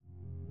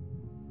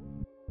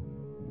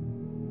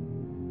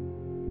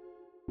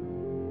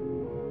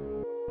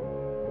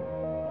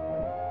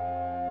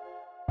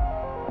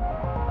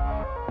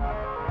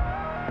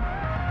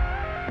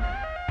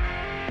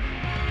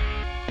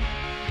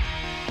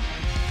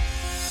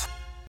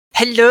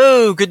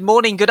Hello, good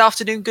morning, good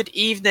afternoon, good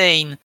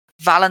evening.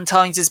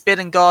 Valentine's has been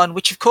and gone,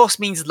 which of course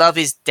means love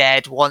is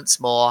dead once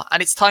more,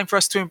 and it's time for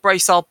us to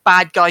embrace our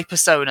bad guy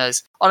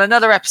personas. On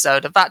another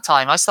episode of That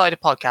Time, I started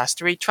a podcast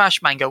to read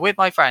trash manga with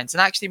my friends,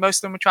 and actually most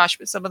of them were trash,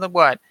 but some of them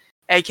weren't.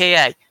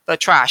 AKA, the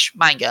Trash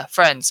Manga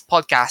Friends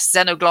Podcast,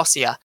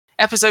 Xenoglossia.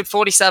 Episode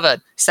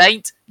 47,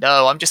 Saint?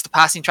 No, I'm just a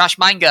passing trash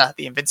manga,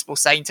 the invincible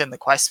saint and the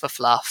quest for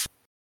fluff.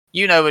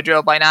 You know the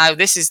drill by now.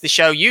 This is the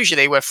show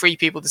usually where 3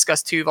 people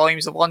discuss 2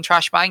 volumes of one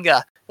trash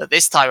manga. But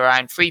this time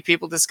around, 3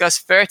 people discuss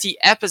 30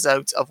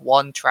 episodes of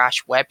one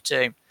trash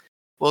webtoon.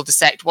 We'll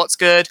dissect what's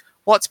good,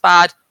 what's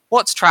bad,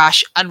 what's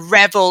trash, and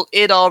revel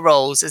in our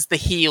roles as the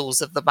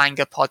heels of the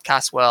manga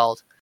podcast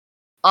world.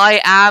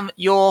 I am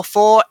your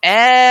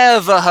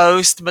forever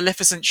host,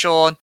 Maleficent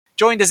Sean,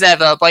 joined as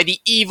ever by the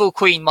evil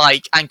Queen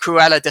Mike and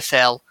Cruella de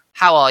Phil.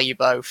 How are you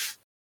both?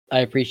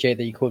 I appreciate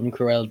that you called me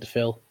Cruella de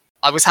Phil.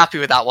 I was happy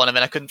with that one, and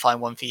then I couldn't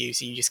find one for you,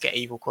 so you just get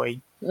Evil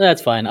Queen.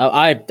 That's fine.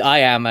 I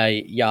am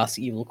a Yas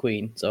Evil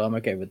Queen, so I'm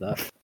okay with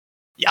that.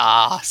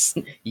 Yas.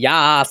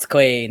 Yas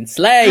Queen,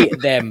 slay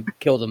them,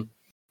 kill them.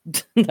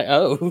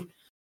 Oh,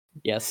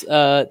 yes.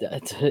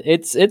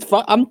 It's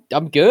fun.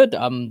 I'm good.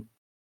 I'm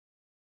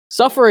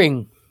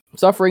suffering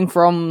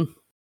from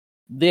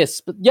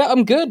this, but yeah,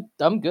 I'm good.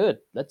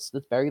 Let's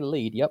bury the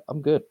lead. Yep,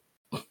 I'm good.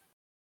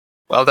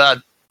 Well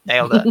done.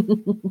 Nailed it.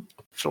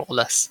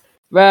 Flawless.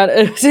 Man,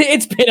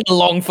 it's been a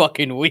long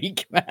fucking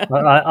week, man.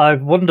 I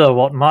wonder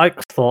what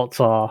Mike's thoughts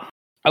are.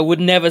 I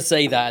would never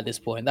say that at this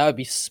point. That would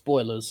be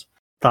spoilers.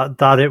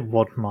 That it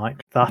would,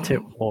 Mike. That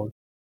it would.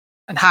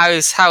 And how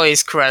is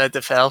Cruella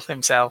de Phil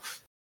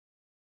himself?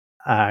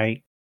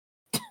 Pretty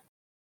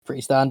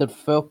standard for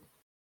Phil.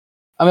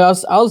 I mean, I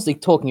was like,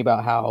 talking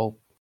about how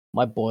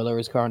my boiler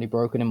is currently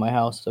broken in my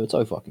house, so it's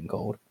so fucking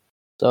cold.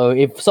 So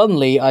if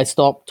suddenly I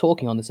stop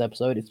talking on this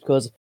episode, it's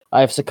because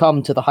I have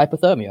succumbed to the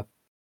hypothermia.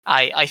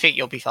 I think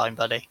you'll be fine,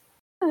 buddy.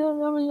 I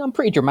mean, I'm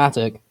pretty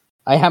dramatic.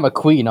 I am a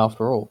queen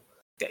after all.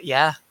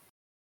 Yeah.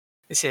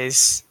 This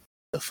is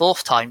the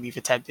 4th time we've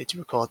attempted to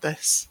record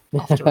this,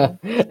 after all.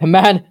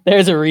 Man,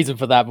 there's a reason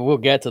for that, but we'll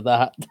get to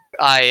that.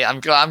 I'm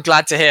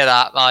glad to hear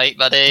that, Mike,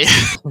 buddy.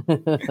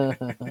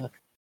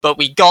 But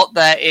we got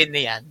there in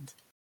the end.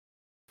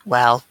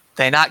 Well,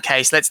 then in that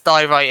case, let's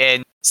dive right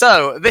in.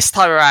 So, this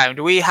time around,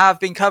 we have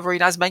been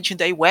covering, as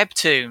mentioned, a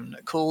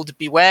webtoon called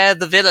Beware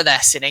the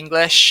Villainess in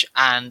English,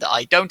 and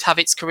I don't have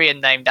its Korean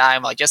name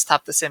down, I just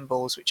have the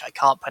symbols, which I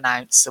can't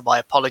pronounce, so my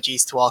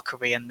apologies to our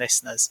Korean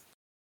listeners.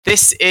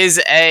 This is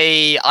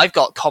I've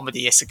got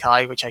comedy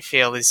isekai, which I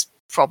feel is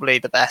probably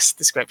the best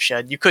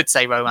description. You could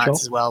say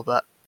romance as well,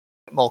 but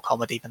more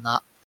comedy than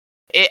that.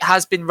 It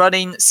has been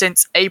running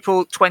since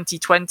April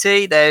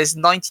 2020. There's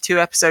 92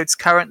 episodes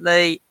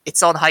currently.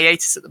 It's on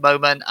hiatus at the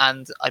moment,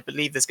 and I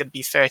believe there's going to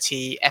be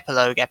 30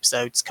 epilogue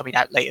episodes coming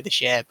out later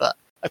this year. But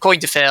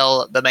according to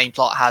Phil, the main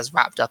plot has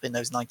wrapped up in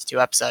those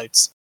 92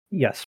 episodes.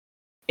 yes.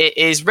 It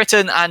is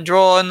written and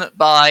drawn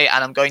by,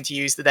 and I'm going to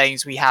use the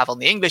names we have on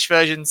the English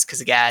versions,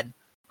 because again,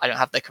 I don't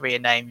have the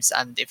Korean names,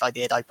 and if I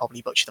did, I'd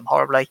probably butcher them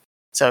horribly.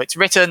 So it's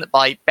written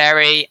by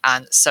Berry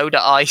and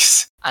Soda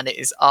Ice, and it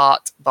is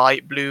art by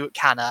Blue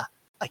Canna.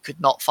 I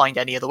could not find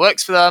any other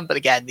works for them, but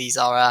again, these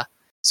are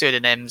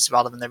pseudonyms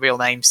rather than their real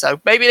names,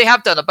 so maybe they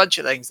have done a bunch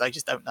of things, I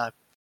just don't know.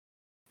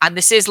 And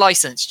this is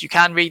licensed. You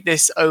can read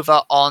this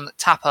over on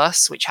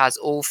Tapas, which has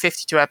all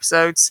 52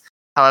 episodes.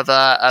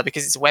 However,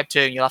 because it's a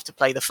webtoon, you'll have to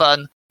play the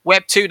fun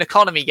webtoon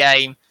economy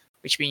game,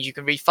 which means you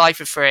can read 5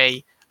 for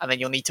free, and then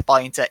you'll need to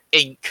buy into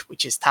Ink,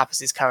 which is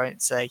Tapas's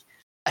currency.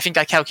 I think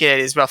I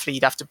calculated it's roughly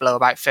you'd have to blow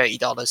about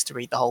 $30 to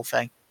read the whole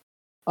thing.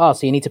 Oh,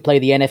 so you need to play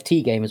the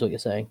NFT game, is what you're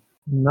saying?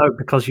 No,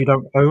 because you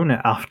don't own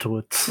it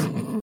afterwards.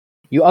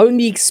 You own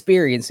the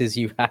experiences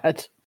you've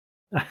had.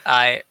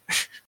 I'm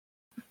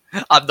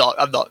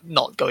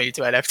not going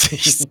into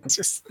NFTs. It's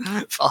just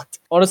fun.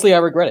 Honestly, I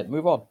regret it.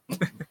 Move on.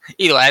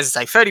 Either way, as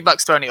I say,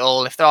 $30 to own it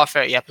all. If there are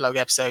 30 epilogue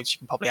episodes, you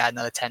can probably add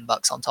another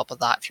 $10 on top of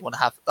that if you want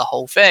to have the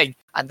whole thing.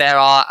 And there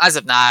are, as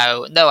of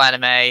now, no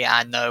anime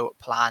and no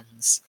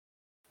plans.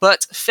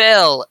 But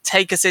Phil,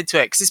 take us into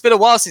it, because it's been a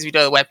while since we've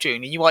done a webtoon,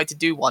 and you wanted to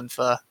do one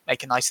for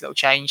make a nice little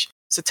change.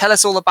 So tell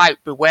us all about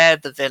Beware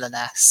the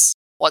Villainess.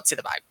 What's it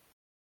about?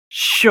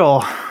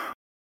 Sure.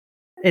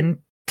 In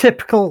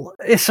typical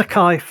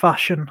isekai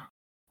fashion,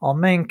 our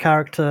main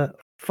character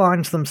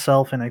finds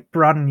themselves in a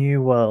brand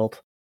new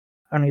world.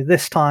 Only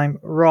this time,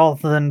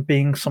 rather than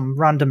being some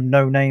random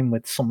no-name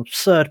with some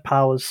absurd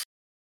powers,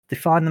 they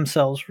find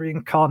themselves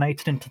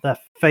reincarnated into their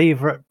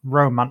favourite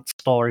romance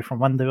story from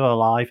when they were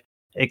alive,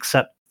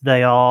 except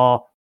they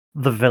are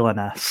the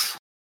villainess.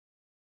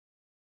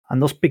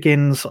 And thus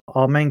begins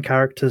our main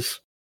character's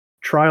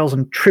trials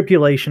and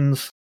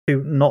tribulations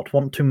to not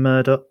want to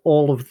murder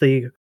all of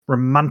the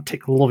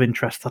romantic love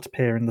interests that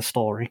appear in the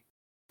story.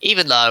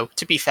 Even though,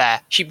 to be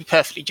fair, she'd be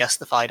perfectly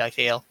justified, I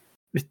feel.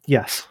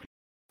 Yes.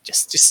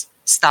 Just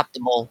stab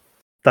them all.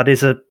 That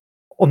is a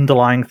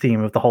underlying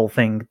theme of the whole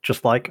thing.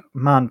 Just like,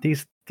 man,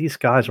 these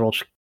guys are all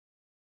just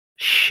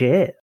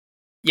shit.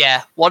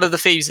 Yeah, one of the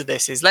themes of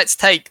this is let's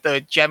take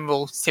the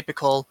general,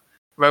 typical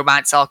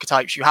romance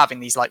archetypes you have in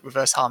these like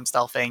reverse harm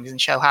style things, and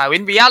show how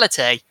in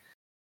reality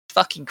it's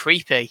fucking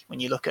creepy when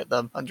you look at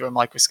them under a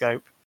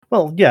microscope.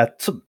 Well, yeah,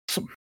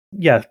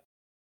 yeah.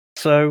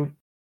 So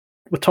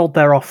we're told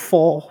there are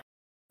 4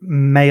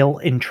 male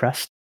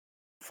interests,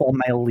 4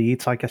 male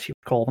leads, I guess you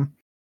would call them,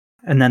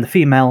 and then the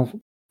female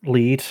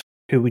lead,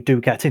 who we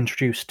do get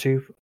introduced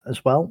to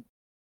as well.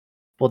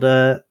 But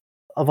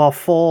of our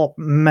 4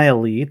 male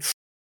leads,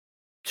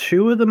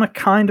 2 of them are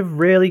kind of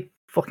really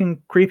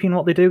fucking creepy in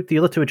what they do. The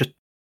other 2 are just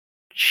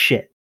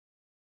shit.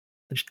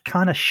 They're just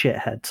kind of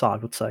shitheads, I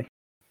would say.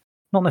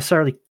 Not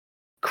necessarily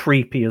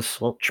creepy as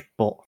such,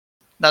 but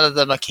None of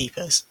them are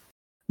keepers.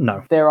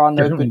 no. There are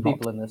no Definitely good not.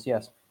 people in this,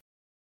 yes.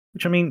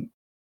 Which, I mean,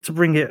 to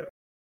bring it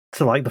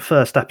to like the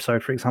first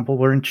episode, for example,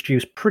 we're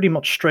introduced pretty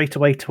much straight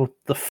away to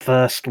the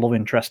first love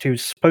interest,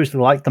 who's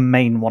supposedly like the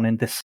main one in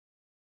this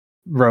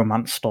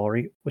romance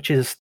story, which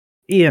is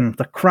Ian,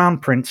 the Crown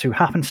Prince, who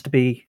happens to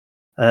be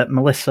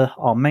Melissa,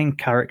 our main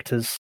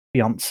character's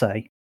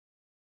fiance.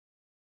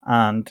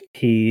 And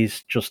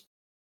he's just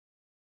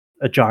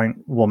a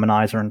giant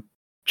womanizer and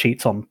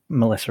cheats on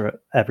Melissa at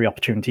every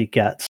opportunity he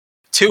gets.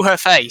 To her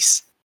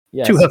face.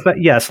 Yes. To her,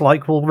 yes,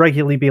 like will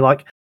regularly be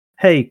like,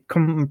 "Hey,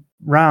 come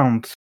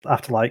round,"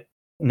 after like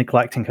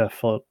neglecting her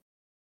for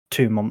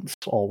 2 months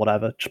or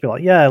whatever. Just be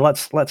like, "Yeah,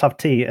 let's have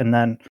tea," and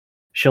then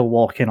she'll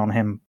walk in on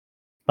him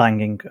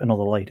banging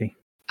another lady.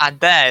 And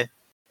then,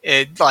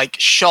 like,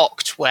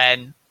 shocked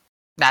when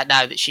now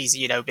that she's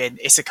been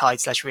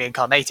isekai /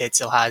 reincarnated,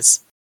 so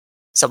has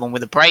someone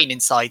with a brain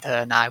inside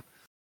her now,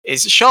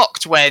 is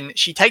shocked when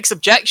she takes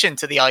objection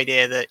to the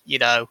idea that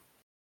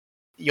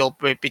you're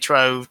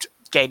betrothed,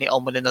 getting it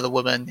on with another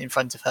woman in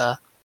front of her.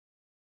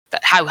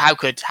 That how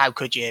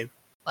could you?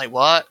 Like,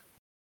 what?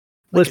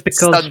 Well, Like, it's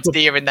because stunned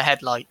deer in the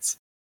headlights.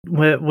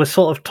 we're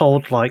sort of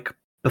told like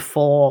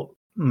before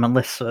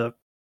Melissa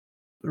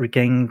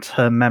regained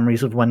her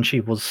memories of when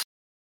she was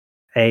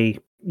a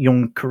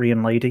young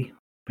Korean lady.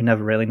 We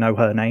never really know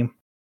her name.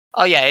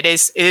 Oh yeah, it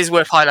is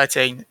worth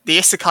highlighting. The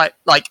isekai,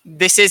 like,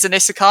 this is an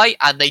isekai,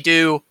 and they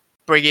do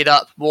bring it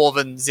up more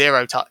than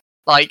 0 times.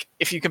 Like,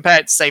 if you compare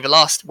it to, say, the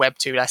last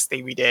Webtoon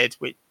SD we did,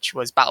 which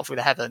was Battle Through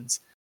the Heavens,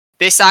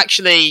 this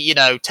actually,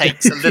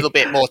 takes a little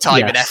bit more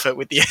time and Yes. effort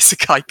with the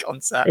isekai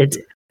concept.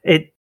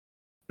 It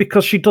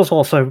because she does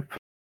also,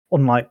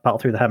 unlike Battle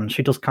Through the Heavens,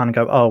 she does kind of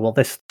go, "Oh, well,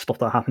 this stuff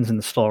that happens in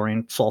the story,"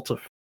 and sort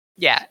of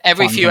Yeah,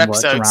 every finds few and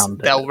works episodes, around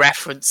it. they'll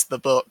reference the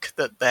book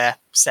that they're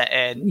set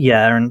in.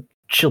 Yeah, and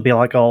she'll be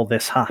like, "Oh,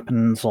 this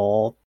happens,"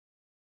 or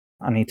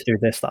 "I need to do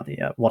this, that,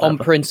 yeah, whatever." On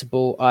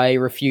principle, I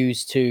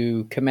refuse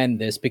to commend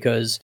this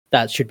because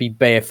that should be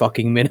bare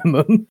fucking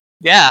minimum.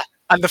 Yeah,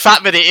 and the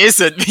fact that it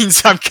isn't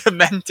means I'm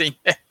commending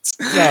it.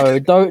 No,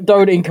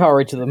 don't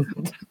encourage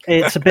them.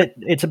 It's a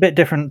bit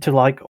different to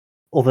like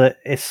other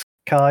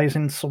isekais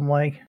in some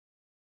way.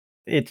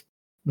 It's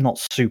not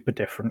super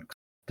different.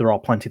 There are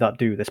plenty that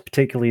do this,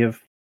 particularly of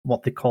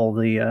what they call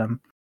the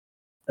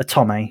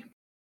otome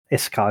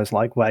isekais,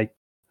 like where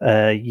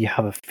you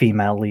have a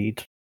female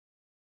lead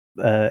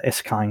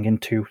isekaiing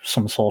into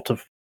some sort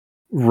of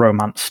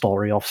romance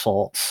story of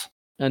sorts.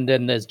 And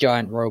then there's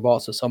giant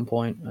robots at some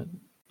point.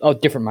 Oh,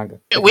 different manga.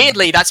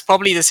 Weirdly, that's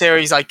probably the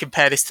series I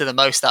compare this to the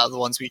most out of the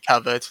ones we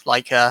covered,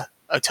 like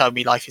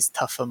Otome Life is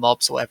Tough for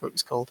Mobs, or whatever it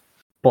was called.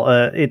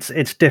 But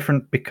it's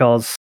different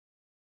because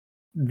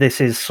this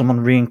is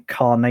someone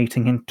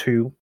reincarnating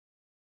into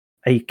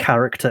a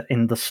character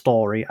in the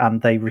story,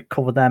 and they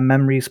recover their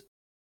memories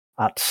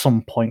at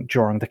some point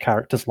during the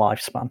character's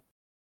lifespan.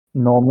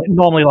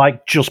 Normally,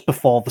 like just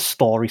before the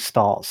story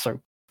starts. So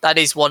That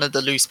is one of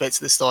the loose bits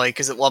of the story,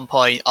 because at one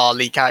point our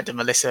lead character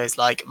Melissa is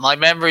like, "My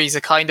memories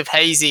are kind of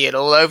hazy and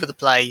all over the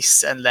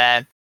place," and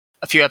then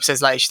a few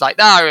episodes later she's like,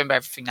 "No, I remember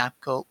everything now.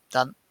 Cool,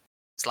 done."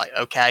 It's like,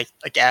 okay,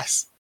 I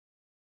guess.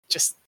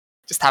 Just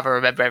have her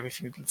remember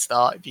everything from the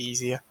start, it'd be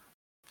easier.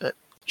 But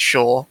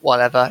sure,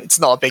 whatever. It's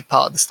not a big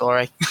part of the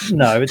story.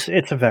 no, it's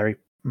a very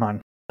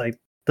like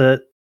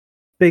the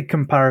big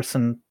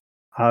comparison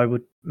I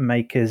would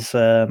make is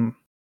I'm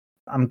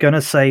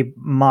gonna say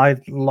My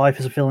Life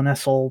as a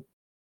Villainess or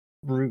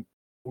Root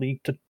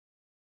League to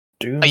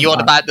Doom. Are you on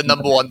about the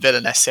number 1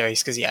 Villainess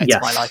series? Because yeah, it's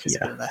Yes, My Life as a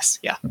yeah. Villainess.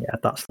 Yeah, Yeah,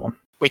 that's the one.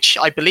 which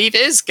I believe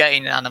is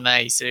getting an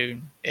anime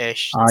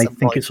soon-ish. I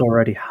think it's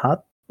already had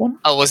one.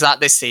 Oh, was that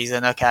this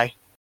season? Okay.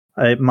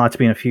 It might have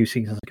been a few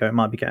seasons ago. It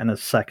might be getting a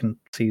second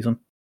season.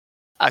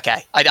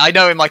 Okay. I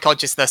know in my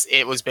consciousness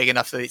it was big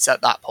enough that it's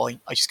at that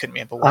point. I just couldn't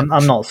remember when.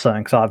 I'm not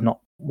saying because I've not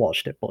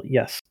watched it, but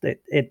yes,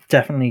 it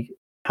definitely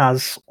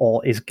has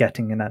or is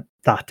getting an anime.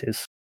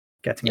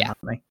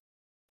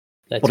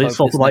 Let's But it's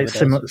hope sort of this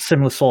like never does.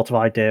 similar sort of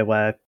idea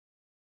where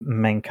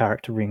main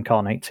character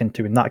reincarnates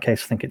into. In that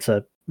case, I think it's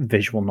a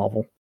visual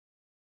novel.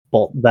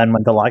 But then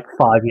when they're like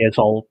 5 years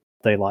old,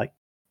 they like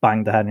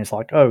bang their head and it's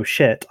like, "Oh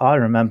shit, I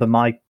remember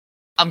my."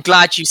 I'm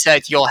glad you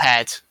said your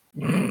head.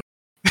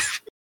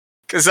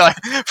 Because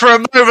for a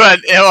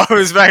moment, it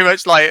was very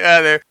much like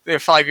they're a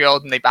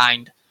 5-year-old and they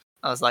banged.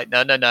 I was like,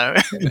 no.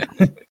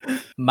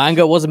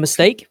 Manga was a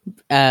mistake,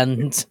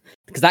 and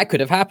because that could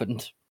have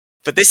happened.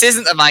 But this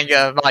isn't a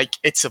manga, Mike.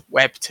 It's a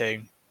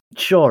webtoon.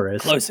 Sure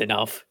is. Close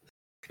enough.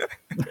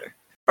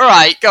 All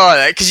right, go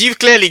on, because you've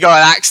clearly got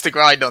an axe to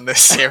grind on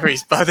this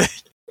series, buddy.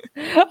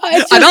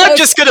 It's And I'm like-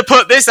 just going to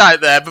put this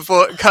out there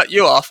before I cut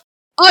you off.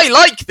 I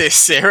like this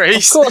Of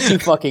series. course you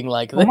fucking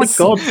like this.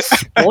 Oh my god,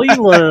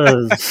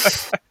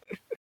 spoilers!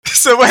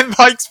 So when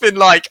Mike's been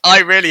like, I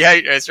really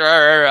hate this, in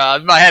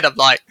my head I'm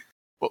like,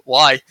 but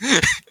why?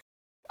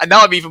 And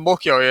now I'm even more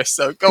curious,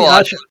 so go on.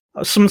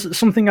 Actually,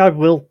 something I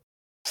will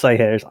say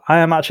here is I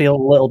am actually a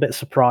little bit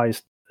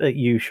surprised at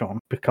you, Sean,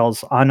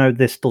 because I know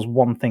this does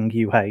one thing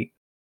you hate,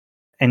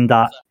 in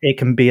that it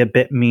can be a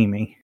bit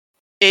memey.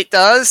 It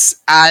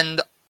does, and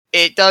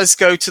it does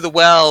go to the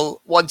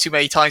well one too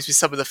many times with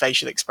some of the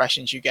facial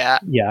expressions you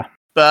get. Yeah.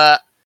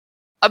 But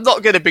I'm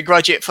not going to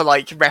begrudge it for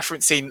like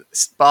referencing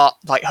Bart,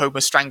 like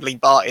Homer strangling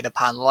Bart in a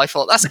panel. I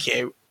thought that's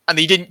cute, and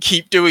he didn't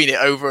keep doing it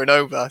over and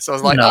over. So I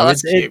was like, No, oh,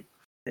 that's cute.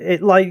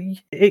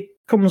 It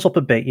comes up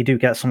a bit. You do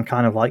get some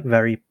kind of like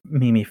very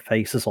memey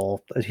faces,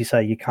 or as you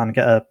say, you kind of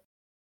get a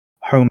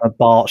Homer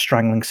Bart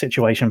strangling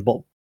situation.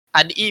 But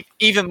And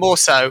even more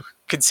so,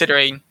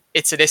 considering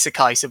it's an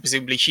isekai, so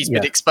presumably she's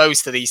been Yeah.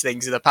 exposed to these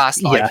things in the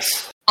past life.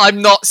 yes,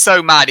 I'm not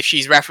so mad if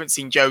she's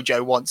referencing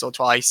JoJo once or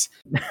twice,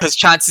 because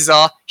chances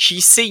are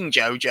she's seen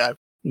JoJo.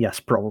 yes,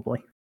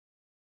 probably.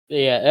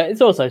 Yeah, it's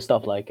also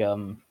stuff like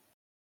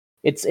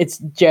it's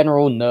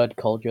general nerd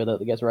culture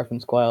that gets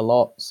referenced quite a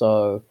lot.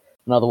 So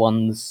another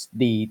one's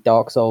the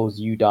Dark Souls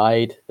 "You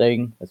Died"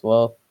 thing as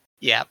well.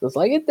 Yeah. It's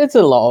like it's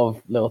a lot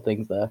of little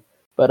things there,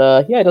 but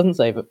yeah, it doesn't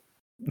save it.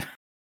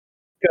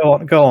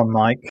 Go on,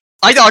 Mike.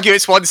 I'd argue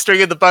it's one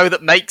string of the bow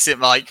that makes it,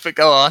 Mike, but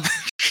go on.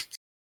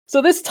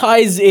 So this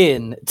ties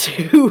in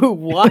to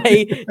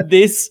why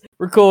this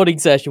recording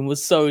session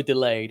was so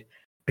delayed.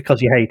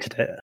 Because you hated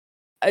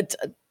it.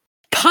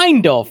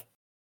 Kind of.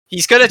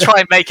 He's going to try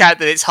and make out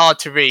that it's hard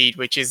to read,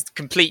 which is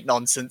complete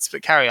nonsense,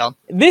 but carry on.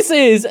 This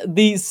is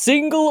the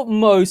single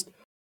most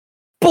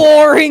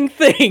boring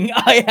thing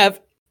I have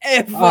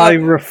ever I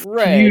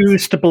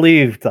refuse to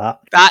believe that.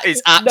 That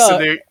is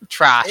absolute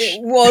trash.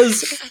 It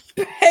was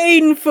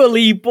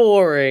painfully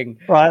boring.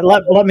 Right,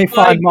 let me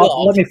find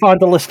God. let me find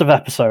the list of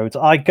episodes.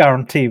 I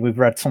guarantee we've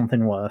read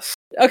something worse.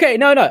 Okay,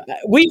 no.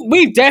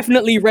 We've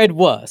definitely read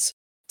worse.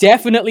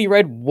 Definitely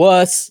read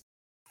worse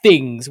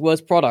things,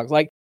 worse products.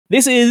 Like,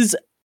 this is,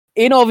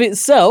 in of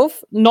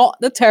itself, not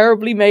the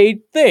terribly made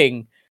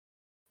thing.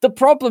 The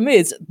problem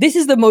is, this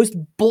is the most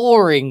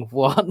boring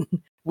one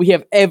we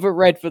have ever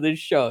read for this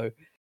show.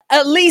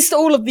 At least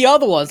all of the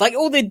other ones, like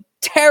all the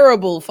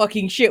terrible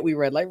fucking shit we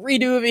read, like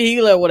Redo of a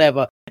Healer or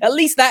whatever, at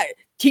least that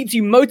keeps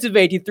you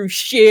motivated through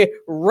sheer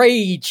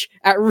rage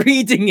at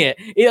reading it.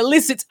 It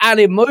elicits an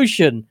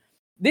emotion.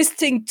 This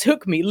thing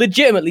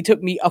legitimately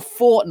took me a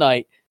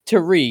fortnight to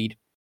read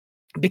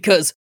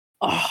because,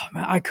 oh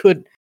man, I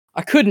couldn't,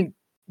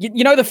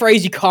 you know the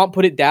phrase, you can't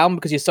put it down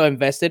because you're so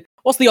invested?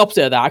 What's the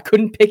opposite of that? I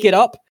couldn't pick it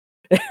up.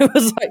 It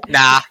was like,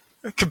 Nah,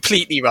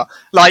 completely wrong.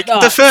 Like,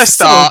 oh, the first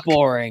so arc,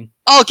 boring.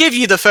 I'll give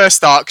you the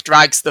first arc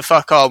drags the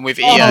fuck on with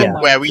Ian, yeah.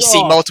 where we see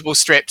God. multiple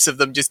strips of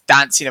them just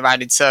dancing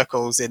around in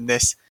circles in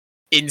this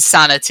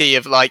insanity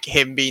of, like,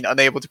 him being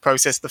unable to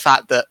process the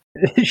fact that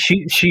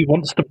she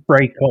wants to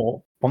break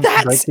up. Wants to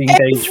break That's the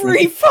engagement.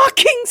 every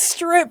fucking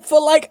strip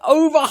for like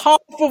over half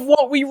of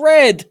what we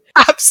read.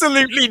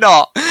 absolutely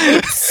not.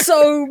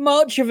 So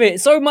much of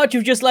it. So much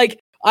of just like,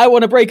 I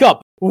want to break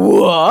up.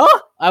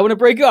 What? I want to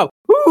break up.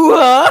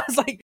 What? It's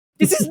like,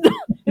 this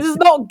is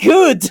not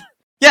good.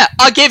 Yeah,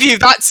 I'll give you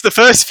that's the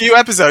first few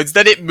episodes,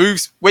 then it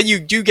moves when you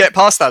do get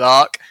past that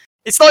arc.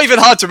 It's not even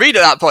hard to read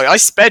at that point. I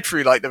sped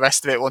through like the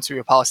rest of it once we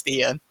were past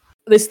Ian.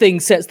 This thing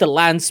sets the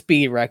land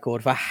speed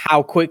record for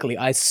how quickly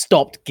I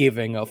stopped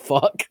giving a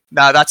fuck.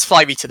 No, that's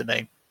Fly Me to the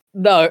Moon.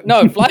 No,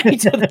 Fly Me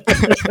to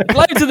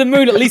the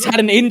Moon at least had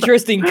an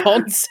interesting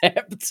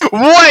concept.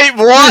 Wait,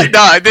 what?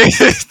 No, this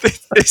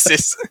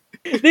is...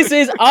 This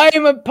is, I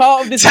am a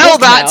part of this. Tell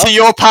book that now. to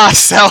your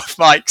past self,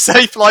 Mike.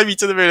 Say Fly Me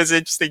to the Moon is an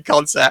interesting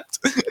concept.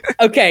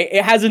 Okay,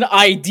 it has an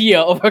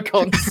idea of a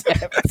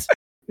concept.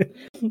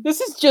 This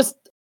is just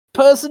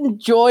person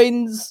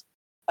joins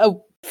a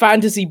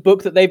fantasy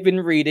book that they've been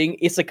reading,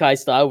 isekai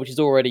style, which is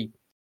already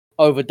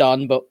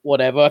overdone, but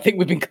whatever. I think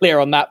we've been clear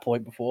on that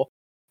point before.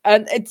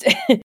 And it's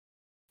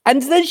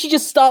and then she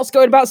just starts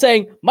going about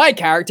saying, my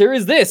character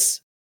is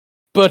this.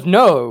 But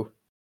no.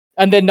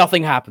 And then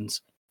nothing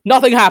happens.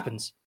 Nothing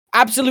happens.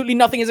 Absolutely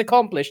nothing is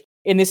accomplished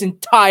in this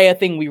entire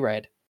thing we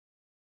read.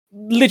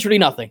 Literally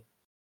nothing.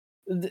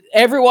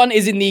 Everyone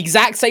is in the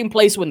exact same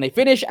place when they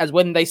finish as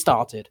when they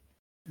started.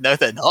 No,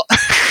 they're not.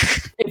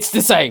 It's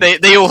the same.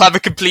 They all have a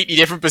completely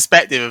different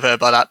perspective of her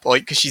by that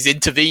point, because she's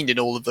intervened in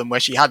all of them where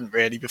she hadn't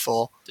really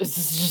before.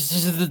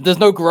 There's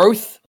no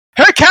growth.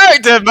 Her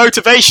character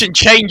motivation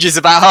changes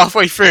about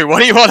halfway through. What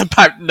do you want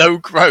about no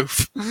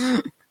growth?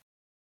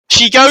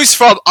 She goes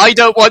from, I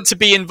don't want to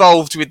be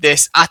involved with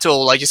this at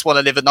all, I just want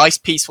to live a nice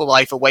peaceful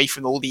life away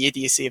from all the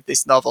idiocy of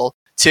this novel,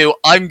 to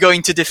I'm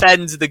going to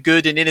defend the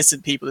good and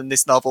innocent people in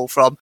this novel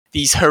from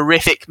these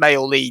horrific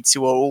male leads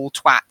who are all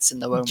twats in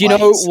their own ways. Do you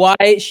know why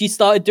she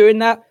started doing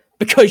that?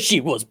 Because she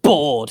was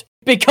bored.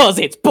 Because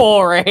it's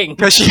boring.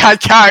 Because she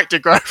had character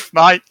growth,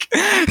 Mike.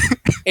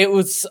 It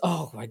was,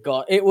 oh my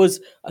god, it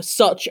was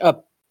such a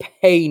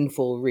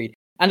painful read.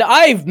 And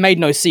I've made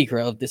no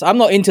secret of this. I'm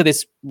not into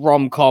this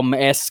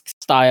rom-com-esque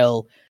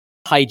style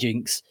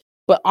hijinks,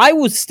 but I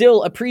would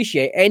still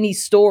appreciate any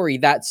story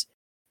that's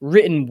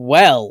written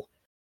well.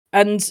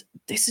 And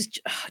this is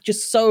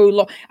just so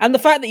long. And the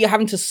fact that you're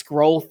having to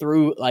scroll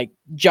through like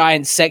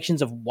giant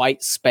sections of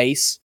white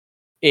space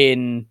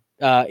in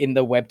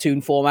the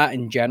webtoon format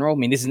in general. I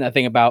mean, this isn't a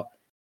thing about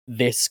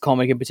this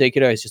comic in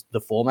particular. It's just the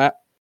format.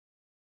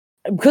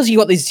 Because you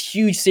got this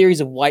huge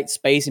series of white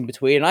space in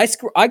between, and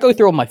I go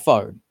through on my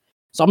phone.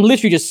 So I'm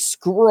literally just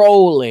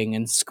scrolling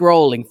and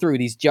scrolling through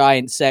these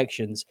giant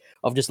sections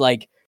of just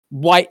like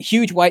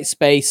huge white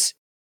space,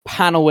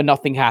 panel where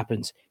nothing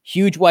happens.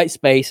 Huge white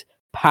space,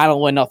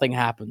 panel where nothing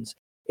happens.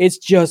 It's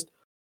just,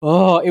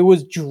 it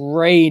was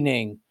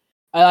draining.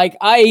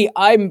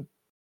 I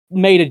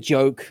made a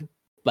joke,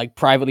 like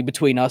privately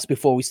between us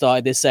before we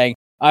started this, saying,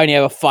 I only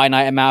have a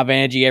finite amount of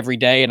energy every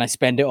day and I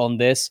spend it on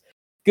this.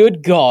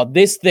 Good God,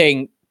 this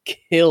thing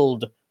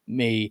killed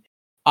me.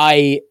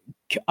 I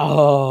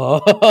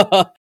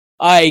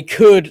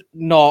could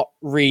not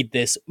read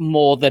this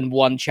more than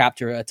one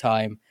chapter at a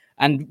time.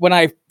 And when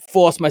I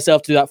forced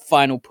myself to do that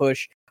final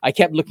push, I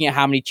kept looking at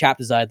how many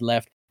chapters I had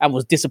left and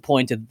was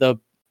disappointed the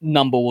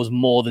number was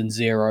more than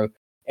 0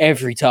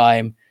 every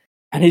time.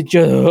 And it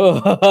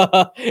just,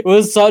 it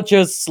was such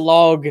a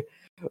slog.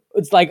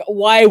 It's like,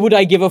 why would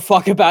I give a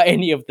fuck about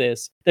any of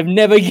this? They've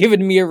never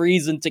given me a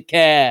reason to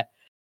care.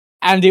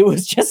 And it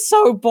was just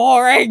so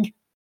boring.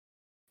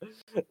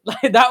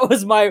 Like, that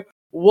was my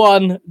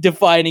one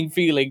defining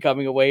feeling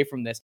coming away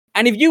from this.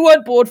 And if you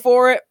weren't bored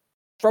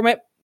from it,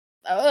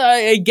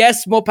 I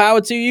guess more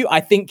power to you. I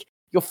think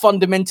you're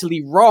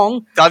fundamentally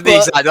wrong. I'm the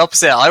exact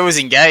opposite. I was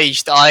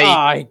engaged.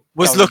 I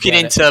was looking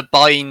into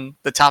buying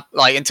the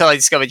until I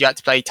discovered you had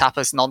to play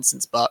Tapas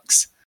Nonsense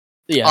Bucks.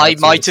 Yeah, I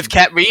might have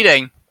kept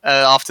reading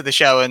after the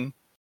show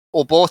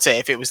or bought it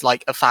if it was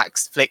like a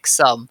flick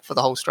sum for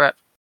the whole strip.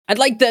 And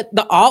like the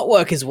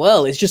artwork as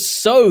well is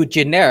just so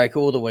generic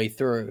all the way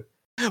through.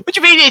 What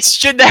do you mean it's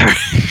generic?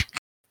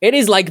 It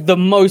is like the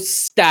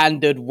most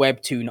standard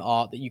webtoon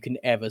art that you can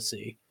ever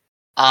see.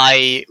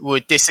 I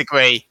would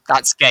disagree.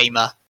 That's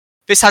gamer.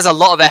 This has a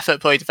lot of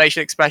effort put into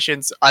facial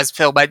expressions. As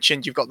Phil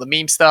mentioned, you've got the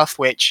meme stuff,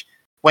 which,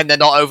 when they're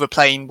not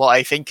overplaying what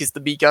I think is the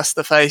Me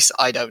Gusta face,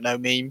 I don't know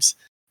memes.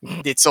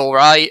 It's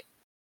alright.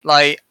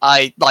 Like,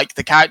 I like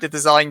the character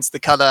designs, the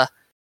colour.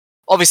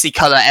 Obviously,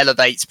 colour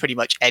elevates pretty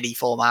much any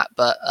format,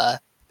 but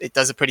it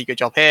does a pretty good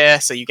job here,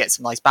 so you get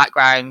some nice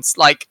backgrounds.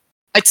 Like,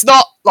 it's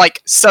not,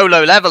 like,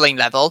 solo leveling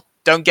level,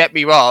 don't get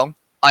me wrong.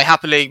 I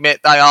happily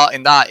admit the art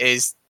in that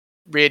is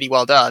really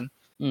well done.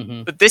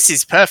 Mm-hmm. But this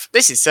is perfect.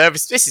 This is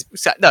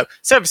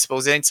serviceable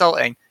is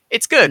insulting.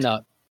 It's good.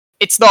 No.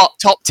 It's not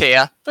top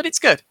tier, but it's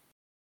good.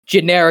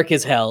 Generic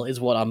as hell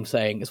is what I'm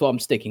saying. It's what I'm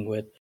sticking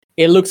with.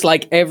 It looks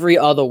like every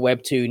other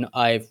webtoon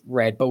I've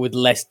read, but with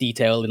less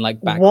detail in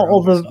like background.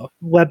 What other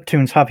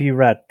webtoons have you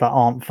read that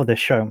aren't for this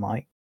show,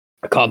 Mike?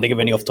 I can't think of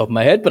any off the top of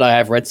my head, but I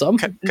have read some.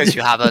 Because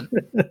you haven't.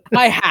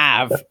 I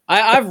have.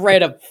 I've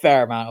read a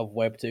fair amount of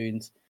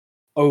webtoons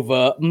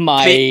over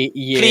my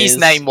years. Please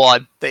name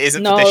one that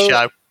isn't for this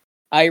show.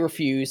 I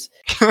refuse.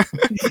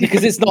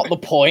 Because it's not the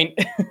point.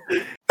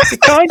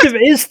 It kind of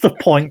is the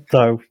point,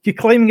 though. You're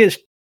claiming it's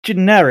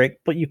generic,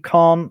 but you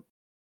can't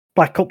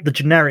back up the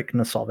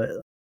genericness of it.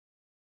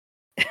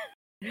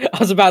 I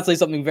was about to say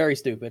something very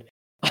stupid.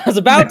 I was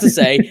about to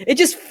say, it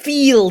just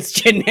feels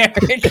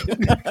generic.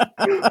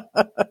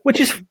 Which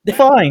is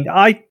fine.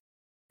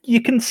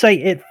 You can say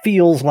it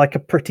feels like a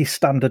pretty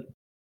standard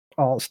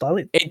art style.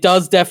 It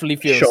does definitely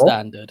feel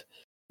standard.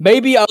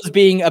 Maybe I was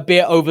being a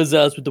bit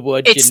overzealous with the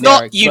word it's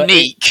generic. It's not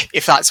unique,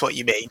 if that's what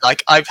you mean.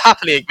 Like, I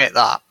happily admit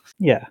that.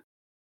 Yeah.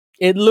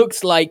 It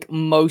looks like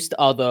most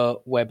other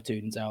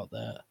webtoons out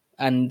there.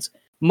 And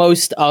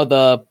most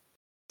other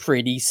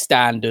pretty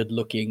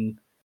standard-looking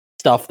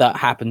stuff that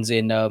happens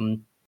in,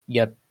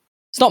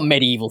 it's not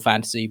medieval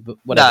fantasy, but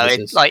whatever it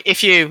is. Like,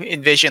 if you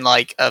envision,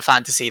 like, a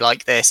fantasy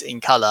like this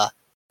in colour,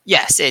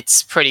 yes,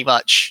 it's pretty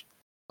much,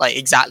 like,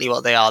 exactly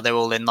what they are. They're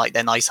all in, like,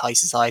 their nice high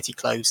society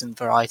clothes and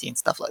variety and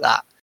stuff like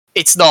that.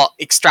 It's not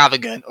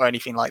extravagant or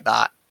anything like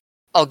that.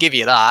 I'll give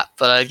you that.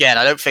 But again,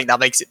 I don't think that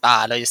makes it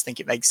bad. I just think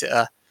it makes it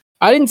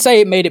I didn't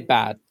say it made it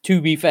bad, to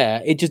be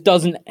fair. It just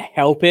doesn't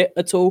help it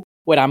at all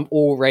when I'm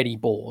already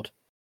bored.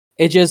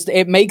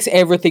 It makes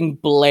everything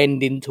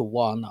blend into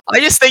one. I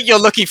just think you're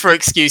looking for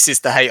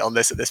excuses to hate on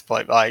this at this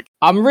point, Mike.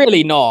 I'm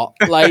really not.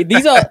 Like,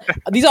 these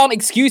aren't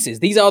excuses.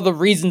 These are the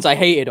reasons I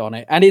hated on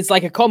it. And it's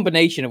like a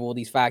combination of all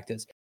these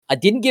factors. I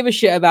didn't give a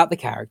shit about the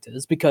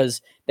characters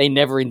because they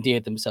never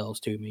endeared themselves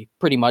to me,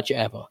 pretty much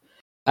ever.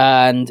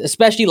 And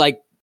especially,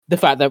 like, the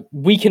fact that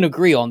we can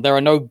agree on there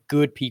are no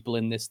good people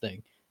in this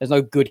thing. There's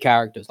no good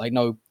characters, like,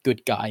 no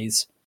good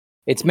guys.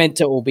 It's meant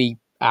to all be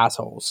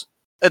assholes.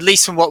 At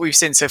least from what we've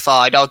seen so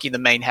far, I'd argue the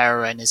main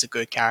heroine is a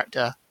good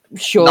character.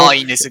 Sure.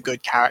 9 is a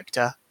good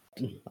character.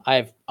 I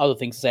have other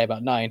things to say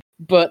about 9.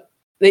 But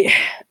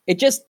it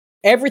just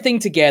everything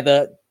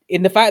together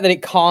in the fact that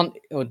it can't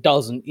or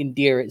doesn't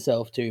endear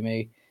itself to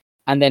me,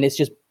 and then it's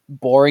just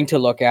boring to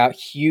look at.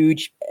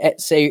 Huge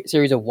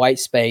series of white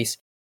space,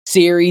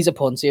 series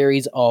upon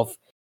series of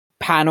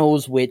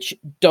panels which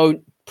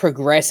don't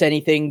progress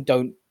anything,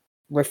 don't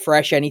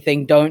refresh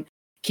anything, don't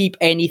keep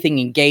anything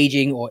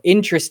engaging or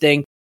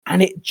interesting,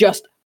 and it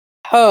just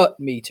hurt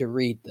me to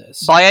read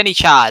this. By any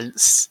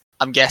chance,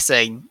 I'm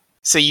guessing,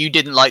 so you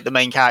didn't like the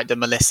main character,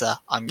 Melissa,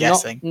 I'm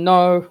guessing?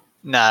 No.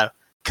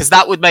 Because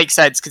that would make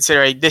sense,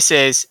 considering this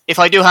is, if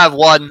I do have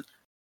one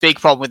big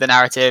problem with the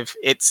narrative,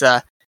 it's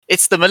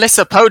the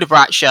Melissa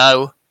Podobrat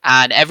show,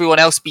 and everyone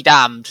else be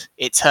damned,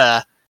 it's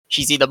her.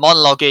 She's either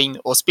monologuing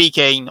or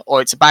speaking,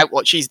 or it's about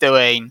what she's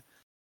doing,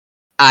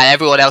 and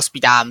everyone else be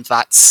damned.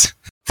 That's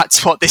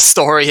what this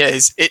story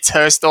is. It's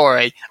her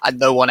story, and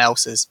no one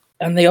else's.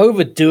 And they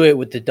overdo it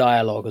with the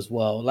dialogue as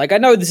well. Like, I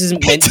know this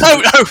isn't meant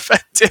Don't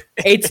overdo it.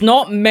 It's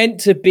not meant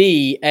to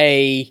be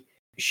a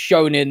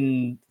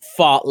shonen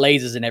fart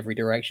lasers in every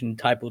direction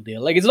type of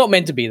deal. Like, it's not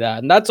meant to be that,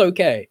 and that's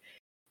okay.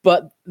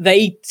 But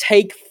they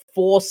take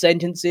 4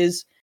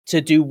 sentences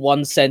to do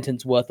 1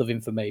 sentence worth of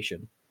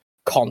information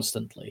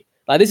constantly.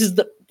 Like,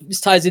 this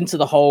ties into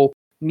the whole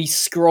me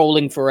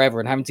scrolling forever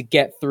and having to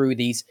get through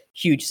these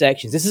huge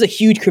sections. This is a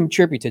huge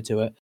contributor to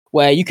it,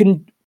 where you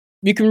can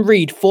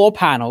read 4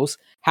 panels,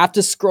 have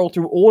to scroll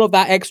through all of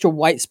that extra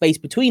white space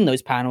between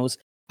those panels,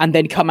 and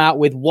then come out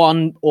with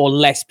 1 or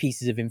less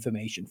pieces of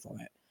information from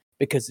it,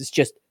 because it's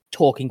just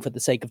talking for the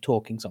sake of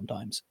talking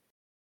sometimes.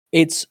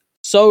 It's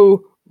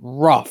so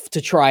rough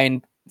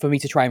for me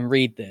to try and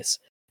read this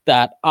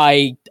that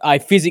I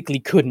physically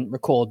couldn't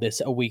record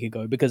this a week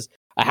ago because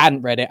I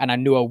hadn't read it and I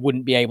knew I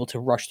wouldn't be able to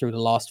rush through the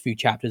last few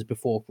chapters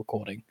before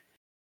recording.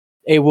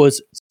 It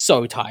was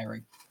so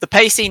tiring. The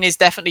pacing is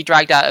definitely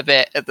dragged out a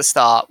bit at the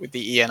start with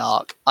the Ian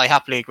arc. I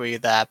happily agree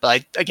with that,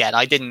 but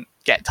I didn't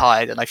get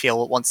tired, and I feel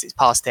that once it's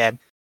past him,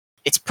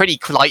 it's pretty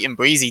light and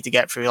breezy to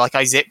get through. Like,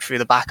 I zipped through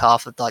the back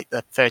half of like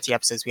the 30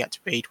 episodes we had to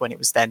read when it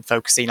was then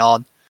focusing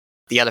on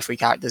the other 3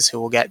 characters who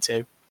we'll get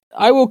to.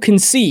 I will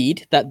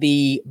concede that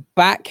the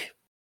back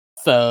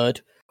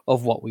third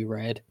of what we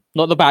read,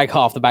 not the back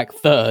half, the back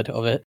third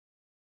of it,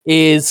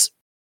 is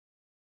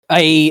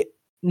a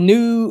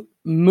new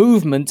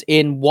movement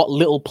in what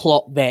little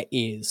plot there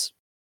is.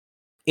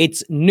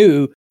 It's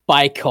new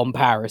by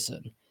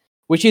comparison,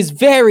 which is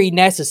very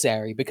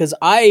necessary because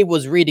I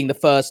was reading the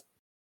first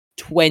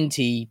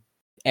 20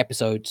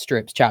 episode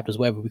strips, chapters,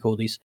 whatever we call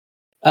these.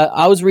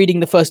 I was reading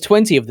the first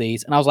 20 of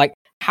these and I was like,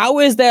 how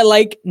is there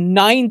like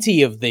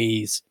 90 of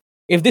these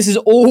if this is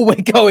all we're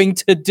going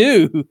to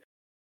do?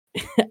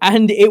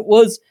 And it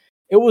was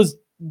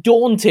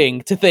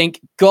daunting to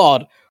think,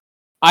 God,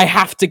 I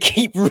have to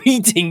keep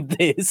reading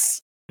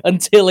this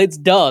until it's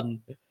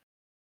done.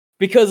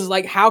 Because,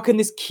 like, how can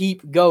this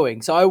keep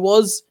going? So I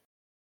was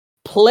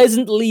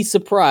pleasantly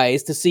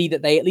surprised to see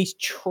that they at least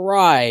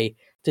try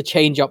to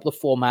change up the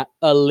format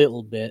a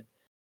little bit.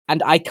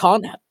 And I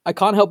can't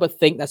help but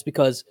think that's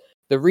because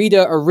the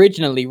reader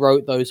originally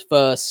wrote those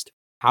first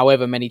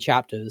however many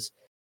chapters,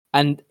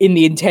 and in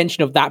the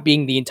intention of that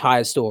being the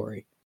entire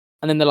story.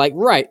 And then they're like,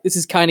 right, this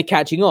is kind of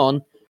catching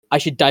on, I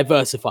should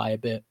diversify a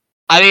bit.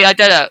 I mean, I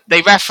don't know.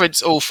 They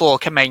reference all 4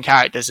 main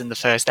characters in the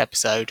first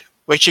episode,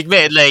 which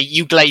admittedly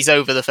you glaze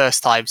over the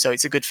first time, so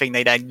it's a good thing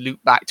they then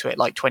loop back to it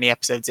like 20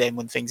 episodes in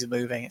when things are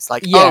moving. It's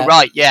like, oh,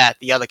 right, yeah,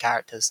 the other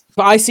characters.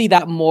 But I see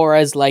that more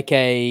as like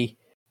a...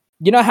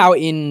 You know how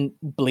in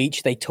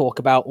Bleach they talk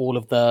about all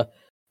of the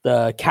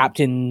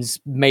captain's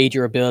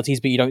major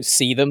abilities, but you don't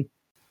see them?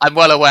 I'm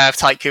well aware of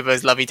Tite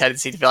Kubo's lovely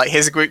tendency to be like,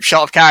 here's a group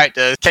shot of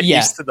characters, get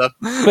used to them.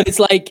 But it's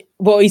like,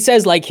 well, he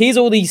says, like, here's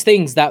all these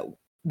things that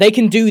they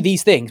can do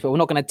these things, but we're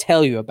not going to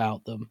tell you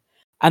about them.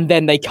 And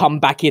then they come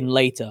back in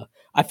later.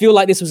 I feel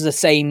like this was the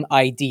same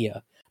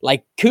idea.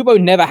 Like, Kubo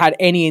never had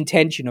any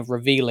intention of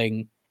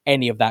revealing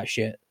any of that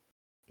shit.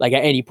 Like,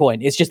 at any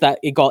point. It's just that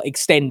it got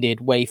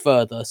extended way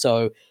further,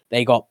 so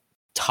they got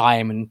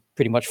time and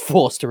pretty much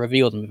forced to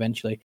reveal them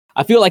eventually.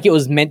 I feel like it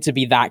was meant to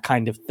be that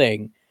kind of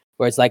thing.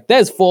 Where it's like,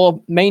 there's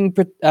 4 main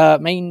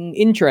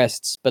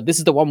interests, but this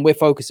is the one we're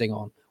focusing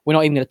on. We're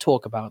not even going to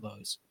talk about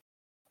those.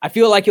 I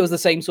feel like it was the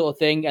same sort of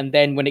thing, and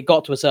then when it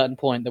got to a certain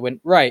point, they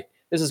went, right,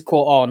 this is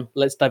caught on,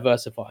 let's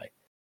diversify.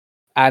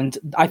 And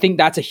I think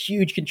that's a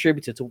huge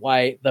contributor to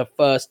why the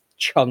first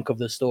chunk of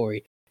the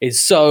story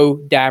is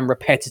so damn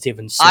repetitive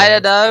and slow. I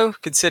don't know,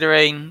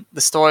 considering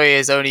the story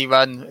is only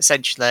run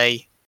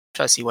essentially,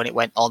 especially when it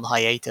went on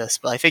hiatus,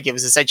 but I think it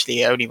was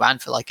essentially, it only ran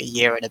for like a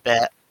year and a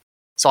bit.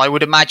 So I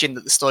would imagine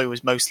that the story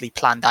was mostly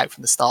planned out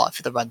from the start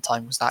if the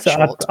runtime was that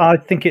short. I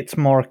think it's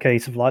more a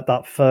case of like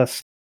that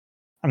first,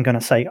 I'm going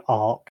to say,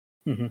 arc.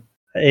 Mm-hmm.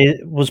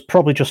 It was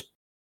probably just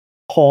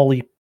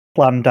poorly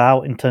planned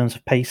out in terms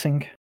of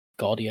pacing.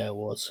 God, yeah, it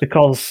was.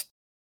 Because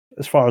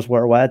as far as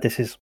we're aware, this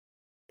is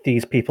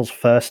these people's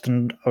first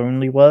and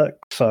only work.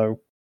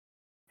 So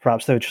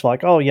perhaps they were just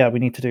like, oh yeah, we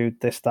need to do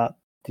this, that,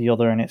 the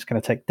other, and it's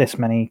going to take this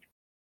many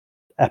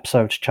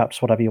episodes,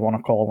 chapters, whatever you want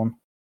to call them.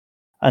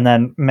 And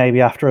then maybe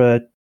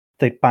after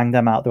they banged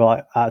them out. They were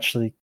like,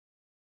 actually,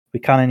 we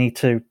kind of need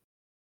to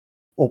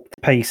up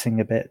the pacing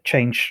a bit,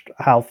 change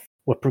how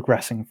we're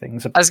progressing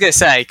things. I was going to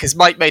say, because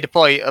Mike made a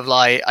point of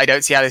like, I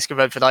don't see how this could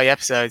run for 9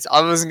 episodes.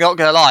 I was not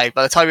going to lie.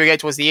 By the time we get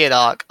towards the Ian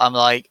arc, I'm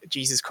like,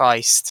 Jesus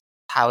Christ,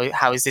 how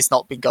has this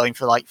not been going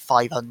for like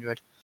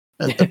 500?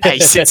 The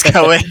pace it's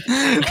going.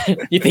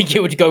 You think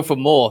it would go for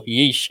more?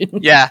 Yeesh.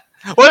 Yeah.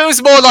 Well, it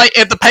was more like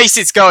at the pace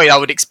it's going, I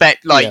would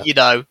expect, like, Yeah. you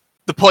know,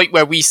 the point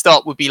where we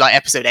stop would be like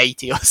episode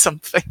 80 or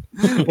something.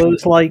 Well,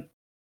 it's like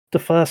the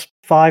first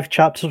 5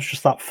 chapters was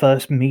just that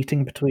first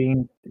meeting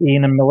between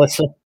Ian and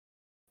Melissa.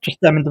 Just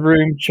them in the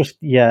room,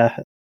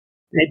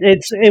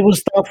 it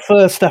was that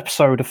first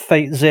episode of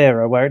Fate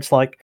Zero where it's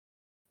like,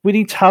 we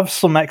need to have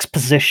some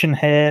exposition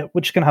here.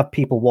 We're just going to have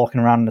people walking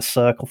around in a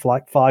circle for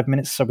like 5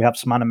 minutes so we have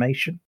some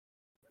animation.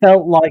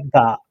 Felt like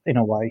that in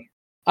a way.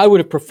 I would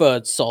have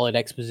preferred solid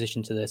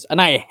exposition to this,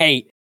 and I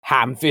hate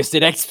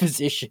ham-fisted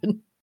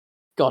exposition.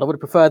 God, I would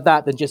have preferred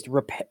that than just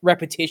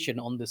repetition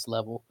on this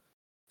level.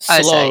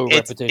 I Slow say,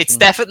 repetition. it's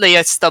definitely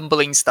a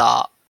stumbling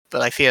start,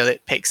 but I feel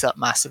it picks up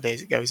massively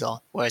as it goes on,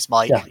 whereas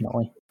Mike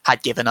Definitely.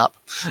 had given up.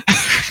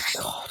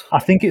 God. I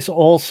think it's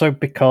also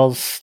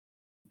because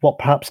what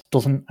perhaps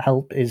doesn't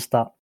help is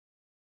that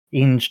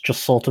Ian's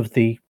just sort of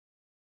the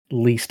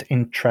least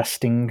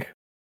interesting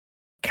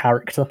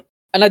character.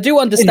 And I do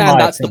my understand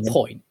that's opinion. the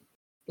point.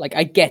 Like,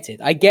 I get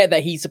it. I get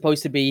that he's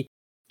supposed to be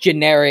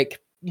generic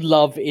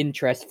love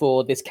interest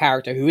for this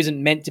character who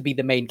isn't meant to be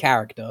the main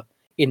character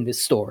in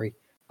this story.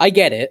 I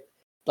get it.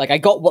 Like, I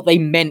got what they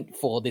meant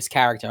for this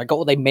character. I got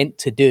what they meant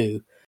to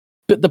do.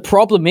 But the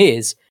problem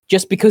is,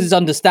 just because it's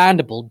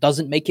understandable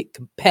doesn't make it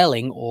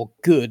compelling or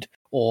good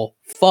or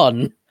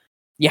fun.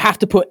 You have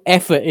to put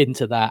effort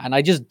into that. And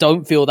I just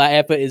don't feel that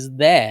effort is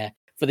there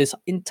for this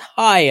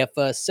entire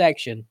first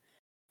section.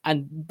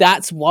 And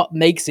that's what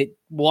makes it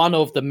one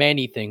of the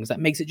many things that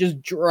makes it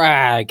just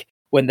drag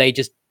when they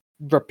just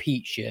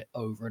repeat shit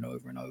over and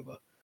over and over.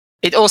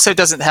 It also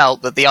doesn't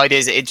help that the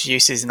ideas it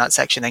introduces in that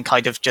section then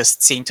kind of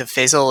just seem to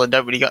fizzle and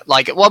don't really go.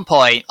 Like, at one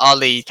point, our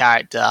lead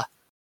character,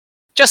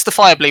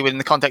 justifiably within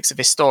the context of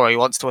his story,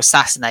 wants to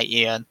assassinate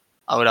Ian,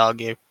 I would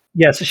argue.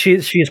 Yeah, so she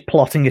is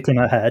plotting it in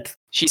her head.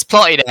 She's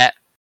plotted it,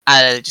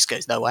 and it just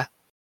goes nowhere.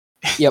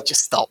 Yep. It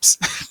just stops.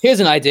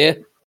 Here's an idea.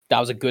 That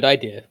was a good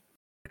idea.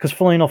 Because,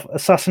 funnily enough,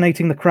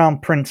 assassinating the Crown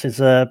Prince is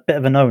a bit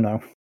of a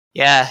no-no.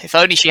 Yeah, if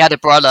only she had a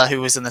brother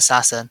who was an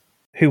assassin.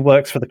 Who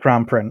works for the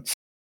Crown Prince?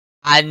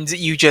 And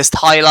you just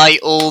highlight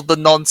all the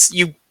nonsense.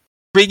 You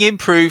bring in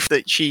proof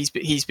that he's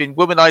been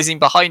womanizing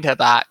behind her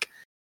back,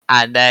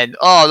 and then,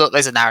 oh, look,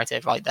 there's a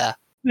narrative right there.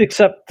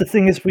 Except the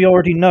thing is, we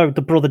already know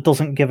the brother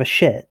doesn't give a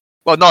shit.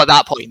 Well, not at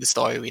that point in the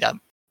story, we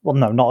don't. Well,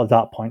 no, not at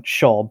that point,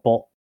 sure,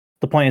 but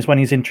the point is when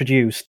he's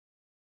introduced,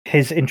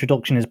 his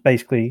introduction is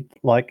basically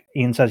like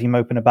Ian says, you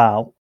moping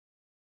about,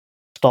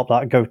 stop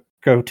that, go to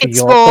It's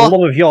the more-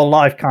 love of your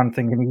life kind of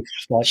thing, and he's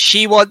just like,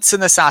 She wants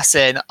an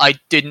assassin. I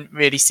didn't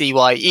really see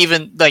why.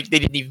 Even, like, they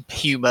didn't even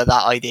humour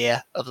that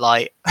idea of,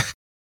 like,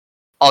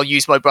 I'll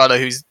use my brother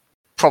who's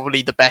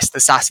probably the best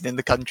assassin in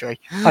the country.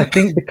 I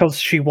think because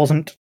she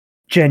wasn't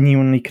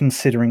genuinely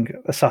considering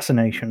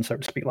assassination, so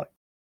to speak. Like,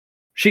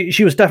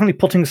 she was definitely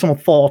putting some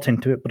thought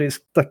into it, but it's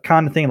the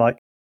kind of thing like,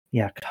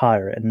 yeah, I could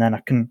hire it, and then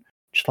I can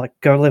just like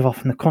go live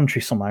off in the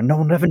country somewhere. No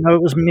one will ever know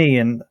it was me,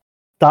 and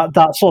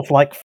that sort of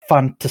like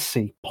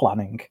fantasy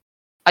planning.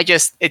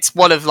 It's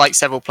one of like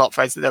several plot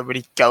threads that don't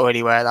really go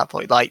anywhere at that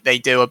point. Like, they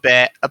do a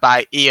bit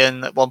about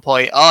Ian at one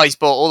point. Oh, he's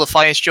bought all the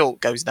finest jewel,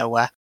 goes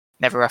nowhere.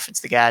 Never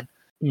referenced again.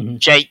 Mhm.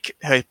 Jake,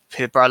 her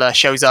brother,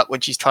 shows up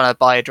when she's trying to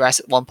buy a dress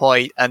at one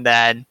point, and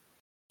then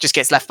just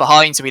gets left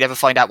behind, so we never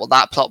find out what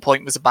that plot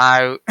point was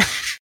about.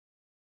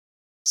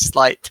 It's just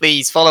like,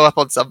 please follow up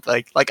on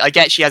something. Like, I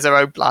get she has her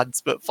own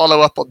plans, but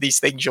follow up on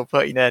these things you're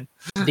putting in.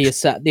 The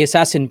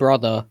assassin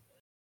brother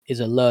is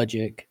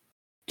allergic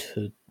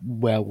to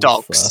werewolf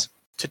Dogs.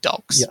 To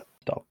dogs. Yeah,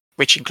 dog.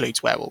 Which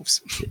includes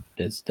werewolves.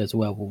 There's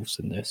werewolves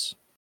in this.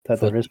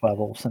 There is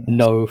werewolves in it.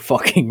 No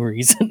fucking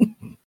reason.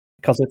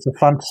 Because it's a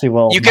fantasy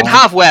world. You can man.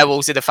 have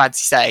werewolves in a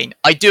fantasy setting.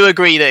 I do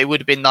agree that it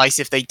would have been nice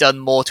if they'd done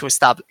more to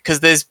establish, because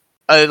there's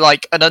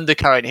like an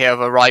undercurrent here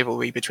of a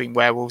rivalry between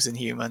werewolves and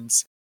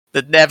humans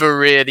that never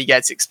really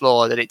gets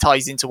explored, and it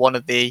ties into one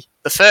of the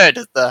third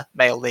of the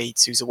male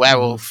leads who's a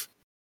werewolf,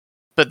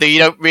 but you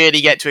don't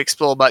really get to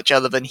explore much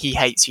other than he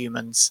hates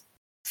humans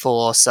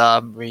for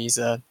some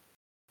reason.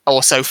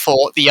 Also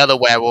fought the other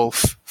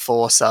werewolf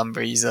for some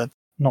reason.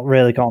 Not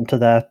really gone to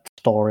their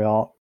story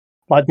arc.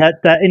 Like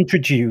they're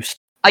introduced.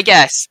 I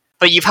guess,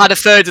 but you've had a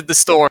third of the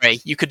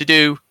story. You could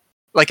do,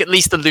 like, at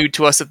least allude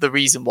to us of the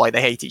reason why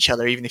they hate each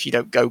other, even if you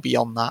don't go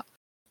beyond that.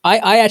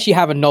 I actually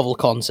have a novel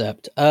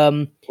concept.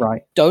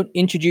 Right. Don't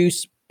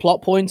introduce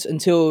plot points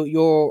until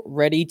you're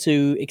ready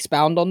to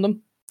expound on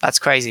them. That's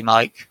crazy,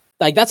 Mike.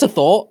 Like, that's a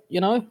thought, you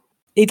know?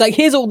 It's like,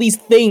 here's all these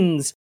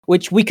things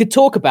which we could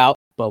talk about,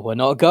 but we're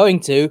not going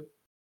to.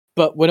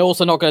 But we're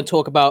also not going to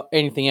talk about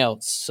anything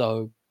else,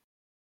 so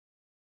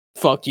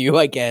fuck you,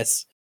 I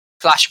guess.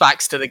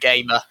 Flashbacks to the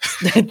gamer.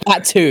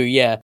 That too,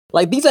 yeah.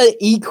 Like, these are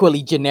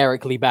equally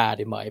generically bad,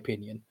 in my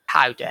opinion.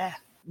 How dare.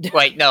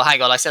 Wait, no,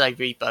 hang on. I said I'd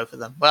read both of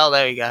them. Well,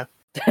 there you go.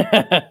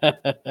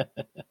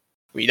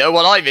 We know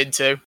what I'm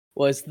into.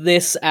 Was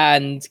this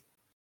and...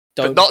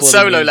 But not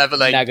solo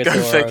leveling. Go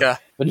Nagatoro. figure.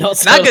 But not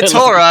solo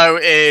Nagatoro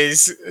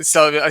is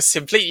a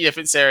completely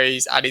different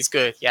series and is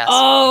good, yes.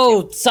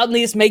 Oh,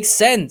 suddenly this makes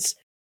sense.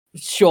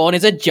 Sean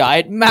is a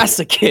giant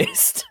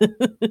masochist.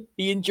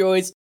 He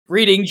enjoys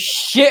reading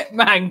shit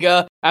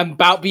manga and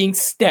about being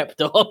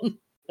stepped on.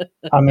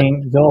 I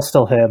mean, you're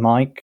still here,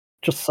 Mike.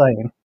 Just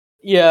saying.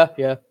 Yeah.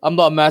 I'm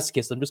not a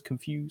masochist, I'm just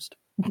confused.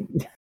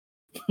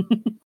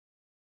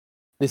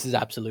 This is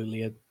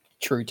absolutely a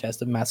true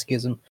test of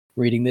masochism,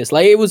 reading this.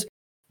 Like, it was...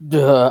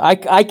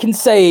 I can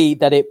say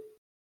that it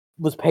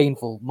was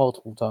painful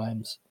multiple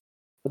times.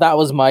 But that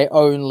was my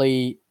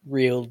only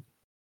real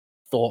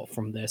thought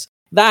from this.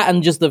 That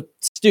and just the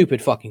stupid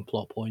fucking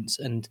plot points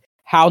and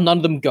how none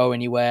of them go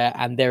anywhere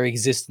and their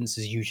existence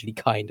is usually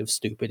kind of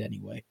stupid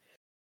anyway.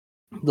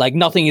 Like,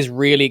 nothing is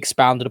really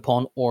expounded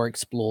upon or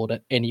explored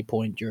at any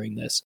point during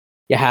this.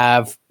 You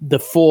have the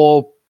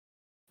 4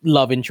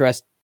 love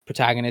interest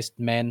protagonist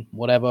men,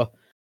 whatever,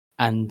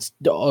 and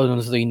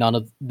honestly none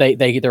of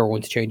they're all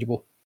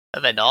interchangeable.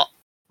 They're not.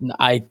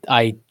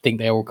 I think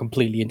they're all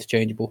completely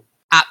interchangeable.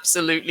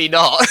 Absolutely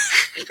not.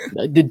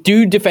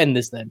 Do defend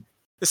this then.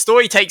 The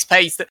story takes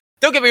place.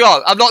 Don't get me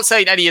wrong. I'm not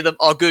saying any of them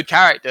are good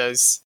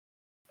characters,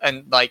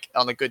 and like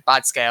on a good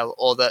bad scale,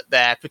 or that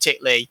they're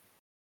particularly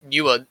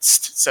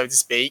nuanced, so to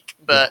speak.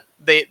 But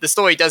the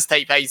story does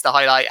take place to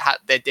highlight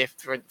their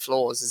different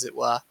flaws, as it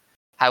were.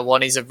 How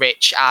one is a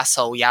rich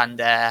asshole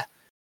yandere,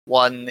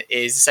 one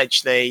is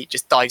essentially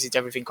just dives into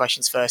everything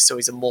questions first, so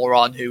he's a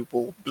moron who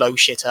will blow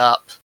shit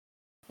up.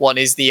 One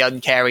is the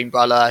uncaring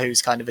brother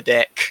who's kind of a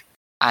dick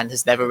and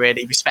has never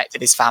really respected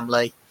his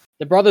family.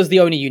 The brother's the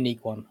only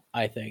unique one,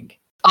 I think.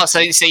 Oh, so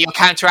you're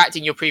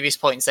counteracting your previous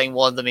point and saying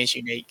one of them is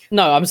unique.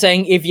 No, I'm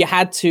saying if you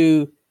had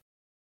to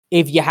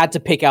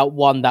pick out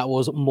one that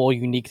was more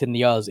unique than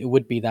the others, it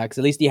would be that, because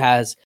at least he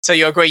has... So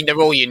you're agreeing they're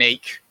all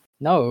unique?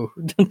 No,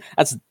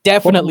 that's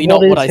definitely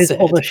not what I said.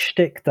 What is his other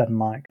shtick then,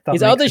 Mike?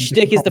 His other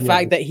shtick is the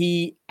fact that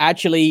he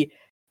actually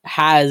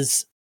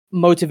has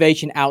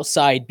motivation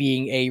outside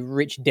being a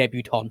rich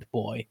debutante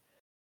boy.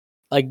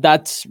 Like,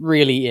 that's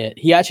really it.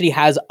 He actually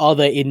has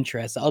other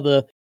interests,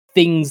 other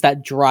things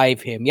that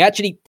drive him.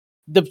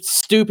 The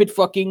stupid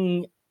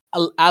fucking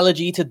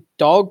allergy to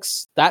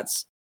dogs,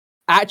 that's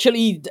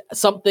actually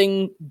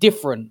something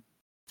different.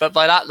 But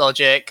by that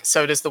logic,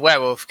 so does the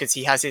werewolf, because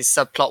he has his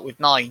subplot with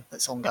Nine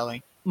that's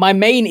ongoing. My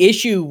main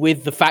issue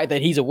with the fact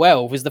that he's a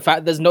werewolf is the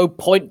fact there's no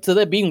point to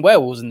there being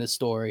werewolves in this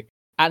story.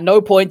 At no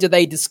point do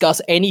they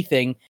discuss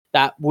anything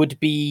that would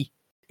be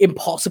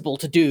impossible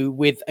to do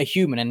with a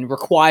human and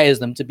requires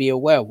them to be a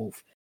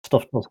werewolf.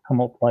 Stuff does come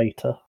up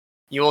later.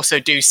 You also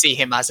do see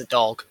him as a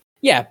dog.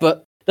 Yeah,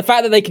 but the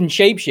fact that they can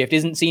shapeshift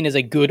isn't seen as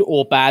a good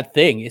or bad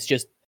thing. It's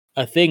just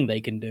a thing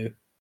they can do.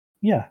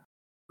 Yeah.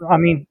 I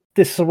mean,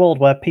 this is a world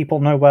where people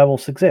know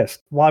werewolves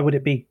exist. Why would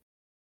it be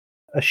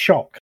a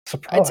shock?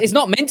 Surprise. It's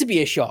not meant to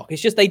be a shock.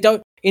 It's just they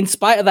don't, in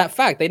spite of that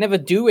fact, they never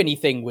do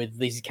anything with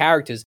these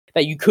characters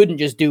that you couldn't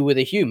just do with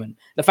a human.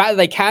 The fact that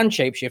they can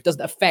shapeshift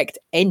doesn't affect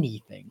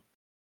anything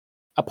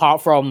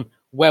apart from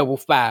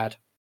werewolf bad.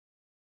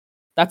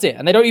 That's it.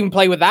 And they don't even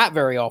play with that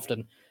very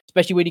often,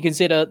 especially when you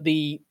consider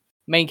the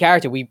main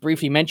character we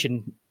briefly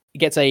mentioned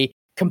gets a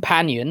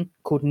companion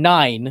called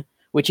Nine,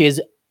 which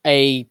is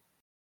a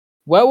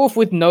werewolf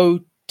with no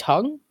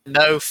tongue?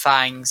 No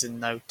fangs and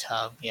no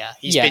tongue, yeah.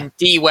 He's been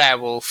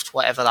de-werewolfed,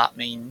 whatever that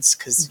means,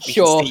 because he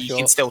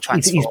can still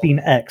transform. He's been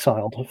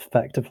exiled,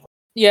 effectively.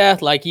 Yeah,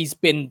 like he's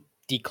been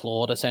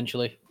declawed,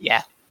 essentially.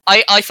 Yeah.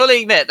 I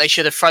fully admit they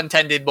should have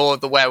front-ended more of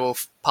the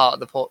werewolf part of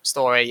the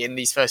story in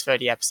these first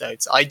 30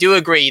 episodes. I do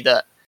agree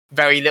that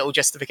very little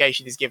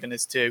justification is given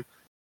as to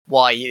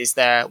why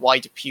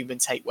do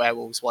humans hate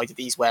werewolves? Why do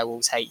these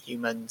werewolves hate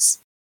humans?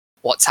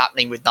 What's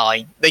happening with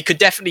Nine? They could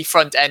definitely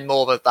front end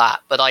more of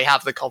that, but I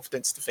have the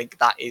confidence to think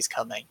that is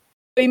coming.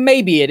 I mean,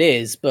 maybe it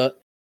is,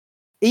 but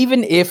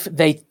even if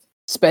they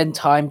spend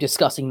time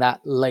discussing that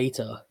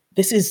later,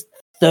 this is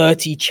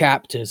 30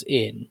 chapters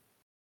in.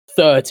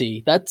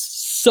 30. That's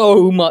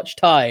so much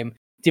time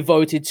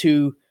devoted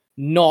to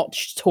not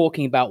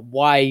talking about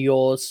why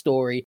your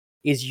story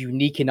is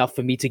unique enough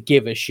for me to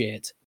give a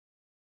shit.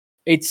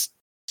 It's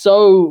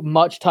so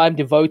much time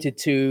devoted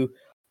to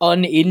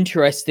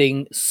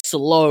uninteresting,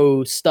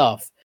 slow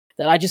stuff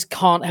that I just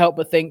can't help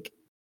but think,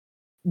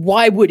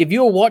 why would, if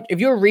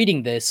you're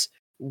reading this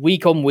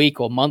week on week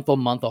or month on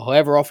month or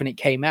however often it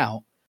came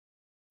out,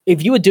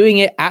 if you were doing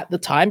it at the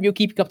time, you're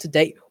keeping up to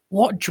date,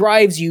 what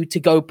drives you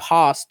to go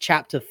past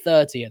chapter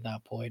 30 at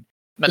that point?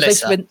 Melissa. They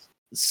spent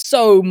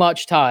so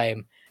much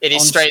time. It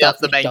is straight up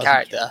the main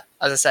character.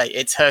 As I say,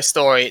 it's her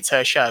story, it's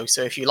her show.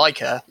 So if you like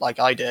her, like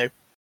I do,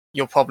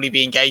 you'll probably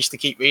be engaged to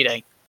keep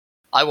reading.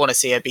 I want to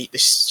see her beat the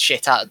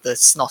shit out of the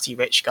snotty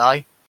rich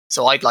guy.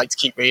 So I'd like to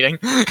keep reading.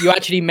 You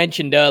actually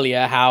mentioned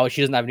earlier how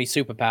she doesn't have any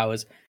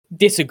superpowers.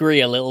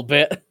 Disagree a little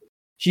bit.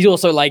 She's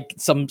also like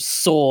some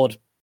sword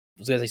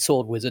was going to say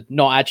sword wizard,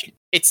 not actually.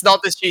 It's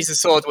not that she's a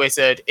sword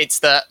wizard. It's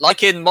that,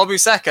 like in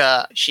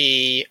Mobuseka,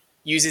 she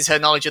uses her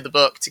knowledge of the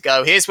book to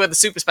go, here's where the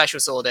super special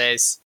sword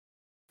is.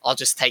 I'll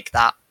just take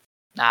that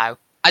now.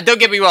 And don't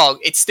get me wrong,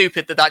 it's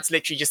stupid that that's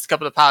literally just a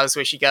couple of powers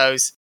where she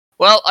goes,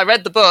 well, I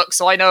read the book,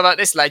 so I know about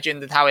this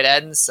legend and how it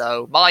ends,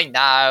 so mine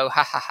now.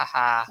 Ha ha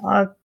ha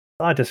ha.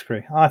 I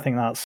disagree. I think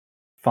that's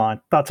fine.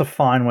 That's a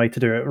fine way to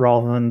do it,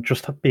 rather than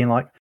just being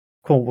like,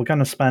 cool, we're going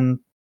to spend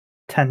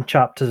 10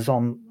 chapters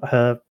on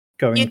her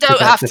going You to don't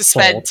get have to this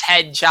spend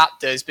sword. 10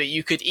 chapters, but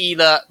you could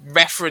either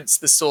reference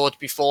the sword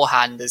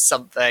beforehand as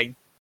something.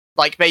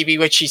 Like maybe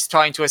when she's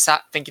trying to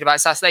thinking about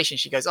assassination,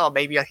 she goes, oh,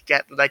 maybe I could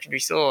get the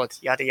legendary sword,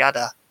 yada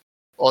yada.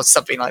 Or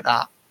something like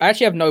that. I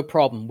actually have no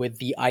problem with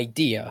the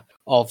idea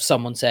of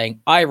someone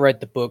saying, I read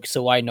the book,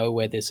 so I know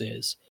where this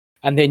is.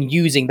 And then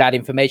using that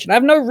information. I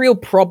have no real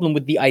problem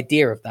with the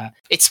idea of that.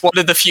 It's one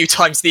of the few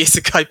times the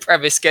isekai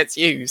premise gets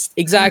used.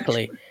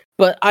 Exactly.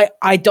 But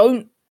I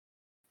don't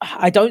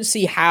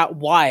see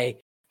why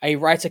a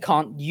writer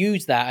can't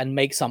use that and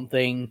make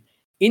something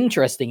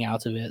interesting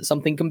out of it,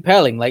 something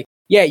compelling. Like,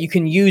 yeah, you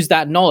can use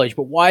that knowledge,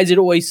 but why is it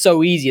always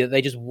so easy that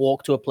they just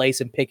walk to a place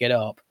and pick it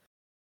up?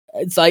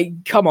 It's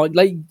like, come on,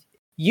 like,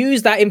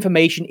 use that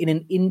information in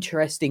an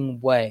interesting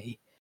way.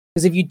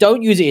 Because if you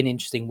don't use it in an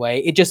interesting way,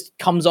 it just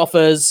comes off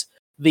as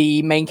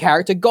the main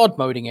character god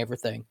moding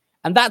everything.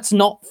 And that's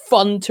not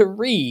fun to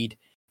read.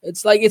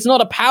 It's like, it's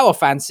not a power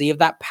fantasy if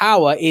that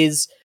power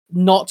is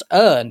not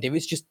earned, if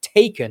it's just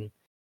taken.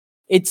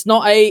 It's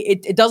not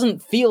it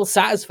doesn't feel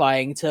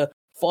satisfying to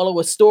follow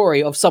a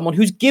story of someone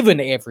who's given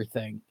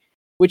everything.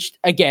 Which,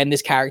 again,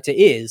 this character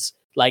is,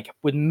 like,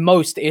 with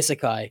most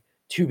isekai,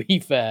 to be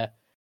fair.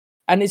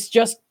 And it's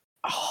just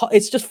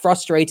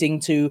frustrating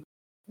to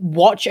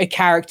watch a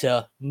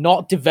character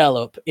not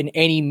develop in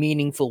any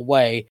meaningful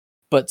way,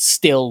 but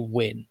still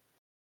win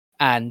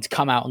and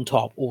come out on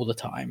top all the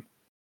time.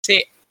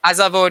 See, as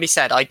I've already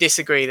said, I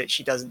disagree that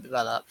she doesn't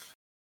develop.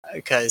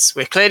 Because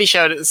we're clearly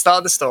shown at the start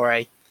of the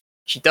story,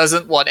 she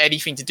doesn't want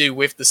anything to do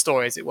with the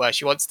story, as it were.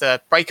 She wants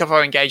to break up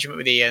her engagement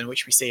with Ian,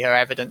 which we see her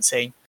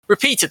evidencing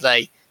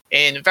repeatedly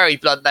in very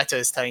blunt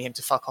letters, telling him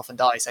to fuck off and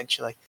die,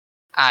 essentially.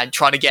 And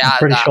trying to get out of that.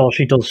 Pretty sure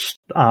she does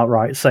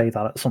outright say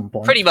that at some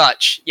point. Pretty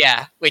much,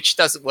 yeah. Which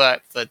doesn't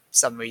work for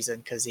some reason,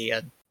 because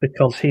Ian...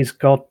 Because he's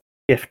got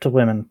gift to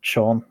women,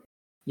 Sean.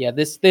 Yeah,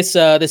 this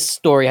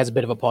story has a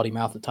bit of a potty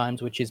mouth at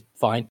times, which is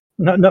fine.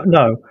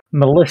 No.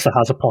 Melissa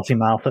has a potty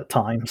mouth at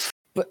times.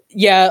 But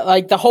yeah,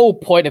 like, the whole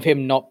point of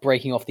him not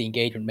breaking off the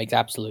engagement makes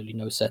absolutely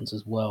no sense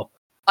as well.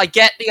 I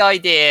get the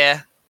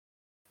idea,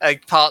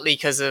 partly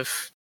because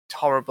of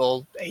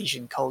horrible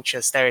Asian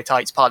culture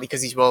stereotypes, partly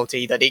because he's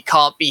royalty, that it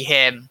can't be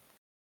him.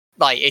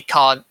 Like, he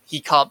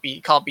can't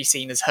be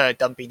seen as her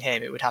dumping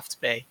him. It would have to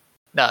be.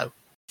 No,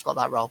 it's got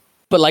that wrong.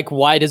 But, like,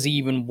 why does he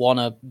even want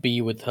to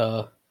be with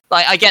her?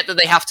 Like, I get that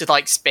they have to,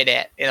 like, spin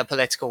it in a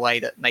political way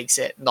that makes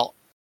it not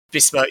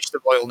besmirch the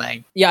royal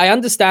name. Yeah, I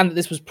understand that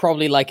this was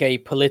probably like a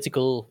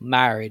political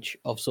marriage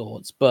of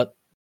sorts, but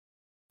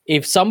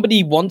if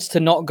somebody wants to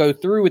not go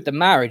through with the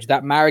marriage,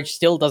 that marriage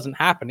still doesn't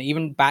happen,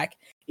 even back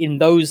in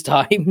those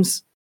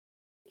times.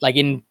 Like,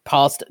 in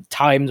past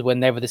times,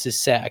 whenever this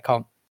is set, I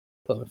can't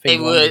put my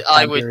finger on the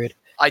time period.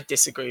 I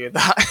disagree with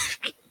that.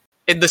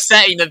 In the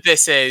setting of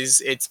this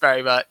it's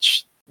very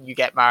much, you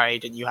get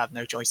married and you have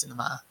no choice in the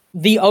matter.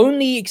 The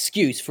only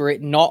excuse for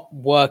it not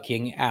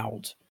working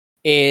out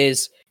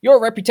is your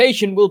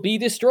reputation will be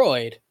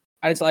destroyed.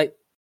 And it's like,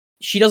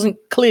 she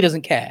clearly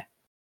doesn't care.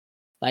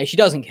 Like, she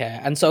doesn't care.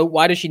 And so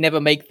why does she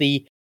never make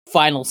the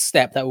final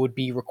step that would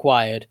be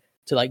required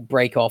to, like,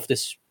 break off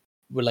this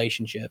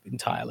relationship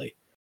entirely?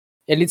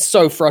 And it's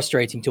so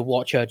frustrating to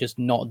watch her just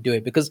not do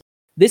it, because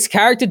this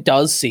character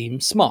does seem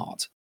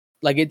smart.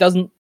 Like, it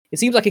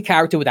seems like a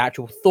character with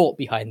actual thought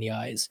behind the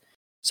eyes.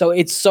 So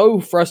it's so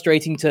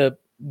frustrating to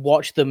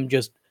watch them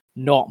just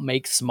not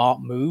make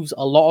smart moves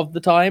a lot of the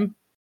time.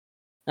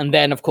 And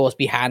then, of course,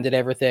 be handed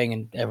everything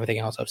and everything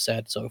else I've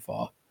said so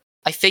far.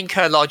 I think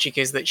her logic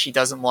is that she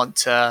doesn't want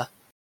to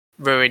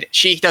ruin...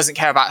 She doesn't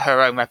care about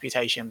her own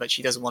reputation, but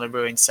she doesn't want to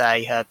ruin,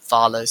 say, her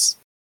father's...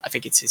 I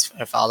think it's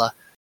her father's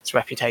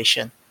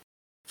reputation,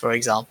 for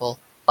example.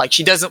 Like,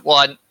 she doesn't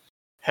want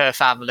her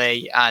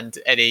family and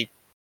any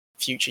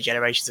future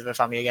generations of her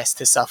family, I guess,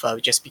 to suffer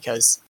just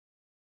because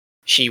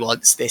she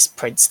wants this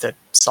prince to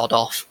sod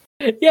off.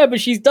 Yeah, but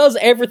she does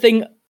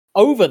everything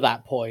over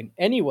that point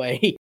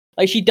anyway.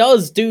 Like, she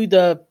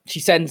she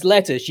sends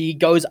letters, she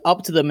goes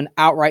up to them and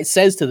outright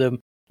says to them,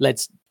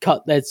 let's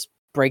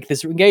break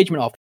this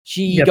engagement off.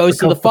 She goes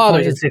to the father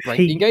and says, break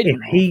the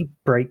engagement off. If he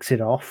breaks it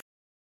off,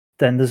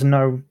 then there's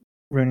no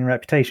ruining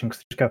reputation, because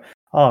they just go,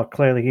 oh,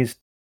 clearly he's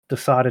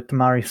decided to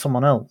marry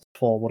someone else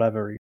for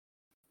whatever,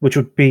 which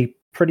would be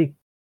pretty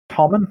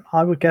common,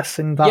 I would guess,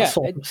 in that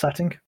sort of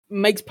setting.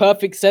 Makes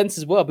perfect sense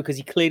as well, because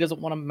he clearly doesn't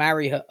want to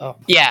marry her. Oh.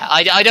 Yeah,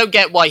 I don't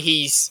get why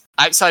he's,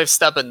 outside of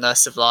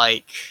stubbornness of,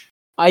 like...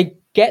 I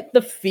get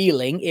the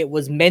feeling it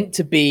was meant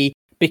to be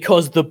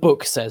because the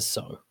book says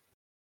so.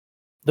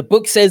 The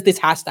book says this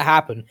has to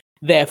happen.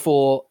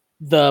 Therefore,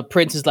 the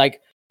prince is like,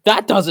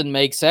 that doesn't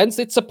make sense.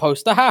 It's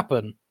supposed to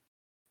happen.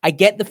 I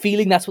get the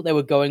feeling that's what they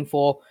were going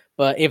for,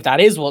 but if that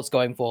is what's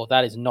going for,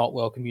 that is not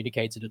well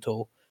communicated at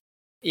all.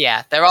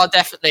 Yeah, there are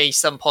definitely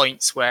some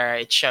points where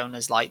it's shown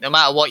as like, no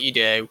matter what you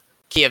do,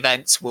 key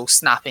events will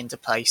snap into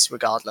place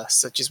regardless,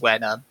 such as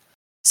when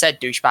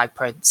said douchebag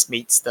prince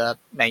meets the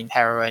main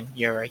heroine,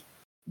 Yuri.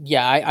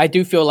 Yeah, I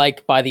do feel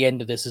like by the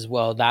end of this as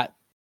well, that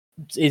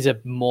is a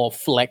more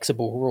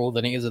flexible rule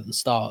than it is at the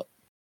start.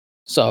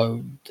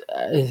 So,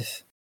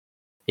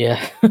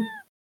 yeah.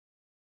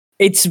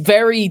 It's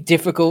very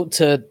difficult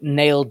to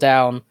nail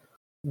down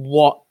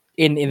what,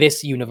 in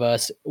this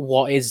universe,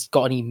 what is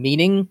got any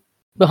meaning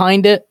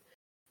behind it,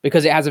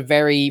 because it has a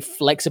very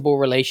flexible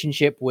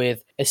relationship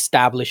with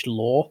established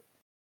lore.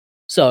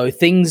 So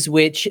things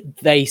which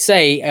they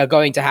say are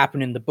going to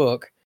happen in the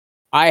book,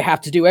 I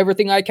have to do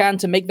everything I can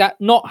to make that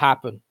not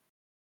happen.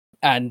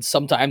 And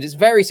sometimes it's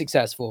very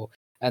successful,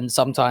 and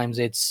sometimes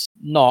it's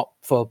not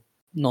for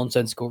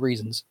nonsensical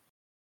reasons.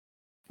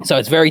 So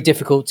it's very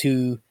difficult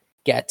to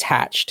get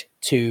attached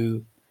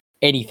to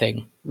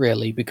anything,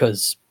 really,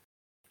 because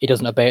it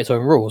doesn't obey its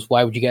own rules.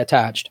 Why would you get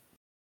attached?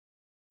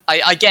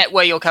 I get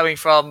where you're coming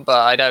from, but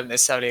I don't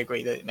necessarily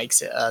agree that it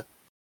makes it a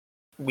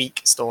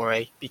weak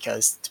story,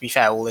 because, to be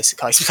fair, all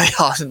isekais play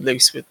hard and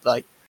loose with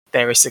like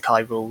their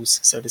isekai rules,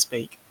 so to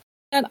speak.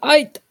 And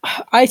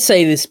I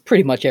say this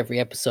pretty much every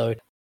episode.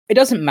 It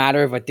doesn't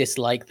matter if I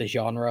dislike the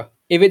genre.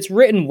 If it's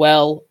written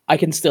well, I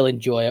can still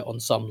enjoy it on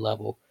some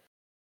level.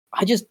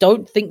 I just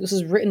don't think this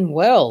is written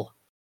well.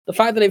 The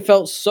fact that it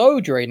felt so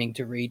draining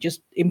to read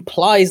just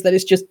implies that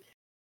it's just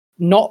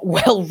not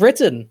well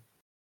written.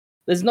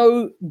 There's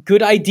no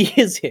good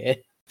ideas here.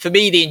 For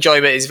me, the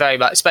enjoyment is very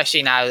much,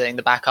 especially now that in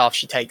the back half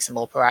she takes a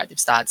more proactive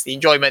stance, the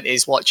enjoyment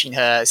is watching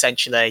her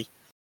essentially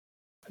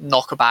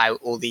knock about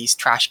all these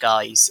trash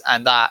guys,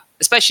 and that,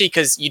 especially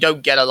because you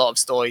don't get a lot of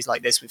stories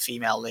like this with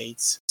female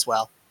leads as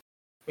well,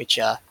 which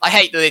I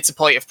hate that it's a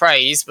point of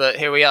praise, but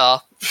here we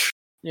are.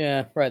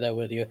 Yeah, right there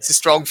with you. It's a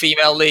strong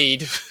female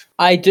lead.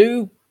 I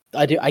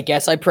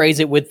guess I praise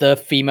it with the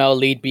female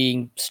lead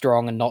being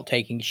strong and not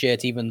taking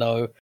shit, even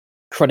though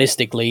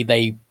chronistically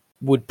they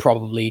would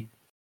probably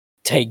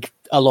take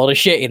a lot of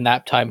shit in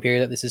that time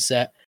period that this is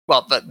set.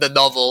 Well, but the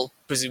novel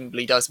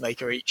presumably does make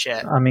her eat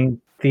shit. I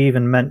mean, they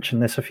even mention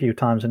this a few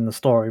times in the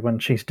story when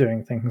she's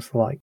doing things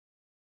like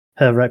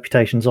her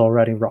reputation's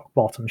already rock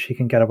bottom. She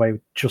can get away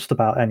with just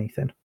about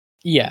anything.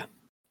 Yeah.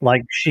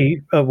 Like,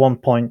 she, at one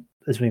point,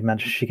 as we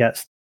mentioned, she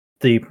gets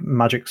the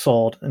magic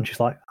sword and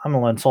she's like, I'm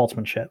going to learn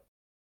swordsmanship.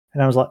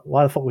 And I was like,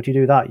 why the fuck would you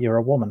do that? You're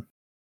a woman.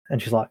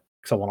 And she's like,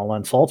 because I want to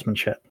learn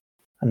swordsmanship.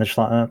 And they're just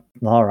like,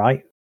 all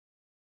right.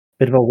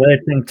 Bit of a weird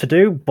thing to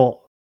do, but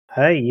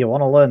hey, you want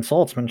to learn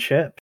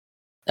swordsmanship.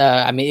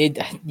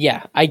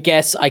 I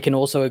guess I can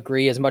also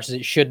agree, as much as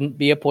it shouldn't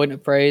be a point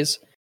of praise,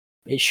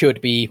 it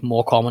should be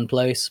more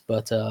commonplace.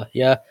 But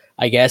yeah,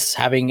 I guess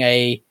having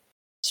a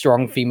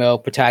strong female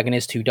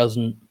protagonist who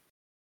doesn't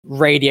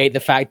radiate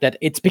the fact that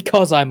it's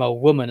because I'm a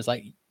woman is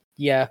like,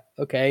 yeah,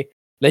 okay.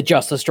 They're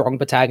just a strong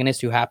protagonist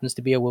who happens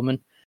to be a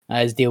woman,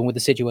 is dealing with the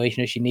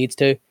situation as she needs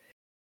to.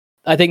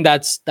 I think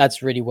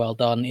that's really well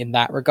done in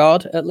that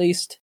regard, at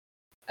least.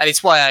 And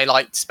it's why I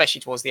liked,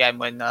 especially towards the end,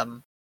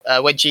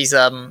 when she's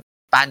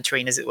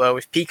bantering, as it were,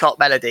 with Peacock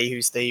Melody,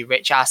 who's the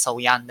rich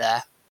asshole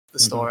Yandere, the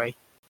story,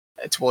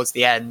 towards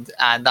the end.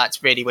 And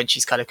that's really when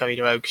she's kind of coming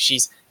to her own,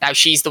 because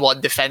she's the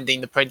one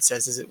defending the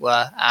princess, as it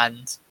were.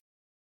 And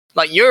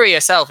like, Yuri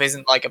herself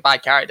isn't like a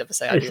bad character per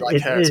se. I do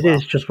like her as well. It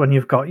is just when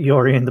you've got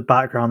Yuri in the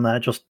background there,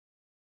 just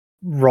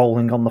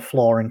rolling on the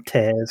floor in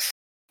tears.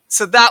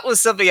 So that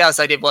was something else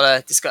I did want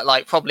to discuss.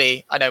 Like,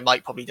 probably, I know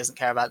Mike probably doesn't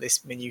care about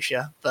this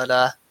minutia,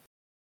 but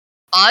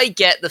I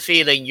get the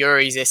feeling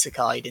Yuri's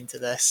isekai'd into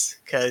this,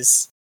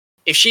 because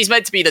if she's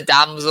meant to be the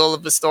damsel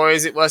of the story,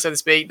 as it were, so to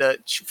speak,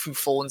 who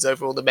fawns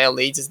over all the male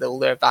leads as all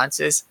their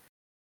advances,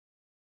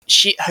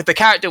 the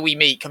character we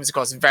meet comes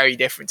across very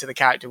different to the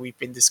character we've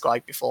been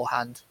described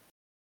beforehand.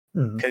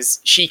 Because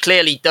she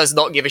clearly does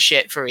not give a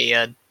shit for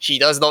Ian. She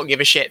does not give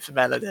a shit for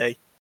Melody.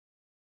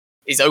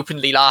 Is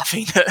openly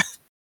laughing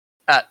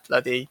at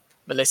bloody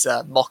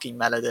Melissa, mocking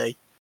Melody.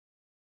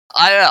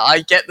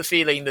 I get the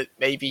feeling that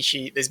maybe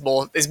there's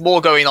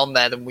more going on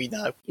there than we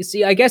know. You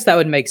see, I guess that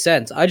would make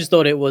sense. I just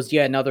thought it was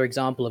yet another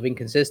example of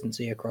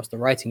inconsistency across the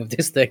writing of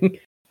this thing.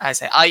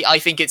 I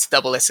think it's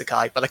double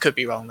isekai, but I could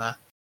be wrong there.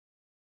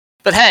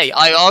 But hey,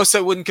 I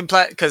also wouldn't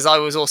complain, because I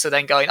was also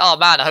then going, oh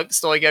man, I hope the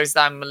story goes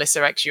down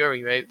Melissa x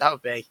Yuri route. That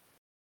would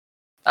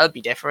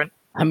be different.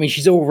 I mean,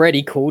 she's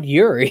already called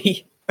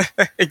Yuri.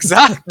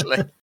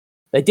 Exactly.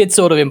 They did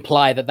sort of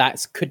imply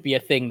that could be a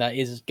thing that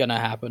is gonna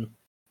happen.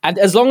 And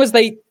as long as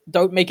they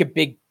don't make a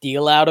big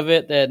deal out of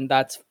it, then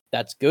that's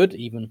good,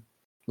 even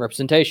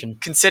representation.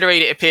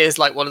 Considering it appears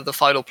like one of the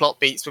final plot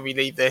beats when we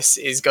leave this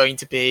is going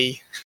to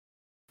be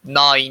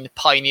 9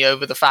 pining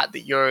over the fact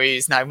that Yuri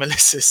is now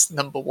Melissa's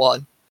number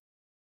 1.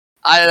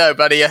 I don't know,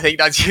 buddy. I think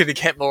that's going to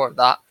get more of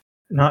that.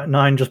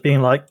 9 just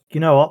being like, you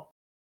know what?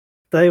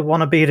 They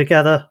want to be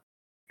together.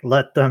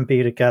 Let them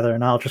be together,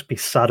 and I'll just be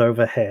sad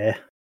over here.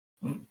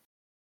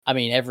 I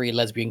mean, every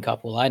lesbian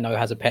couple I know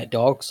has a pet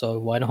dog, so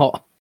why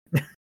not?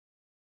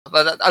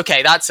 But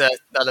okay, that's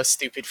another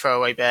stupid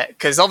throwaway bit,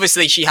 because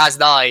obviously she has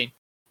 9,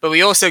 but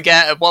we also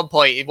get at one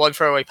point in one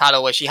throwaway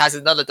panel where she has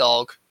another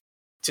dog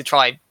to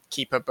try and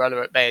keep her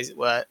brother at bay, as it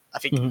were. I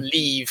think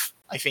Leave,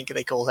 I think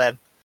they call him.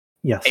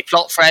 Yes. A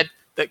plot thread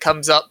that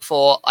comes up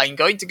for, I'm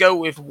going to go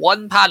with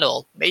 1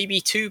 panel, maybe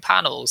 2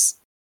 panels,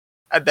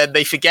 and then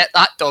they forget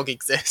that dog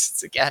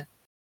exists again.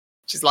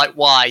 Which is like,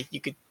 why?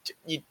 You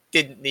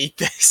didn't need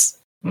this.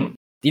 You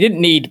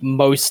didn't need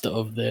most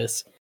of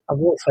this. I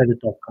will say the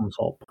dog comes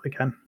up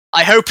again.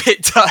 I hope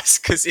it does,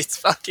 because it's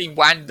fucking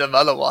random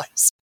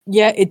otherwise.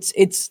 Yeah, it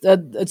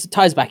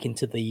ties back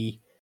into the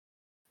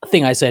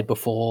thing I said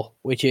before,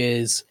 which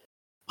is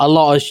a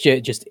lot of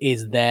shit just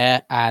is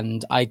there,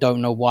 and I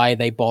don't know why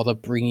they bother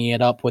bringing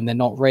it up when they're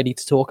not ready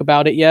to talk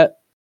about it yet.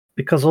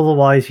 Because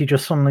otherwise you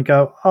just suddenly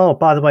go, oh,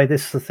 by the way,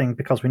 this is the thing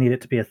because we need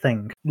it to be a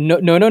thing. No.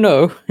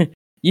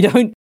 You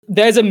don't.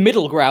 There's a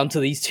middle ground to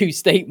these two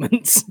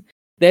statements.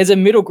 There's a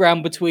middle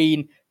ground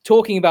between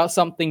talking about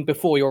something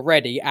before you're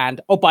ready and,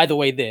 oh, by the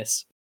way,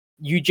 this.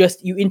 You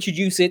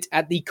introduce it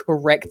at the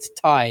correct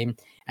time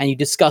and you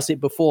discuss it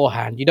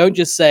beforehand. You don't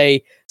just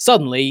say,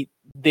 suddenly,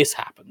 this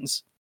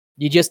happens.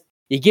 You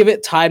give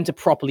it time to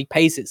properly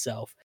pace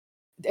itself.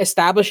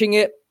 Establishing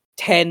it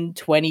 10,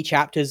 20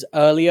 chapters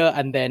earlier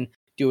and then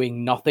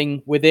doing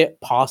nothing with it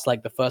past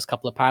like the first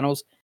couple of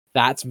panels,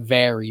 that's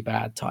very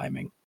bad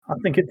timing. I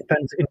think it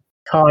depends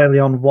entirely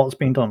on what's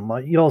being done.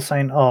 Like, you're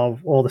saying, oh,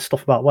 all this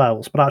stuff about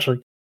werewolves, but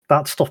actually,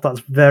 that's stuff that's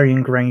very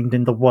ingrained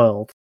in the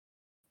world.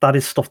 That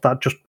is stuff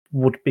that just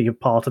would be a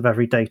part of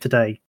every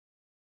day-to-day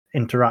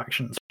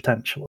interactions,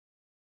 potentially.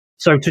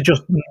 So to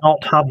just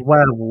not have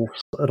werewolves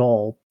at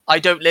all... I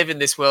don't live in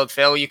this world,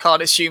 Phil. You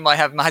can't assume I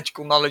have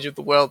magical knowledge of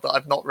the world that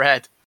I've not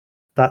read.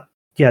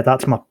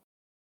 That's my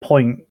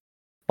point.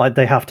 Like,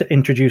 they have to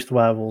introduce the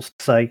werewolves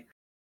to say,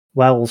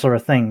 werewolves are a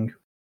thing.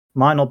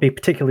 Might not be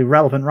particularly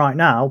relevant right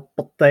now,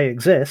 but they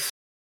exist.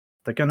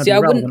 They're going to be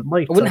relevant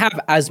later. I wouldn't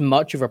have as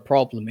much of a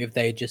problem if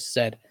they just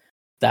said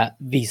that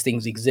these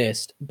things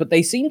exist. But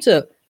they seem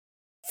to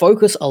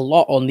focus a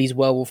lot on these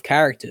werewolf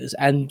characters.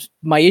 And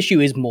my issue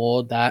is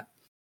more that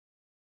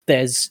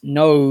there's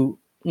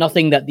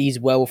nothing that these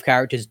werewolf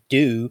characters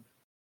do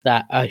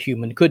that a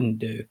human couldn't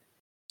do.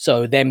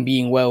 So them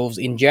being werewolves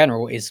in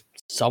general is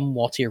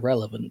somewhat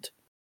irrelevant.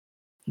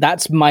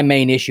 That's my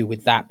main issue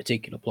with that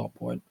particular plot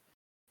point.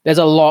 There's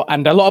a lot,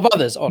 and a lot of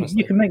others,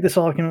 honestly. You can make this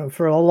argument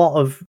for a lot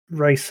of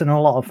race and a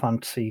lot of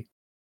fantasy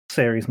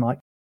series, Mike.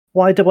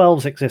 Why do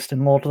elves exist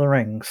in Lord of the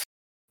Rings?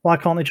 Why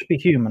can't they just be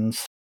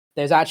humans?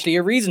 There's actually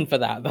a reason for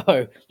that,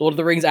 though. Lord of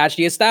the Rings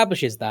actually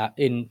establishes that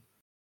in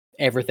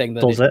everything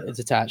that is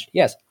attached.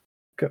 Yes.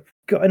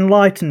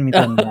 Enlighten me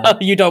then.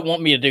 You don't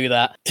want me to do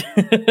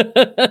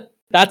that.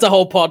 That's a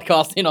whole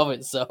podcast in of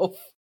itself.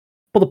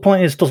 But the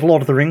point is, does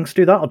Lord of the Rings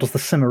do that, or does the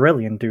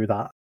Silmarillion do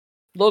that?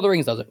 Lord of the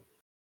Rings does it.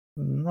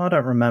 I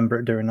don't remember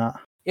it doing that.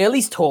 It at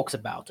least talks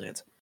about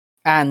it.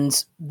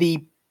 And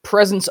the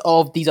presence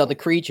of these other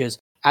creatures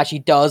actually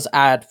does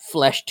add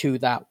flesh to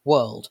that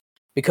world,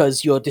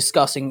 because you're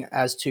discussing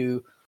as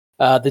to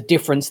the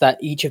difference that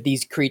each of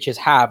these creatures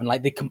have, and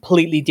like the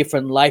completely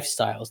different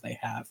lifestyles they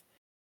have.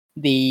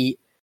 The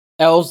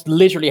elves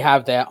literally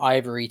have their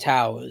ivory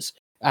towers,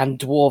 and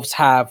dwarves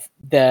have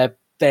they're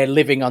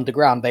living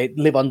underground. They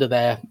live under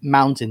their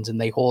mountains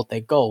and they hoard their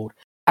gold.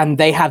 And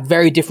they have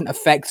very different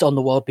effects on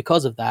the world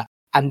because of that.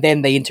 And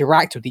then they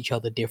interact with each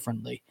other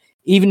differently.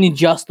 Even in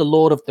just The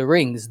Lord of the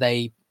Rings,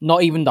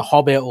 not even The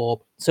Hobbit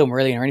or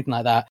Silmarillion or anything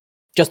like that,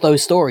 just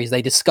those stories,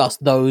 they discuss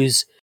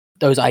those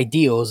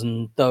ideals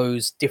and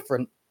those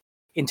different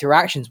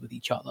interactions with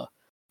each other.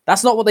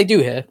 That's not what they do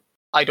here.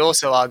 I'd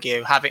also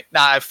argue,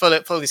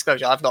 full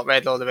disclosure, I've not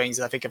read Lord of the Rings.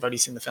 I think I've only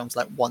seen the films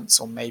like once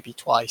or maybe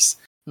twice.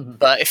 Mm-hmm.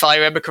 But if I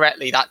remember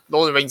correctly, that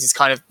Lord of the Rings is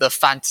kind of the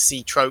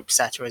fantasy trope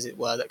setter, as it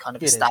were, that kind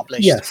of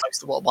established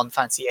most of what one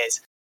fantasy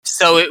is.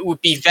 So it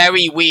would be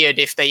very weird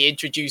if they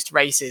introduced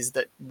races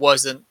that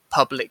wasn't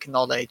public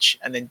knowledge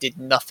and then did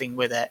nothing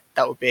with it.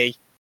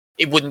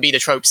 It wouldn't be the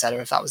trope setter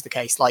if that was the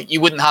case. Like,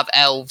 you wouldn't have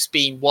elves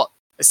being what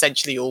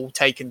essentially all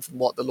taken from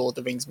what the Lord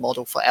of the Rings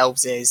model for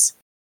elves is,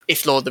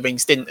 if Lord of the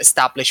Rings didn't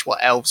establish what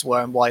elves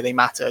were and why they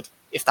mattered,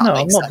 if that makes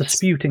sense. No, I'm not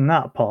disputing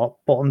that part,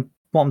 but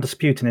what I'm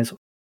disputing is,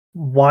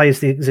 why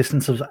is the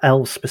existence of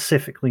elves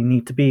specifically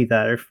need to be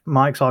there? If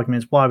Mike's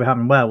argument is, why are we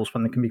having werewolves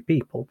when they can be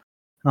people?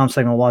 And I'm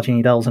saying, well, why do you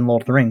need elves in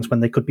Lord of the Rings when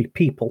they could be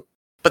people?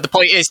 But the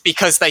point is,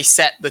 because they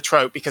set the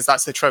trope, because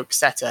that's the trope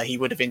setter, he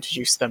would have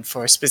introduced them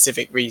for a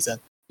specific reason.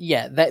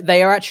 Yeah,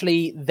 they are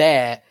actually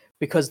there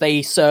because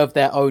they serve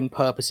their own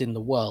purpose in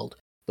the world.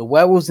 The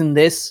werewolves in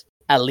this,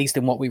 at least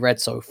in what we read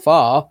so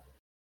far,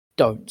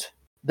 don't.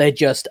 They're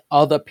just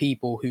other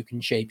people who can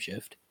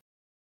shapeshift.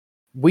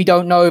 We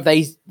don't know if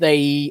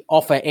they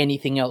offer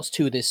anything else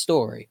to this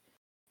story.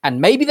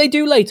 And maybe they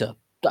do later.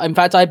 In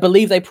fact, I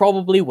believe they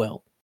probably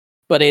will.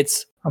 But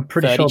I'm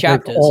pretty 30 sure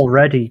chapters. They've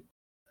already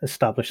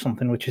established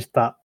something, which is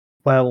that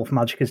werewolf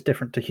magic is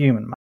different to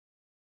human magic.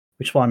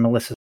 Which is why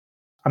Melissa's,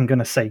 I'm going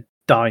to say,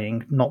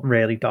 dying, not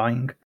really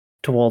dying.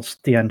 towards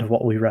the end of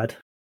what we read.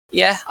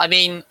 Yeah, I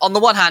mean, on the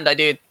one hand, I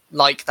do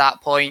like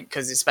that point,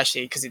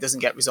 especially because it doesn't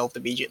get resolved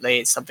immediately.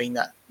 It's something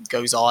that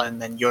goes on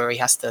and then Yuri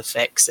has to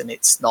fix, and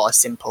it's not a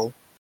simple,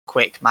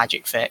 quick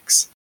magic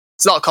fix.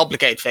 It's not a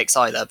complicated fix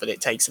either, but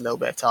it takes a little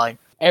bit of time.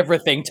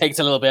 Everything takes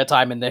a little bit of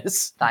time in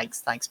this.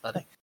 Thanks,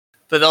 buddy.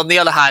 But on the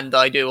other hand,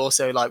 I do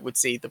also would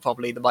see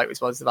the might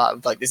response to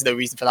that. There's no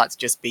reason for that to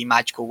just be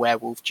magical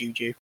werewolf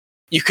juju.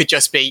 You could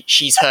just be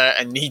she's hurt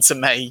and needs a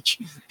mage.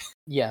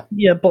 Yeah,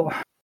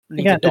 but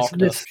again,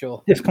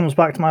 sure. This comes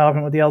back to my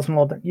argument with the Elven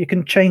Lord that you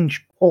can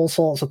change all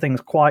sorts of things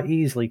quite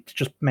easily to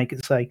just make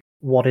it say,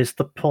 what is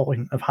the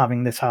point of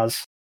having this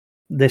as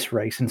this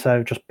race instead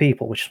of just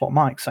people, which is what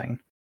Mike's saying.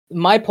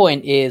 My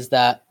point is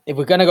that if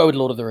we're going to go with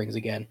Lord of the Rings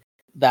again,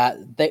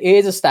 that there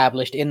is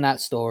established in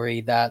that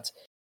story that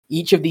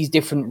each of these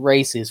different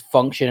races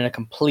function in a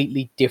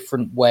completely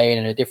different way and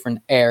in a different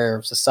area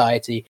of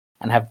society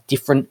and have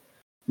different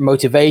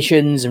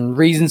motivations and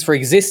reasons for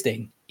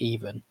existing,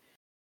 even.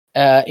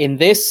 In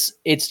this,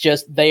 it's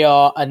just they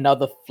are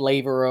another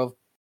flavor of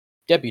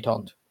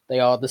debutante. They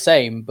are the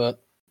same, but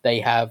they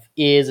have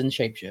ears and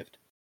shapeshift.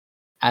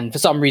 And for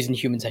some reason,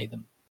 humans hate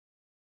them.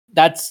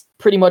 That's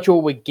pretty much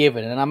all we're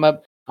given. And I'm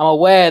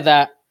aware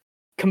that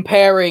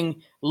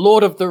comparing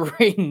Lord of the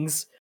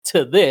Rings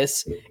to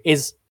this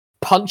is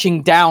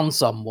punching down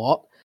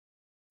somewhat,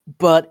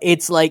 but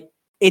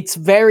it's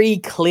very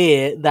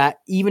clear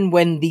that even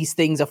when these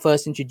things are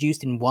first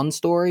introduced in one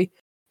story,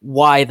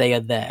 why they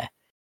are there.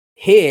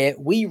 Here,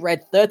 we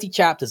read 30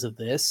 chapters of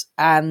this,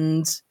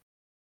 and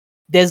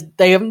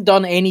they haven't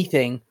done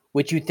anything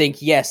which you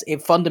think, yes,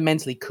 it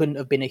fundamentally couldn't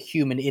have been a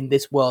human in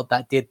this world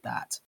that did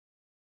that.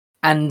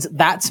 And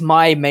that's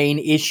my main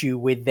issue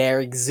with their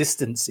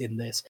existence in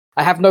this.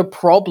 I have no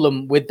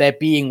problem with there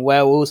being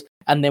werewolves,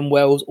 and then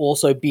werewolves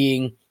also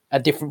being a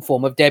different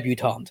form of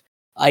debutante.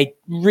 I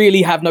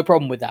really have no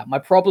problem with that. My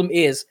problem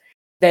is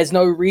there's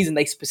no reason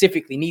they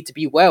specifically need to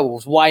be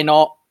werewolves. Why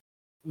not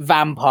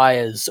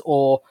vampires?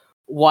 Or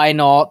why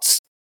not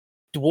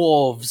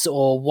dwarves?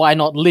 Or why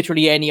not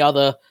literally any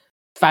other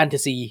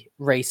fantasy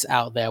race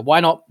out there? Why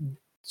not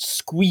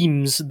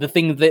Squeams, the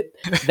thing that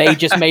they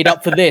just made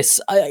up for this?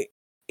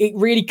 It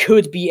really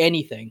could be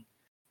anything.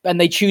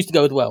 And they choose to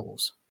go with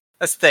werewolves.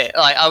 That's the thing.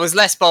 I was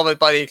less bothered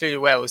by the inclusion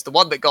of werewolves. The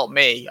one that got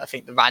me, I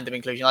think the random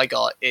inclusion I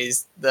got,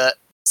 is that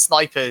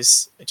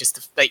snipers are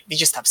they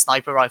just have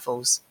sniper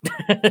rifles,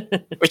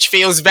 which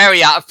feels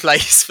very out of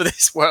place for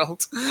this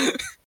world.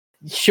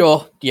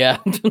 Sure, yeah.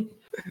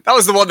 That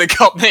was the one that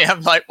got me.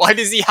 I'm like, why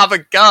does he have a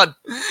gun?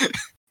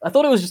 I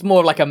thought it was just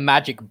more like a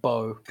magic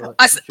bow. Sure.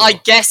 I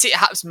guess it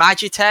has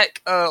Magitech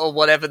or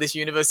whatever this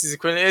universe's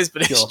equivalent is,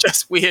 but it's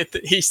just weird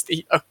that he's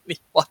the only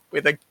one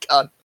with a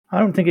gun. I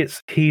don't think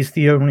he's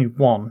the only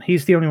one.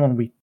 He's the only one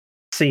we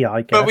see,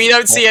 I guess. But we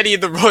don't see any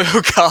of the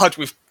Royal Guard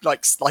with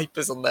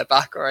snipers on their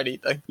back or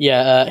anything.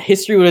 Yeah,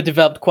 history would have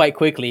developed quite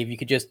quickly if you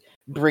could just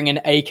bring an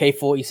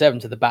AK-47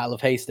 to the Battle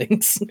of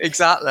Hastings.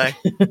 Exactly.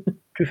 To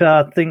be fair,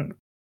 I think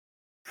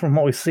from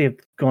what we see of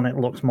the gun, it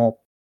looks more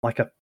like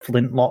a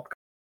flintlock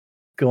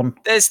gun.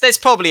 There's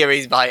probably a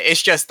reason behind it.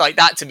 It's just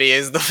that to me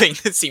is the thing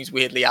that seems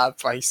weirdly out of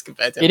place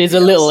compared to it is a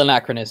little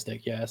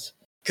anachronistic, yes.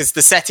 Because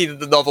the setting of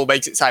the novel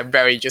makes it sound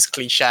very just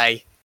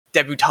cliche,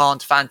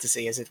 debutante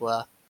fantasy, as it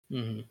were,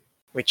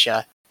 which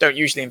don't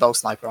usually involve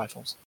sniper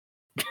rifles.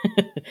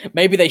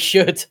 Maybe they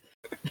should.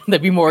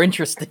 They'd be more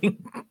interesting.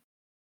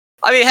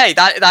 I mean, hey,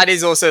 that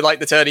is also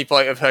the turning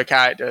point of her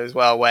character as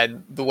well,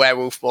 when the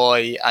werewolf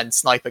boy and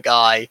sniper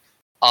guy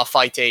are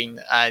fighting,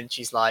 and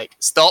she's like,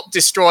 "Stop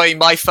destroying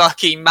my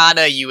fucking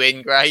manor, you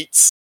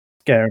ingrates!"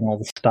 Scaring all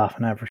the staff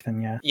and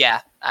everything, yeah.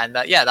 Yeah, and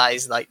that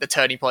is the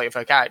turning point of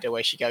her character,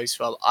 where she goes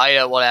from, I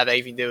don't want to have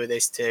anything to do with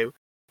this, to,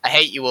 I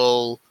hate you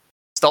all,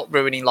 stop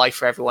ruining life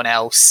for everyone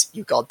else,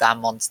 you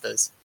goddamn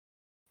monsters.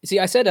 See,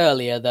 I said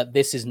earlier that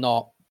this is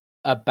not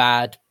a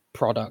bad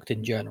product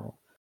in general.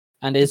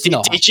 And it's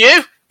not. Did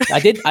you? I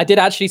did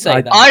actually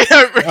say that. I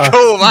don't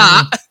recall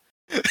that.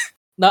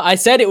 No, I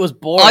said it was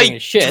boring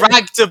as shit. I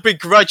dragged a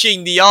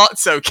begrudging the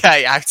art's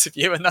okay out of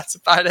you, and that's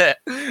about it.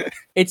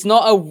 It's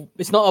not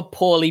a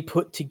poorly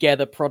put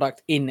together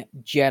product in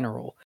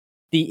general.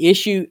 The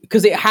issue,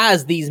 because it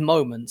has these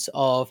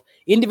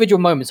individual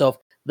moments of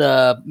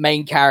the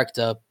main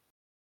character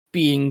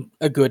being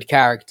a good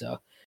character,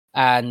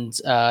 and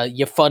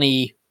your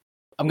funny,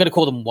 I'm going to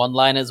call them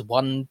one-liners,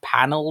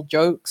 one-panel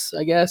jokes,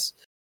 I guess.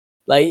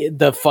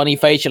 The funny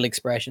facial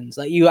expressions.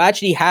 You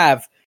actually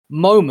have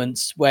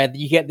moments where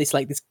you get this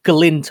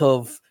glint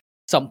of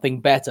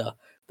something better.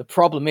 The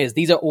problem is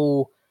these are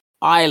all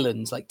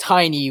islands,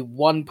 tiny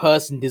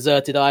one-person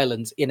deserted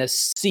islands in a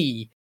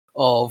sea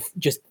of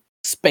just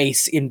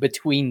space in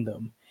between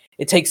them.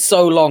 It takes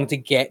so long to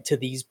get to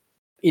these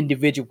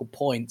individual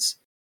points.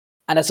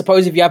 And I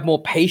suppose if you have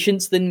more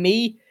patience than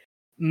me,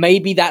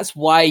 maybe that's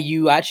why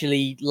you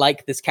actually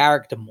like this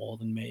character more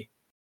than me.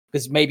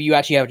 Because maybe you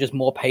actually have just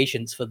more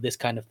patience for this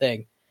kind of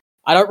thing.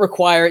 I don't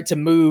require it to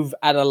move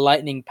at a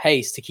lightning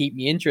pace to keep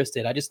me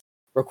interested. I just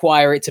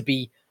require it to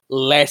be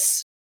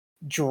less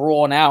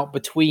drawn out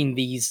between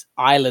these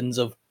islands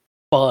of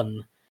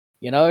fun,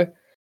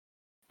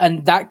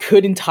 And that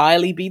could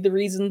entirely be the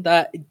reason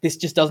that this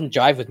just doesn't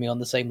jive with me on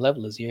the same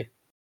level as you.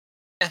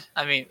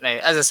 I mean,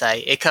 as I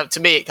say, to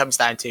me it comes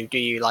down to, do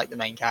you like the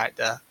main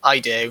character? I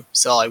do.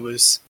 So I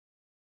was,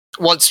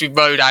 once we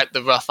rode out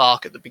the rough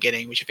arc at the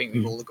beginning, which I think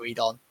we've all agreed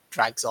on,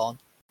 drags on.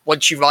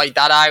 Once you ride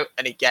that out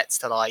and it gets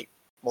to like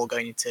more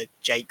going into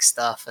Jake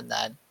stuff, and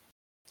then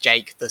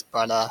Jake the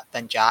brother,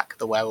 then Jack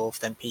the werewolf,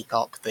 then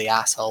Peacock the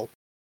asshole,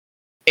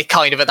 it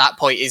kind of at that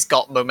point has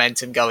got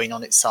momentum going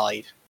on its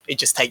side. It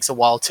just takes a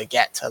while to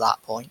get to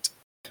that point.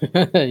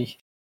 It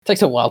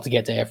takes a while to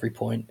get to every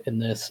point in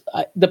this.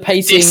 The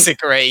pacing...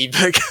 Disagree,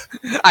 but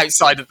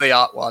outside of the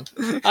art one.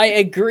 I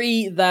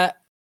agree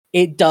that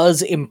it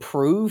does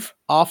improve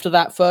after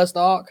that first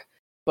arc,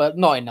 but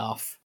not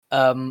enough.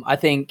 I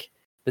think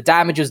the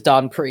damage was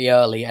done pretty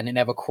early and it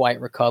never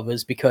quite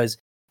recovers because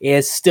it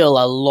is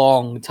still a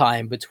long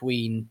time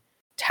between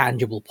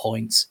tangible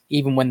points,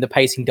 even when the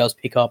pacing does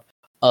pick up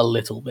a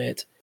little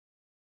bit.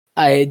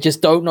 I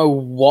just don't know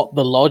what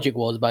the logic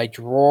was by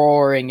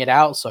drawing it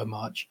out so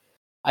much.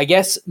 I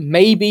guess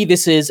maybe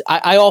this is...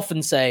 I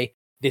often say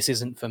this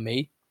isn't for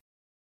me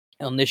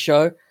on this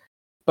show,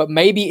 but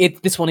maybe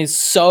this one is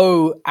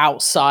so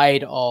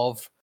outside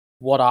of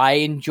what I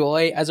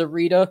enjoy as a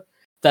reader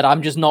that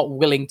I'm just not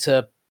willing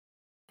to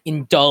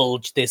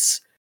indulge this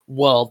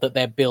world that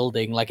they're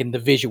building, like in the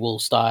visual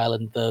style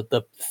and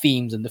the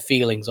themes and the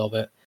feelings of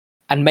it.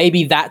 And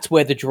maybe that's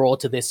where the draw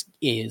to this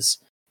is,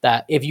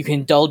 that if you can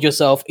indulge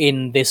yourself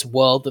in this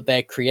world that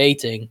they're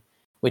creating,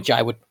 which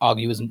I would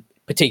argue isn't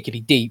particularly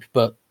deep,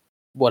 but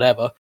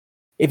whatever,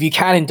 if you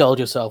can indulge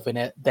yourself in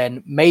it,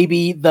 then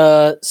maybe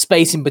the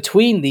space in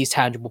between these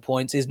tangible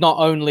points is not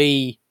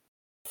only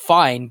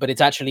fine, but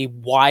it's actually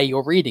why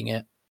you're reading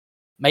it.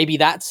 Maybe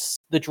that's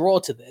the draw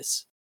to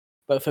this.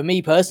 But for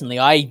me personally,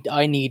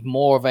 I need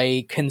more of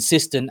a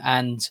consistent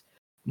and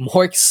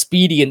more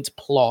expedient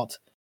plot.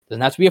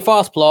 Doesn't have to be a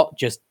fast plot,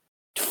 just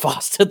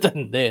faster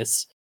than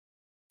this.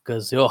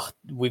 Because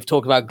we've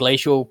talked about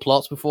glacial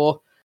plots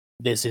before.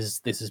 This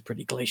is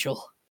pretty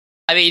glacial.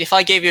 I mean, if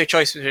I gave you a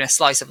choice between a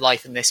slice of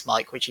life and this,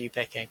 Mike, which are you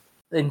picking?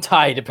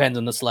 Entirely depends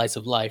on the slice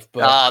of life.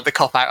 But the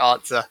cop-out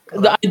answer.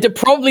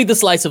 Probably the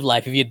slice of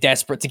life if you're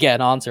desperate to get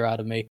an answer out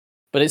of me.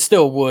 But it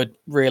still would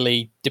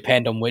really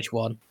depend on which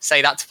one.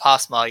 Say that to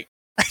pass, Mike.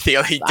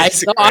 I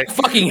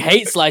fucking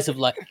hate slice of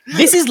life.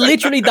 This is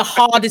literally the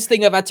hardest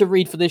thing I've had to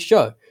read for this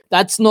show.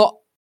 That's not...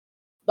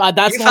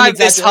 That's you found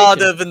this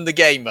harder than The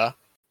Gamer?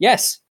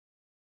 Yes.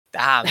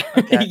 Damn.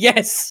 Okay.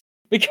 Yes.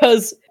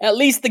 Because at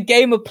least The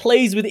Gamer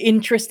plays with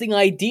interesting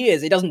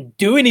ideas. It doesn't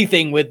do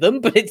anything with them,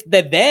 but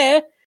they're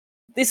there.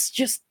 This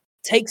just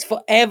takes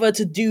forever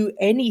to do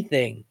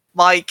anything.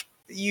 Mike,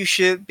 you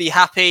should be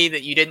happy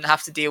that you didn't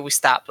have to deal with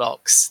stat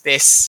blocks.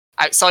 This,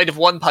 outside of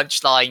one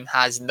punchline,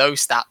 has no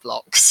stat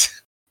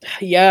blocks.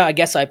 Yeah, I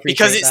guess I appreciate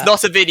that. Because it's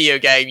not a video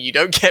game, you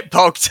don't get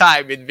bogged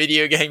down in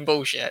video game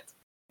bullshit.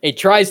 It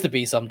tries to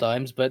be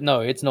sometimes, but no,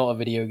 it's not a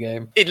video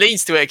game. It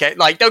leads to it, okay?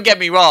 Like, don't get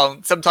me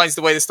wrong, sometimes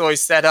the way the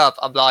story's set up,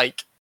 I'm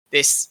like,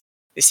 this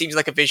seems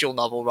like a visual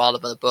novel rather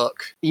than a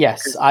book.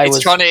 Yes, it's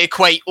trying to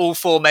equate all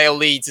four male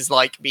leads as,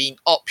 like, being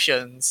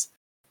options,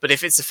 but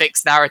if it's a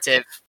fixed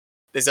narrative,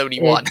 there's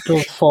only one. It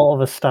does sort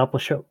of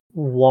establish at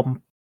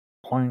one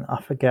point,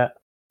 I forget,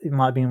 it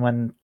might have been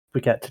when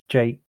we get to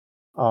Jake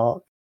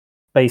arc.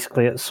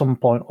 Basically, at some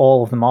point,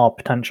 all of them are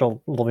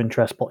potential love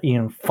interests, but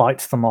Ian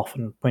fights them off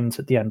and wins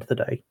at the end of the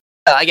day.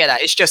 I get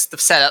that. It's just the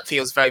setup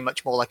feels very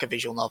much more like a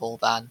visual novel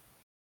than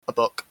a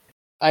book.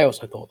 I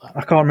also thought that.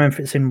 I can't remember if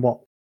it's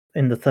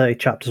in the 30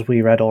 chapters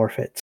we read or if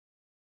it's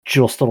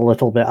just a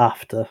little bit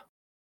after.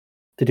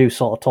 They do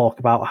sort of talk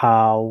about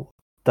how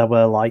there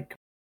were like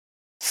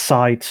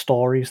side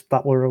stories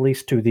that were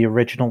released to the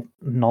original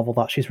novel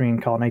that she's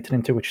reincarnated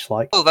into, which is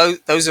like... Oh,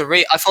 those are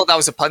I thought that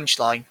was a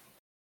punchline.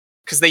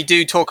 Because they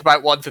do talk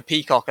about one for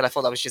Peacock, and I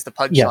thought that was just a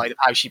punchline of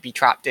how she'd be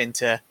trapped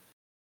into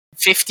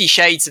 50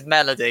 Shades of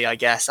Melody, I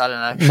guess. I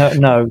don't know.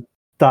 No,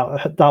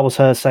 that was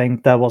her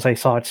saying there was a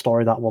side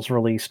story that was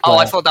released. Oh,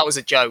 I thought that was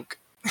a joke.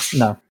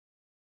 No.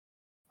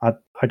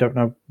 I don't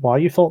know why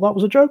you thought that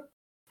was a joke.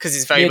 Because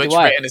it's very much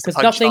written as a punchline.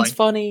 Because nothing's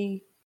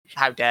funny.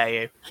 How dare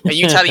you? Are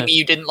you telling me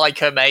you didn't like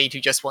her maid who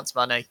just wants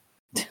money?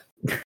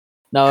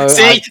 No.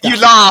 See, you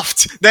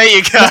laughed. There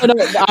you go. No,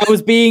 I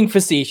was being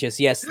facetious.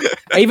 Yes,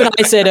 even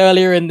I said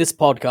earlier in this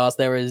podcast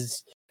there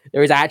is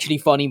actually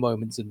funny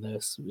moments in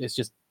this. It's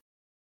just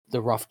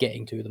the rough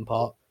getting to them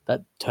part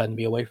that turned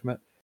me away from it.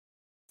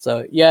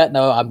 So yeah,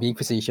 no, I'm being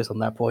facetious on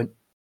that point.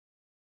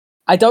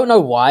 I don't know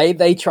why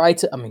they try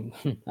to. I mean,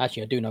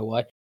 actually, I do know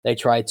why they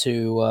try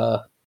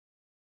to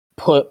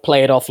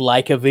play it off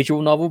like a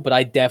visual novel, but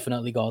I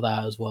definitely got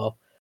that as well.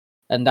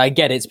 And I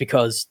get it's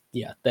because,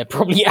 they're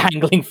probably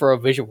angling for a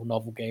visual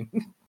novel game.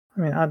 I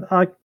mean,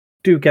 I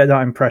do get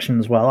that impression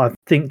as well. I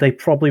think they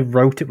probably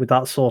wrote it with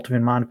that sort of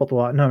in mind, but they're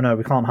like, no,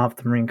 we can't have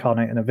them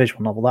reincarnate in a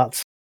visual novel.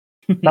 That's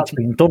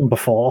been done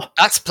before.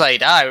 That's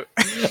played out.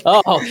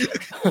 Oh,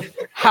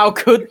 how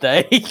could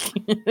they?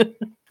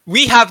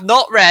 We have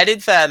not read,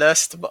 in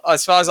fairness,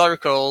 as far as I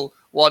recall,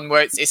 one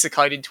where it's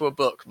isekai into a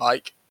book,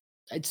 Mike.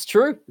 It's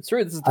true. It's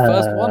true. This is the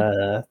first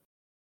one.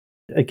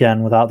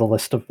 Again, without the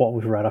list of what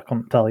we've read, I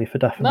couldn't tell you for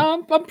definite.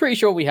 No, I'm pretty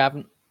sure we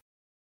haven't.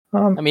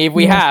 I mean, if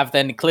we have,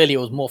 then clearly it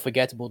was more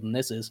forgettable than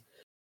this is.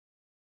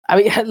 I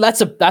mean,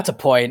 that's a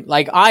point.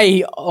 Like,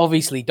 I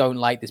obviously don't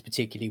like this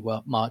particularly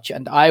much,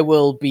 and I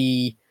will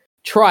be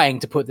trying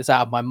to put this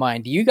out of my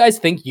mind. Do you guys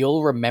think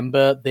you'll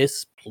remember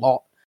this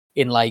plot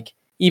in, like,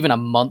 even a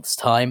month's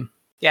time?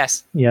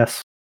 Yes.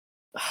 Yes.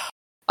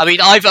 I mean,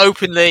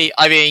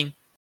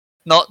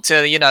 not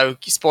to,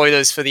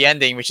 spoilers for the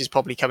ending, which is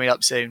probably coming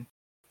up soon,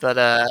 but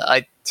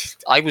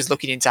I was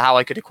looking into how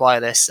I could acquire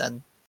this,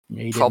 and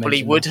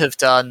probably would have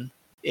done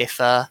if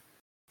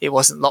it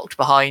wasn't locked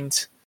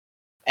behind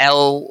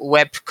L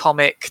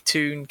webcomic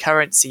toon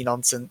currency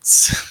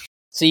nonsense.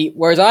 See,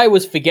 whereas I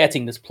was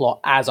forgetting this plot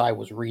as I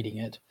was reading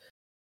it,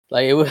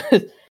 like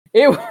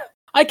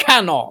I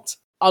cannot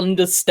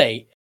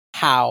understate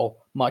how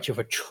much of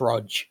a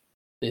trudge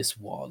this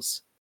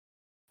was.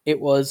 It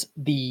was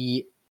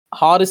the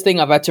hardest thing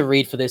I've had to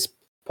read for this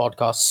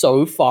podcast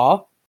so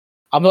far.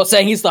 I'm not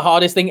saying it's the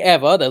hardest thing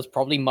ever. There's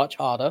probably much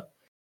harder.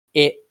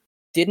 It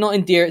did not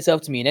endear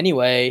itself to me in any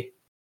way,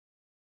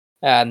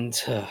 and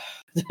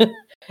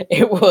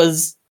it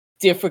was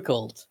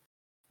difficult.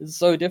 It's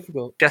so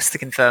difficult. Just to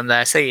confirm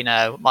there, so you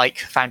know, Mike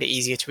found it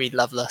easier to read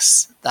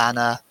Loveless than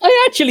I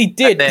actually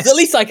did, because at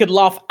least I could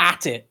laugh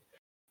at it.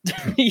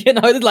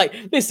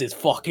 Like, this is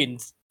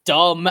fucking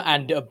dumb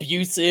and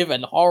abusive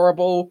and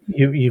horrible.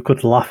 You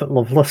could laugh at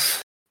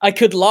Loveless. I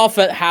could laugh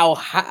at how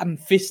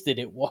ham-fisted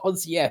it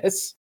was,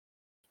 yes.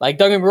 Like,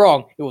 don't get me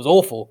wrong, it was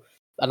awful.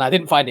 And I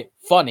didn't find it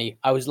funny.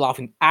 I was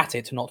laughing at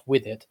it, not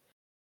with it.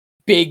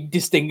 Big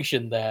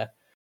distinction there.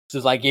 So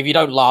it's like, if you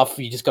don't laugh,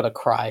 you just gotta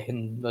cry.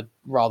 And I'd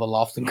rather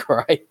laugh than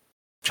cry. I'm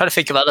trying to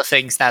think of other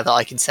things now that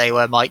I can say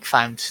where Mike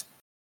found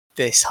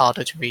this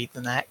harder to read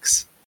than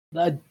X.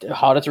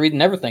 Harder to read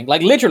than everything.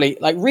 Like, literally,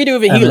 like, Reader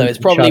of a Healer is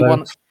probably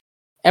one...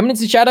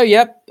 Eminence in Shadow,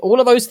 yep. All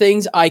of those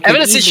things I could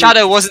Eminence in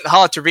Shadow wasn't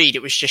hard to read,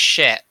 it was just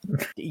shit.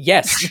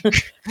 Yes.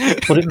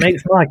 But it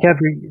makes Mike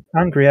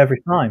angry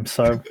every time,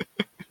 so...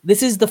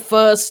 This is the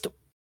first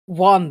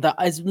one that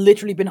has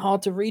literally been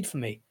hard to read for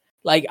me.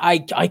 Like, I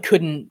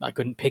couldn't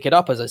pick it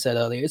up, as I said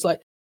earlier. It's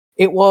like,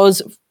 it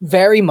was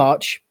very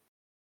much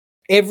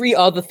every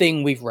other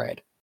thing we've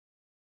read.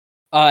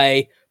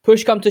 I,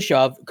 push come to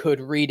shove,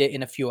 could read it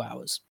in a few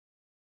hours.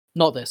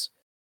 Not this.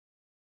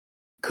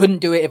 Couldn't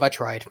do it if I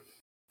tried.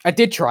 I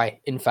did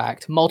try, in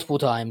fact, multiple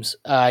times.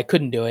 I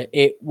couldn't do it.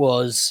 It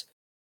was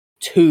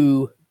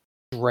too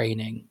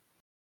draining.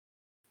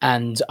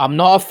 And I'm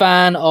not a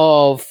fan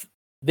of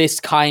this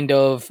kind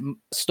of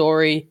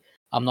story.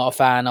 I'm not a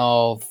fan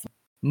of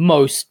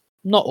most,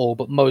 not all,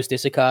 but most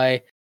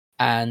isekai.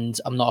 And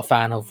I'm not a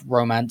fan of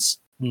romance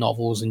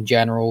novels in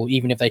general,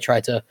 even if they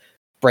try to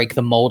break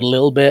the mold a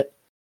little bit.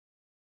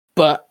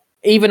 But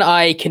even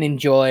I can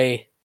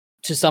enjoy,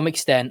 to some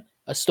extent,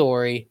 a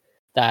story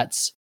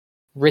that's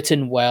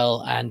written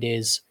well and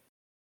is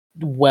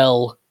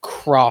well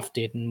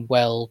crafted and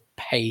well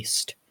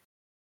paced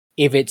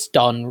if it's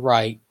done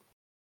right.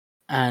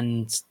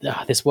 And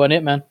this wasn't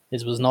it, man.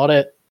 This was not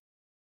it.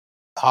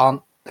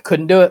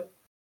 Couldn't do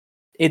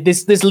it.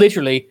 This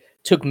literally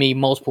took me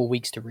multiple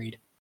weeks to read.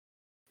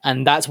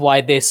 And that's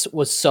why this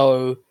was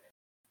so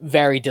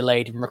very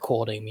delayed in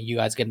recording. I mean, you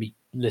guys are going to be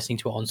listening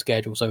to it on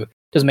schedule, so it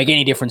doesn't make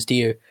any difference to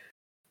you.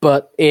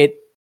 But it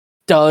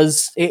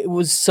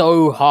was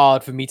so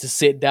hard for me to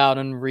sit down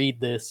and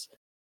read this.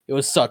 It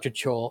was such a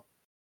chore.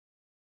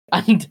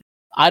 And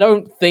I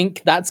don't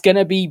think that's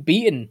gonna be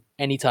beaten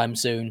anytime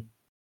soon.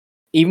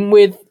 Even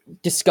with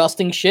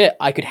disgusting shit,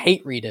 I could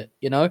hate read it,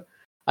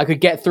 I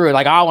could get through it.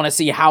 Like, I want to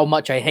see how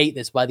much I hate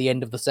this by the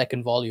end of the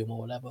second volume or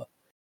whatever.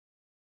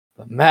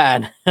 But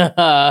man,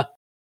 I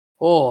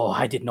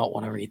did not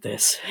want to read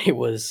this. It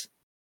was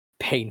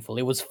painful.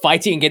 It was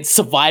fighting against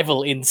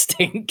survival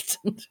instinct.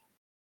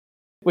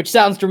 Which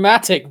sounds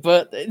dramatic,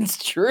 but it's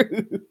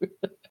true.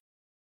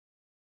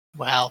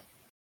 Well,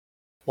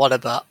 what a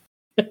butt.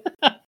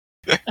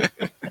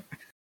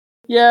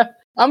 Yeah,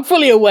 I'm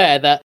fully aware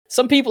that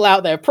some people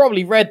out there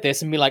probably read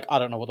this and be like, I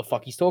don't know what the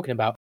fuck he's talking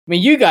about. I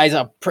mean, you guys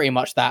are pretty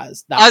much that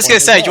I was going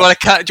to say, do you want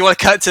to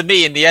cut to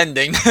me in the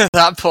ending at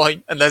that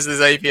point, unless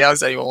there's anything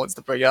else anyone wants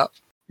to bring up?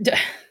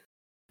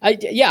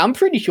 I'm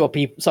pretty sure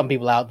some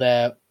people out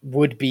there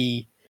would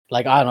be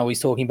like, I don't know what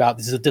he's talking about.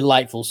 This is a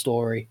delightful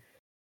story.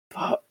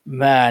 But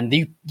man,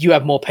 you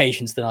have more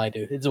patience than I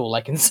do. It's all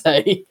I can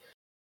say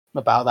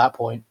about that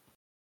point.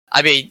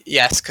 I mean,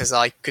 yes, because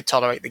I could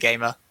tolerate the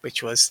gamer,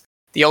 which was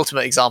the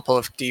ultimate example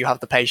of, do you have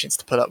the patience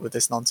to put up with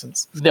this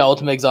nonsense? The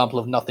ultimate example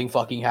of nothing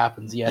fucking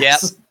happens,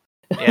 yes.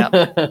 Yep.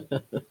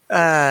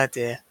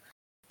 Dear.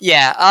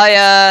 Yeah,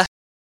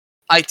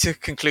 I to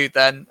conclude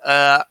then,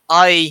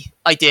 I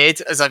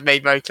did, as I've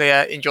made very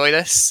clear, enjoy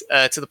this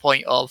to the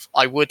point of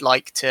I would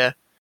like to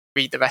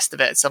read the rest of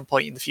it at some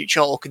point in the future,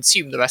 or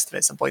consume the rest of it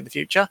at some point in the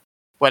future,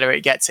 whether it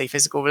gets a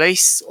physical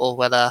release, or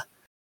whether,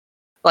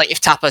 like,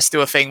 if Tapas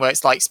do a thing where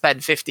it's like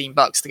spend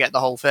 $15 to get the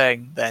whole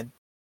thing, then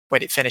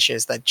when it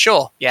finishes, then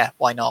sure, yeah,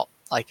 why not?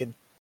 I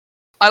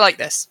like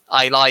this.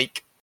 I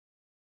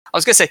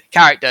was going to say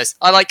characters.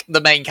 I like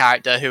the main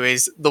character, who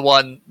is the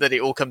one that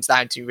it all comes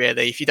down to,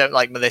 really. If you don't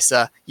like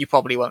Melissa, you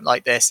probably won't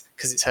like this,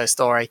 because it's her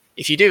story.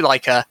 If you do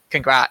like her,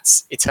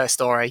 congrats, it's her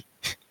story.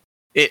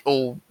 It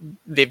all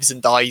lives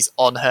and dies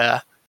on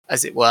her,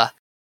 as it were.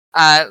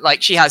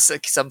 She has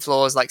some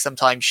flaws, like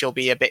sometimes she'll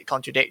be a bit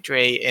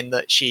contradictory in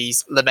that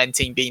she's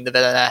lamenting being the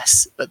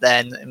villainess, but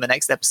then in the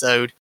next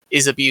episode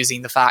is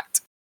abusing the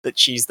fact that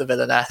she's the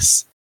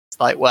villainess. It's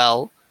like,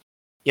 well,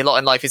 your lot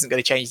in life isn't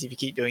going to change if you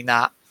keep doing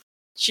that.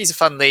 She's a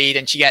fun lead,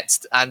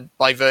 and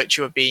by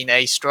virtue of being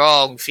a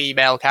strong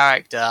female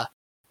character,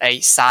 a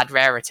sad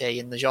rarity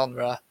in the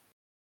genre,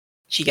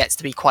 she gets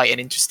to be quite an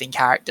interesting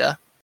character.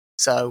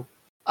 So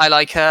I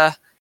like her.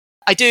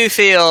 I do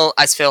feel,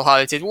 as Phil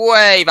highlighted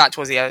way back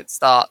towards the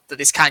start, that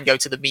this can go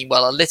to the meme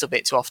well a little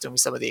bit too often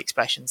with some of the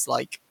expressions.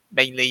 Like,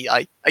 mainly,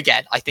 I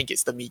think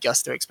it's the Me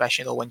Guster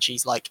expression, or when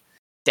she's like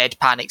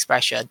deadpan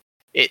expression.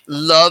 It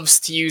loves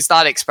to use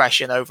that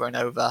expression over and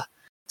over,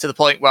 to the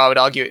point where I would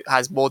argue it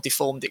has more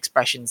deformed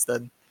expressions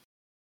than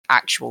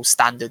actual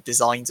standard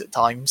designs at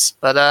times.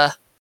 But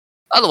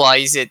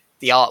otherwise, the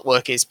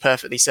artwork is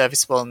perfectly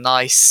serviceable and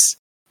nice.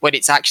 When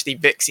it's actually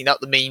mixing up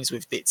the memes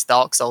with its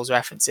Dark Souls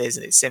references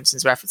and its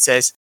Simpsons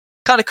references,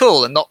 kind of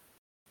cool, and not,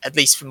 at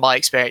least from my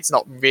experience,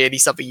 not really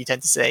something you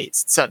tend to see.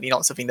 It's certainly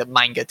not something that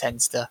manga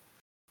tends to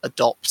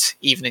adopt,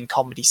 even in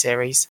comedy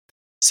series.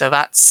 So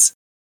that's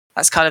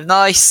kind of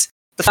nice.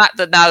 The fact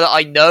that now that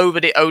I know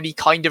that it only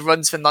kind of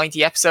runs for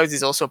 90 episodes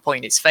is also a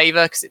point in its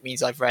favour, because it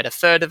means I've read a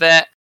third of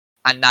it,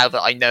 and now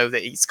that I know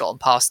that he's gotten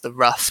past the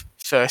rough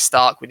first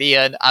arc with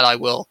Ian, and I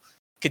will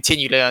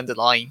continually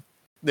underline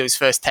those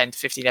first 10 to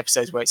 15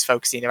 episodes where it's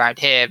focusing around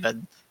him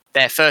and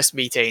their first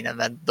meeting and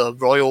then the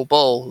Royal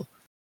Ball.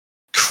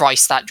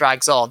 Christ, that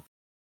drags on.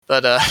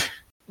 But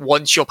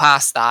once you're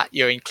past that,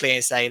 you're in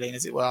clear sailing,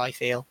 as it were, I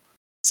feel.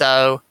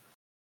 So,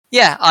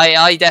 yeah,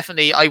 I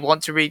definitely, I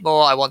want to read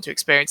more. I want to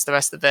experience the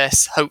rest of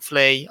this.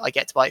 Hopefully, I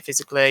get to buy it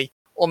physically.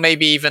 Or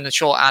maybe even a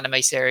short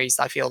anime series.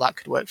 I feel that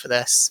could work for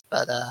this.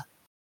 But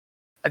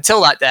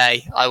until that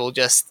day, I will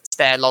just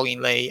stare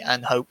longingly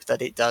and hope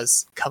that it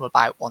does come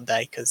about one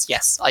day, because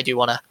yes, I do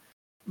want to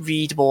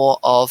read more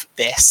of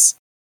this.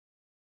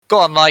 Go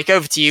on, Mike,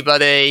 over to you,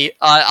 buddy.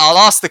 I'll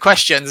ask the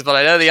questions, but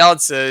I know the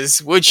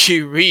answers. Would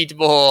you read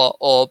more,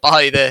 or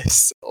buy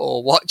this,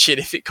 or watch it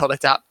if it got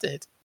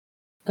adapted?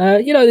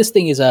 This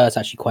thing is it's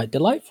actually quite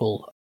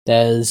delightful.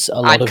 There's a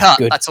lot and of cut,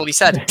 good... that's all he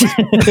said.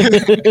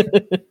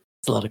 There's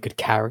a lot of good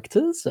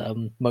characters.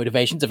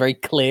 Motivations are very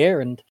clear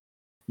and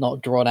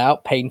not drawn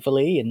out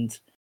painfully, and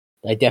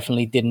I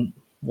definitely didn't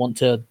want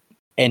to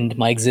end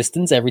my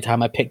existence every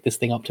time I picked this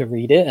thing up to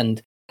read it,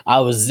 and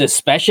I was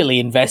especially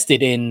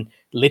invested in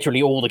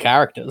literally all the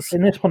characters.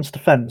 In this one's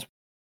defense,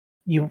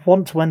 you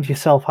want to end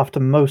yourself after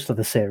most of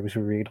the series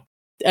we read.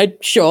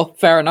 Sure,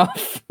 fair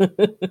enough.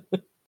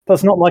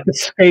 That's not like a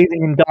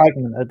scathing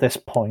indictment at this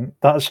point.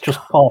 That's just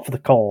par for the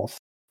course.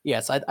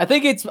 Yes, I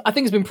think it's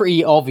been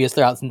pretty obvious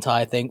throughout this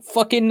entire thing.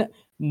 Fucking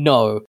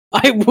no.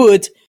 I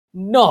would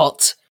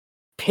not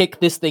pick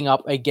this thing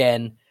up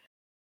again.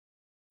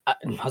 I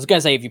was going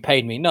to say if you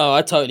paid me. No,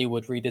 I totally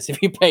would read this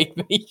if you paid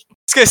me. I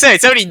was going to say,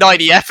 it's only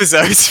 90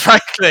 episodes,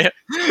 frankly.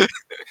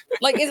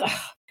 Like,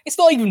 it's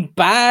not even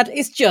bad.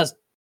 It's just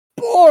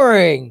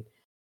boring.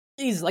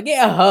 Jesus, like, it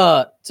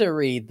hurt to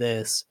read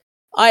this.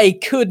 I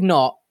could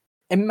not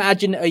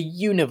imagine a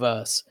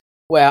universe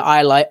where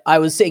I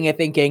was sitting here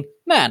thinking,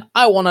 man,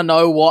 I want to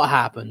know what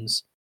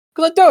happens.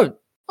 Because I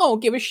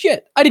don't give a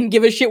shit. I didn't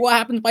give a shit what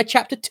happens by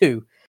chapter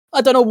 2.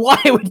 I don't know why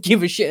I would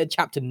give a shit at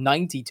chapter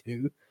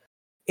 92.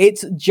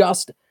 It's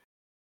just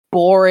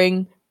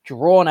boring,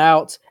 drawn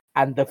out,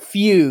 and the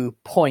few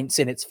points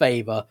in its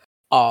favor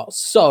are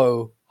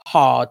so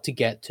hard to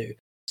get to.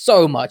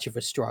 So much of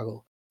a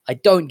struggle. I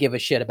don't give a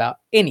shit about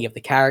any of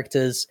the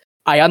characters.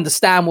 I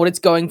understand what it's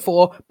going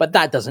for, but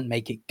that doesn't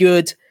make it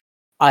good.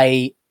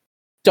 I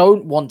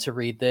don't want to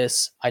read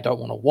this. I don't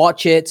want to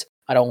watch it.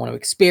 I don't want to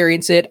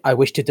experience it. I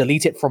wish to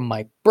delete it from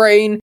my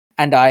brain,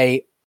 and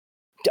I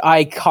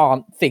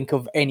can't think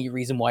of any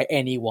reason why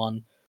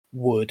anyone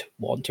would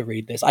want to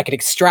read this. I could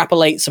extract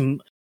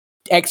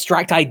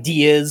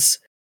ideas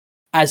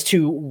as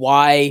to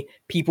why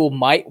people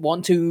might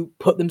want to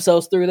put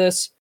themselves through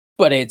this,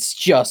 but it's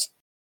just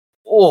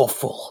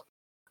awful.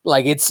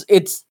 Like, it's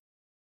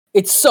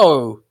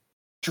so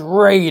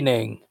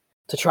draining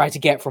to try to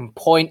get from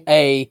point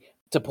A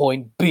to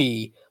point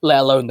B, let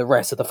alone the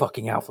rest of the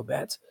fucking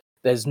alphabet.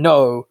 There's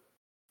no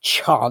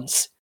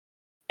chance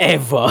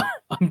ever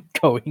I'm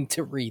going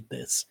to read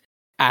this.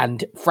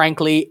 And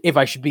frankly, if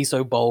I should be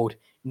so bold,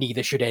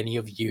 neither should any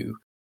of you.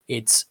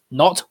 It's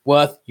not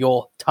worth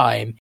your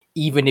time,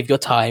 even if your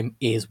time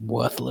is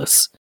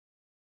worthless.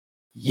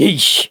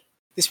 Yeesh.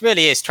 This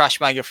really is Trash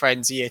Manga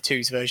Friends Year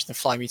 2's version of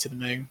Fly Me to the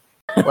Moon.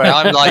 Where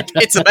I'm like,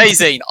 it's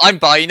amazing, I'm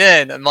buying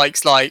in. And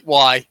Mike's like,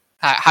 why?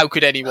 How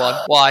could anyone?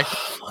 Why?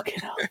 Fucking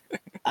hell.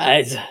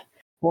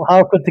 Well,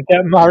 how could they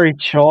get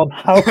married, Sean?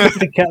 How could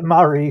they get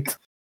married?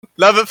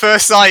 Love at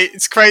first sight.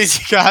 It's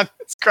crazy, man.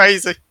 It's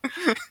crazy.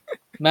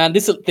 Man,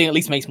 this thing at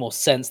least makes more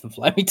sense than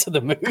Fly Me to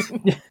the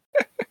Moon.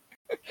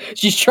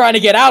 She's trying to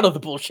get out of the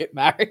bullshit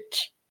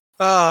marriage.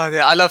 Oh,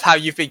 yeah. I love how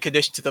you've been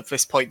conditioned to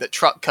this point that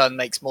Truck Kun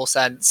makes more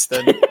sense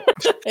than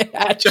It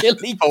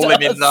actually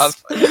falling in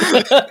love.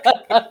 Actually,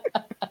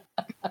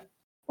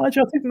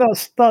 I think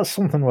that's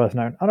something worth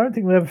knowing. I don't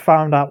think we ever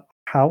found out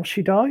how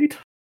she died.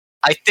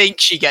 I think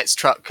she gets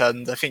Truck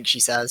Kun. I think she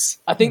says.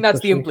 I think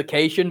that's the Especially-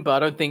 implication, but I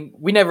don't think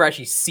we never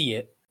actually see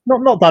it.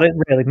 Not that it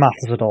really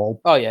matters at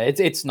all. Oh yeah,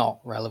 it's not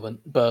relevant,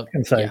 but I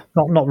can say yeah.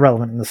 not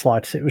relevant in the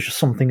slightest. It was just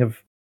something of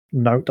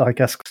note, I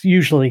guess. 'Cause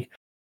usually,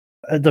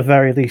 at the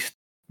very least,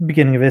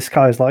 beginning of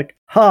Isekai is like,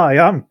 "Hi,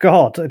 I'm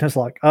God," and it's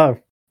like, "Oh,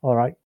 all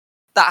right."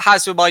 That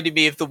has reminded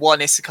me of the one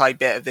isekai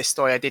bit of this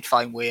story I did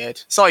find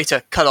weird. Sorry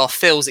to cut off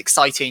Phil's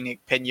exciting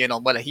opinion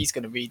on whether he's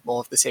going to read more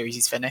of the series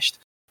he's finished.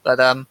 But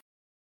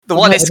the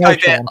one No,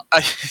 isekai bit...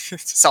 Sean.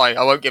 Sorry,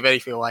 I won't give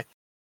anything away.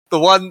 The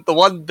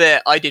one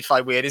bit I did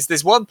find weird is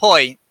there's one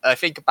point, I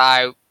think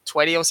about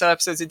 20 or so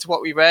episodes into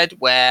what we read,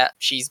 where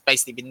she's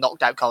basically been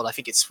knocked out cold. I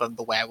think it's from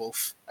the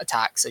werewolf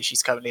attack, so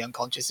she's currently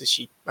unconscious as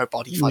her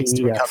body fights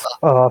to Yes. recover.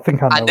 Oh, I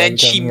think I know. And where then you're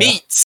she going, yeah.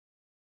 meets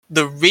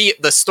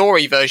the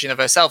story version of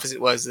herself, as it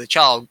was as a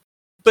child.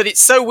 But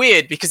it's so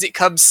weird because it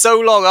comes so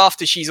long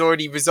after she's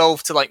already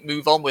resolved to like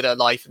move on with her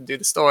life and do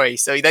the story.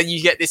 So then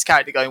you get this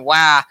character going,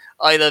 "Wow,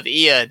 I love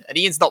Ian," and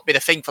Ian's not been a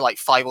thing for like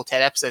 5 or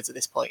 10 episodes at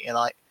this point. You're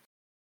like,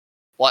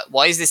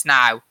 why is this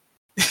now?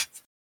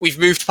 We've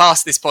moved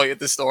past this point of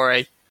the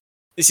story.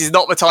 This is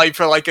not the time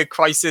for like a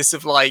crisis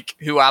of like,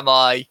 who am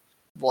I?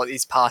 What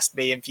is past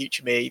me and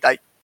future me? Like,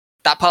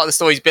 that part of the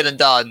story's been and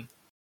done.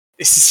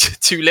 This is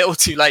too little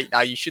too late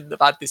now. You shouldn't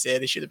have had this here.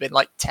 This should have been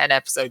like 10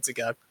 episodes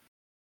ago.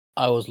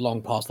 I was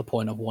long past the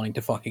point of wanting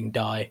to fucking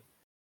die.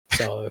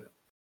 So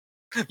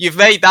You've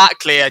made that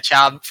clear,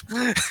 champ.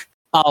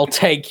 I'll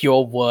take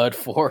your word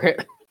for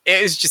it.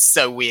 It is just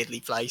so weirdly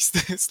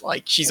placed. It's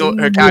like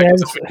her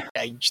character's already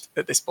changed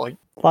at this point.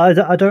 But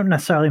I don't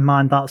necessarily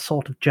mind that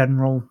sort of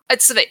general.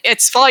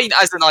 It's fine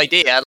as an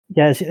idea.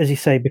 Yeah, as you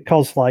say,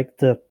 because like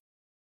the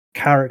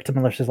character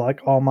Melissa's like,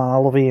 "Oh man, I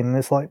love Ian." And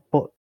it's like,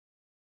 but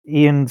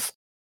Ian's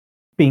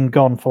been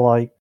gone for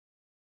like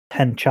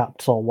 10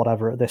 chapters or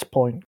whatever at this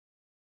point.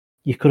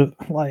 You could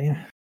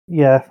have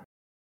yeah,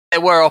 There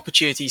were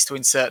opportunities to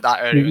insert that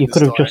earlier. you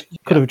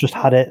could have just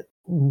had it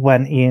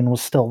when Ian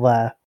was still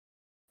there,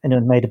 and it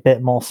would have made a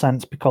bit more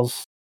sense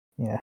because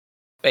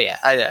But yeah,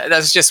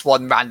 that's just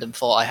one random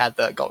thought I had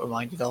that I got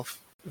reminded of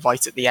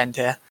right at the end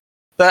here.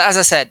 But as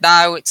I said,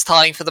 now it's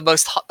time for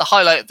the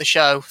highlight of the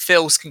show,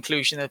 Phil's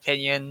conclusion and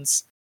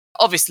opinions.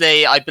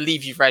 Obviously, I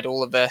believe you've read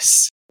all of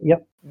this.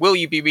 Yep. Will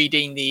you be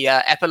reading the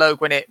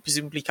epilogue when it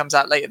presumably comes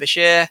out later this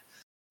year?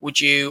 Would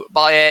you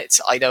buy it?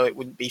 I know it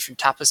wouldn't be through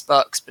Tapas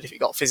Bucks, but if it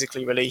got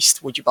physically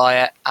released, would you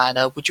buy it?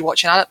 And would you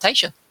watch an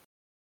adaptation?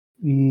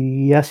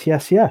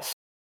 yes.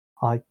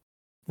 I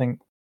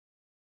think,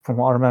 from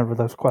what I remember of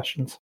those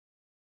questions,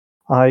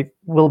 I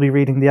will be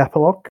reading the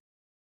epilogue.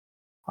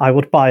 I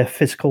would buy a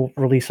physical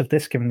release of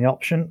this given the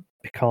option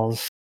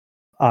because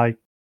I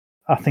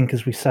think,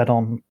 as we said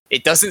on,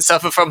 It doesn't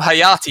suffer from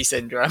Hayate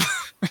syndrome.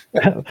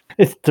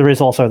 there is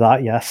also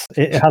that. Yes,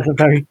 it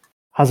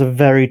has a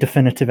very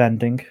definitive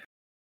ending.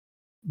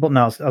 But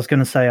no, I was going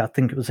to say, I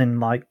think it was in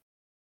like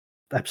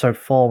episode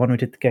 4 when we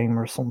did the game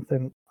or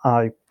something.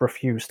 I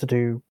refused to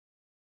do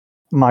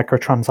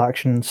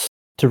microtransactions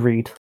to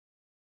read.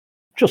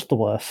 Just the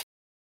worst.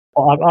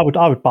 I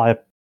would buy a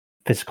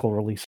physical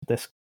release of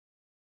this.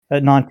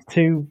 At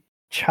 92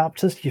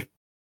 chapters,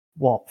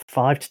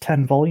 5 to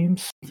 10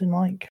 volumes, something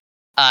like.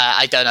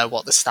 I don't know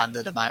what the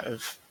standard amount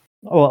of...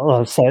 Well,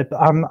 I'll say,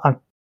 because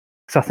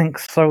I think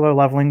Solo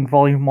Leveling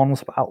Volume 1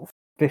 was about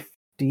 15.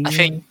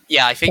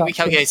 I think we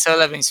calculated Solo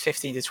Leveling is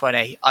 15 to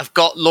 20. I've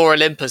got Lore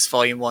Olympus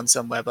Volume 1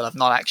 somewhere, but I've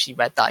not actually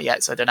read that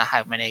yet, so I don't know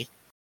how many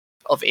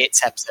of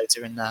its episodes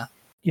are in there.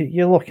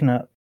 You're looking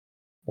at,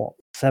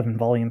 7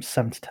 volumes,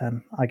 7 to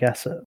 10, I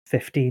guess, at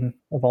 15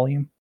 a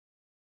volume.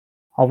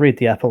 I'll read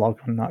the epilogue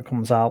when that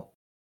comes out.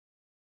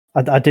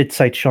 I did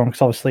say to Sean,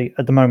 because obviously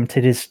at the moment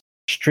it is,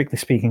 strictly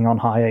speaking, on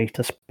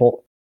hiatus, but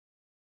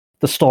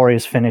the story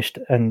is finished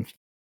and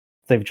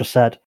they've just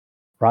said,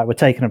 right, we're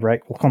taking a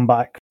break, we'll come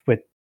back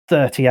with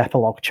 30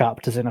 epilogue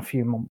chapters in a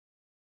few months.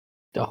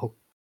 Oh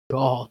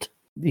God.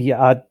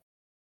 Yeah,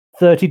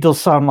 30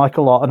 does sound like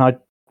a lot, and I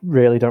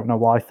really don't know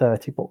why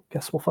 30, but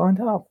guess we'll find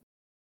out.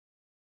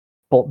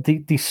 But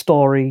the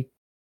story,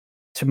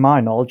 to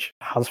my knowledge,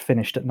 has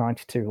finished at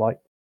 92. Like,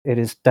 it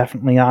is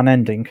definitely an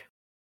ending.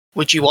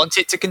 Would you want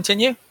it to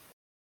continue?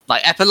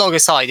 Like, epilogue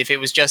aside, if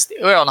it was just,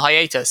 we're on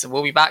hiatus and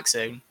we'll be back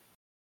soon.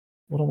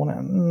 What I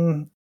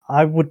want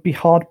I would be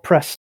hard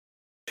pressed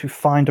to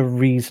find a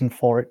reason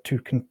for it to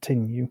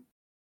continue.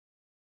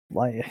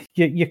 Like,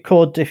 you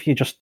could, if you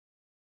just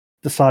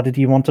decided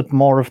you wanted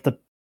more of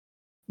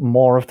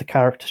the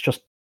characters,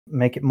 just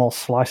make it more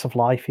slice of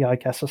lifey, I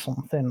guess, or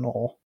something,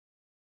 or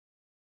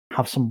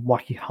have some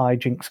wacky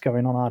hijinks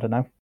going on. I don't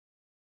know.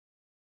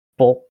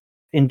 But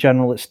in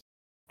general,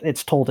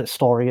 it's told its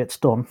story. It's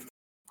done.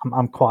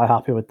 I'm quite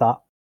happy with that.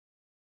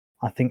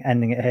 I think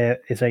ending it here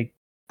is a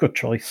good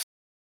choice.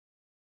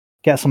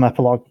 Get some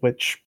epilogue,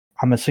 which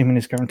I'm assuming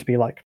is going to be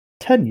like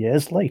 10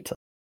 years later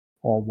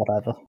or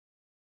whatever.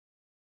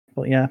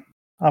 But yeah,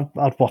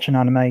 I'd watch an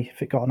anime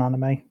if it got an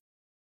anime.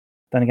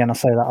 Then again, I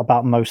say that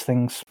about most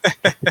things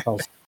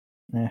because,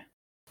 yeah.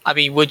 I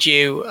mean, would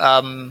you?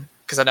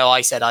 Because I know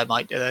I said I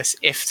might do this.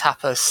 If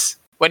Tapas,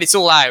 when it's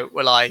all out,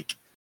 we're like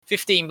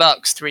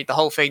 $15 to read the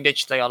whole thing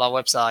digitally on our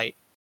website.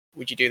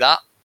 Would you do that?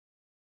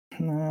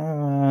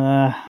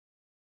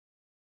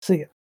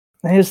 See,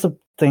 here's the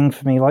thing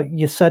for me. Like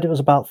you said, it was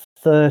about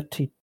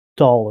 $30.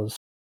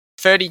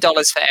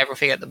 $30 for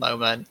everything at the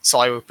moment. So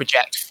I would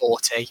project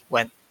 40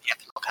 when the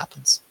epilogue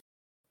happens.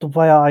 The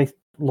way I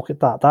look at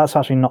that, that's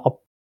actually not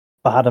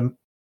a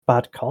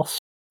bad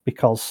cost,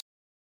 because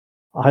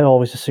I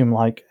always assume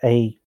like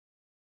a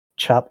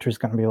chapter is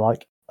going to be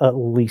like at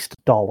least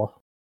 $1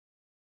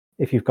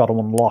 if you've got to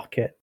unlock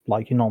it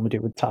like you normally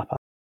do with Tapa.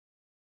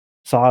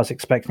 So I was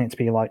expecting it to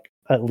be like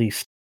at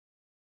least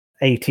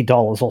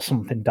 $80 or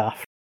something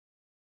daft.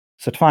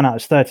 So to find out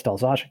it's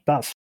 $30, actually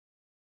that's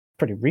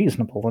pretty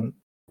reasonable. And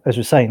as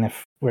we're saying,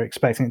 if we're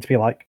expecting it to be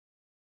like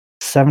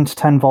 7 to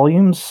 10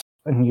 volumes,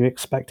 and you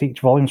expect each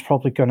volume's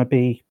probably going to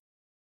be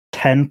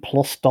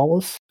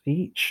 $10+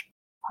 each,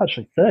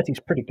 actually 30 is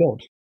pretty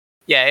good.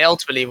 Yeah, it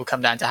ultimately will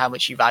come down to how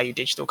much you value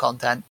digital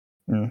content.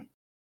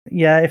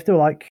 Yeah, if they're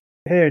like,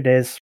 here it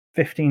is,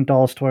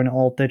 $15 to own it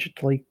all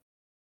digitally,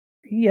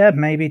 yeah,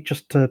 maybe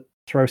just to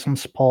throw some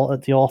support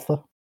at the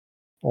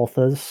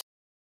artist.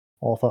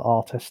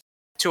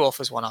 2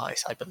 authors, 1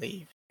 artist, I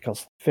believe.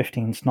 Because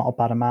 15 is not a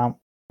bad amount,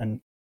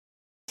 and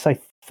say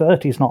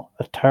 30 is not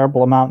a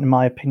terrible amount in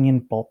my opinion,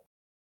 but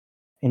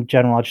in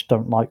general I just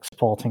don't like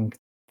supporting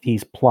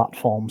these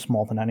platforms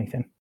more than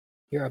anything.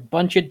 You're a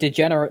bunch of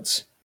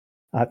degenerates.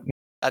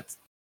 That's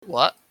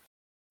what?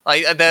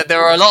 Like,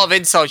 there are a lot of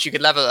insults you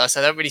could level at us.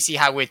 I don't really see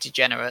how we're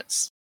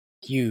degenerates.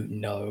 You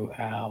know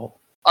how.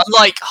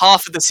 Unlike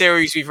half of the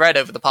series we've read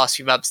over the past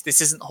few months,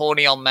 this isn't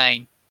horny on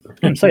main. I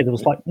can say there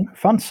was like no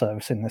fan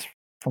service in this,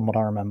 from what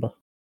I remember.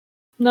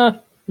 No,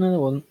 there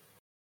wasn't.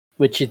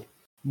 Which is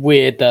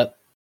weird that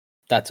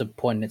that's a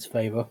point in its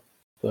favour.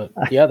 But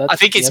yeah, I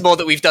think it's more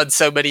that we've done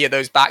so many of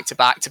those back to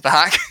back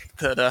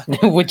that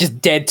we're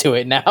just dead to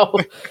it now.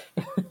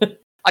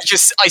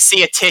 I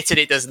see a tit and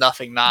it does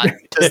nothing, man.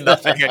 It does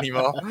nothing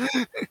anymore.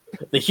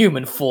 The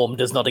human form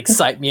does not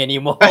excite me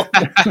anymore.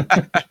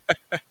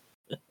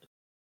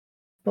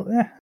 But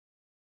yeah,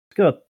 it's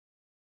good.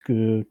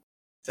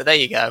 So there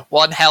you go.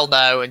 1 hell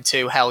no and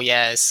 2 hell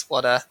yes.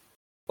 What a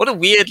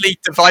weirdly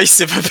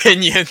divisive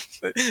opinion.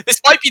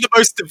 This might be the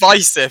most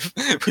divisive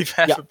we've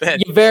ever been.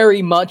 You're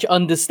very much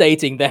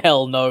understating the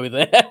hell no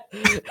there.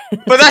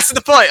 But that's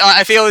the point.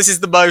 I feel this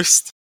is the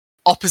most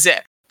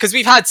opposite. Because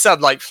we've had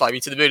some, like Fly Me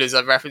to the Moon, as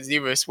I've referenced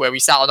numerous, where we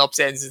sat on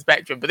opposite ends of the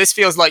spectrum. But this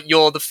feels like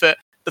you're the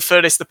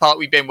furthest apart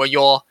we've been, where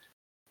you are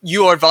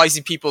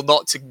advising people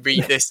not to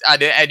read this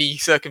under any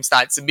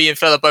circumstance. And me and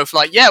Phil are both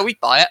like, yeah, we'd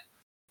buy it.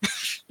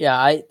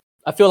 Yeah,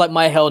 I feel like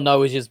my hell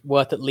no is just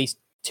worth at least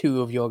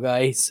 2 of your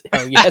guys'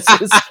 hell yes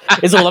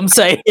is all I'm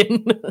saying.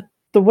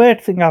 The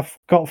weird thing I've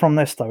got from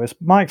this, though, is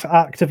Mike's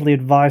actively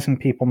advising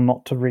people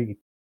not to read.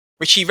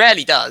 Which he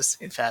rarely does,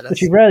 in fairness.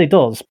 Which he rarely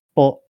does,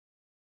 but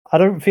I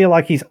don't feel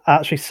like he's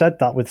actually said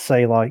that with,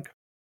 say, like,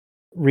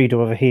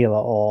 Redo of a Healer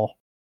or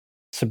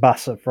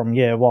Tsubasa from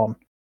Year 1.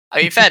 I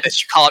mean, in fairness,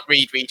 you can't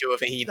read Redo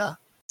of a Healer,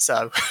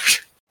 so...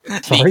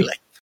 legally.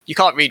 You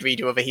can't read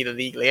Redo of a Healer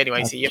legally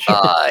anyway, so you're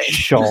fine.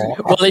 Sure.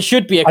 Well, it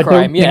should be a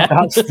crime, yeah.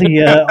 That's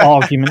the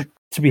argument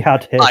to be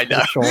had here. I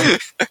know. Sure.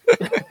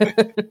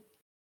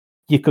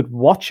 You could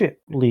watch it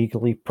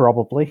legally,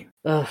 probably.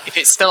 If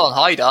it's still on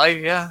High Dive,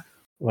 yeah.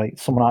 Wait,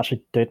 someone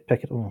actually did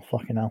pick it up. Oh,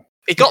 fucking hell.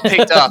 It got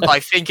picked up. I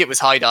think it was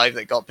High Dive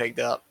that got picked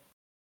up.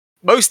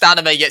 Most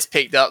anime gets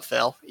picked up,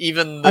 Phil.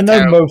 Even the I know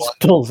terrible most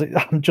one. does.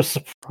 I'm just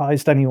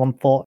surprised anyone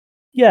thought,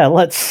 yeah,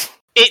 let's...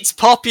 It's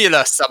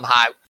popular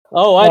somehow.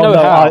 Oh, I know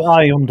how.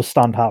 I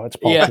understand how it's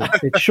popular. Yeah.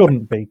 It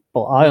shouldn't be,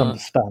 but I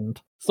understand.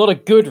 It's not a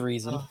good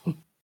reason.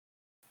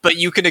 But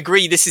you can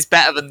agree this is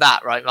better than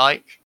that, right,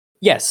 Mike?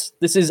 Yes,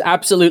 this is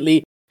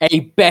absolutely a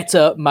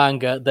better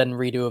manga than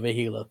Redo of a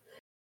Healer.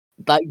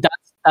 Like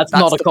that's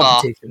not a the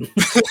bar. competition.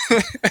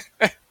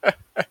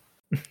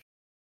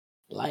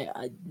 Like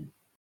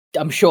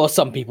I'm sure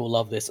some people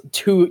love this.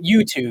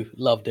 You two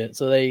loved it,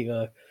 so there you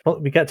go.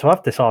 Well, we get to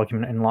have this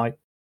argument in like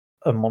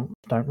a month,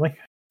 don't we?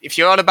 If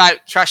you're on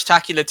about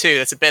Trash-tacular 2,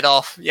 that's a bit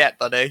off yet,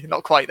 buddy.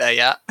 Not quite there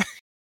yet.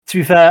 To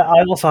be fair,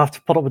 I also have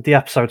to put up with the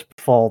episodes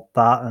before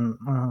that, and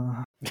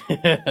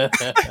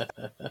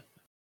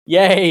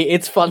Yay,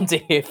 it's fun to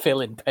hear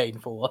Phil in pain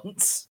for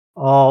once.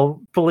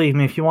 oh, believe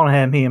me, if you want to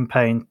hear me in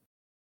pain,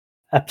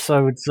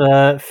 episodes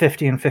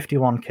 50 and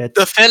 51, kids.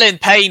 The Phil in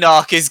Pain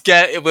arc is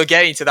we're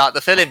getting to that.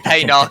 The Phil in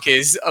Pain arc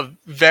is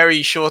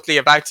very shortly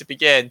about to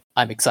begin.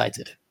 I'm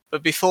excited.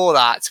 But before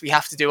that, we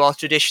have to do our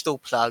traditional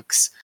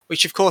plugs,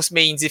 which of course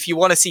means if you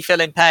want to see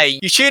Phil in Pain,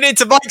 you tune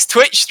into Mike's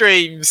Twitch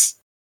streams.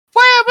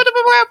 Why am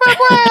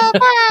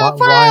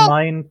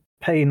I in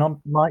pain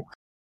on Mike?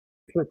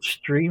 Twitch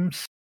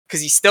streams.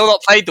 Because he's still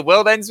not played The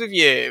World Ends With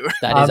You.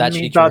 That is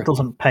actually true. That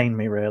doesn't pain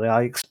me, really.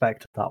 I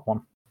expected that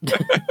one.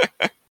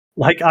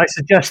 Like, I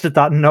suggested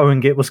that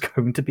knowing it was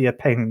going to be a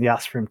pain in the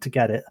ass for him to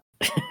get it.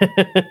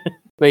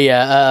 But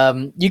yeah,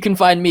 you can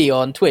find me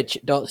on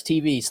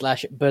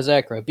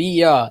twitch.tv/Berserker,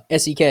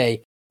 BERSEKRER,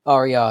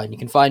 and you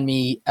can find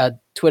me at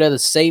Twitter the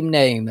same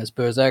name as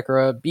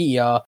Berserker,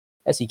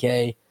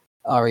 BERSEKRER.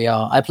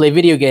 I play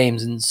video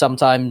games and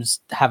sometimes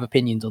have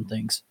opinions on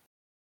things.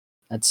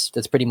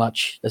 That's pretty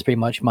much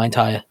my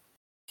entire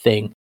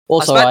thing.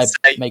 Also, I was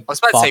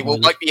about to say we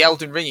might be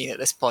Elden Ringing at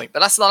this point,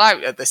 but that's not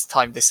out at this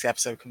time this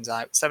episode comes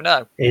out, so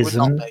no, it would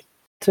not be.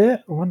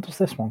 When does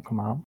this one come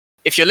out?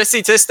 If you're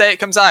listening to this day it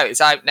comes out,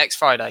 it's out next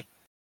Friday.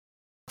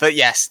 But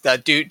yes,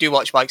 do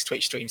watch Mike's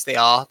Twitch streams. They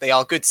are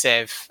good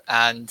Civ,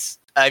 and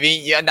I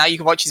mean, yeah, now you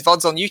can watch his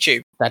VODs on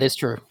YouTube. That is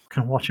true. You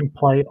can watch him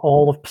play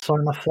all of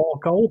Persona 4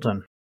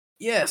 Golden.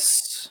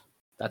 Yes,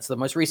 that's the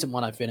most recent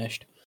one I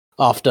finished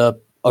after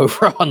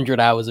over 100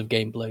 hours of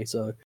gameplay.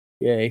 So,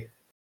 yay!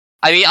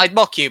 I mean, I'd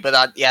mock you,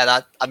 but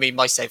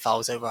my save file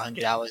was over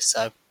 100 hours.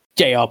 So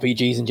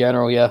JRPGs in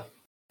general, yeah.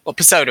 Well,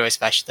 Persona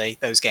especially,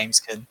 those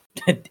games can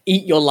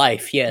eat your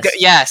life.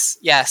 Yes,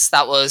 yes.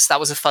 That was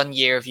a fun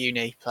year of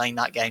uni playing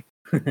that game.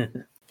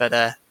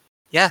 But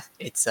yeah,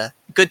 it's a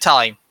good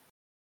time.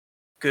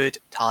 Good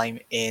time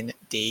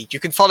indeed. You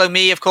can follow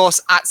me, of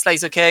course, at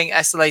SlaserKing,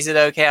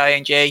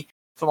 SLAZEROKING,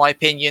 for my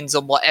opinions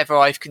on whatever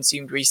I've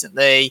consumed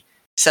recently,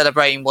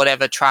 celebrating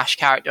whatever trash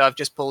character I've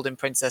just pulled in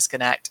Princess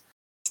Connect,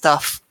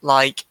 stuff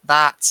like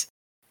that.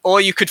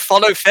 Or you could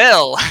follow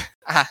Phil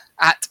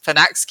at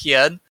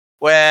Panaxian,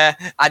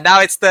 and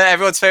now it's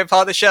everyone's favourite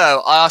part of the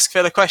show. I ask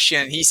Phil a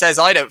question, he says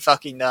I don't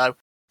fucking know.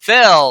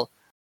 Phil,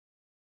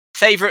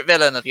 favourite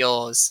villain of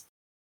yours?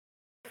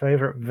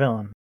 Favourite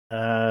villain?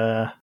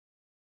 Yeah,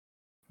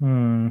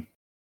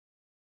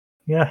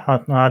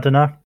 I don't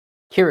know.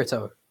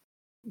 Kirito.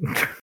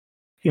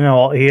 You know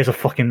what? He is a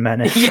fucking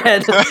menace. Yeah,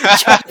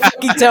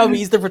 fucking tell me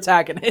he's the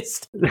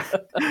protagonist.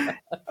 Not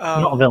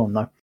a villain,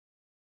 though.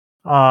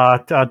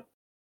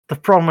 The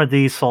problem with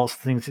these sorts of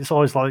things, it's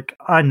always like,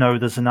 I know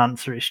there's an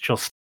answer, it's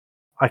just,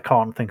 I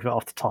can't think of it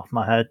off the top of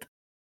my head.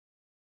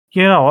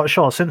 You know what?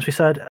 Sure, since we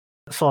said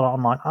Sword Art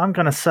Online, I'm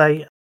going to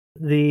say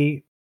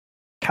the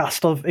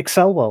cast of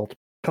Excel World,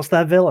 because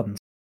they're villains.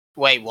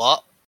 Wait,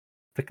 what?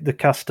 The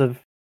cast of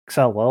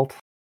Excel World,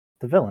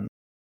 the villains.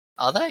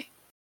 Are they? I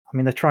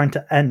mean, they're trying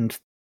to end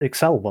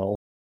Excel World.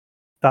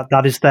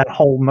 That is their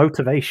whole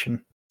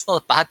motivation. It's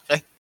not a bad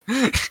thing.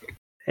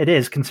 It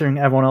is, considering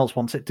everyone else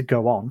wants it to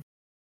go on.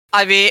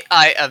 I mean,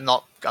 I'm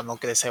not going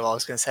to say what I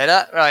was going to say.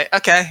 That right?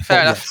 Okay,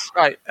 fair enough. Yes.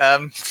 Right.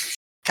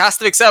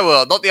 Cast of Excel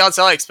World, not the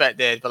answer I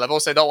expected, but I've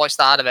also not watched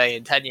the anime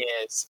in 10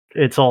 years.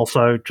 It's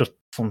also just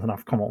something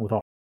I've come up with.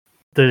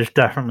 There's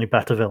definitely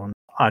better villains.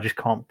 I just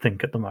can't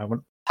think at the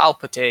moment.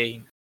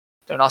 Palpatine.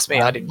 Don't ask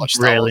me. I didn't watch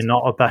Star Really, Wars.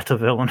 not a better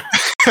villain.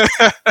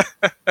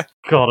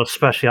 God,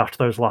 especially after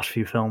those last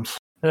few films.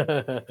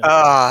 Never.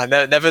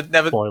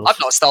 Spoilers. I'm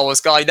not a Star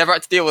Wars guy. Never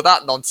had to deal with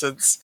that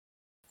nonsense.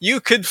 You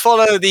can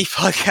follow the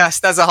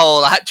podcast as a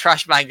whole at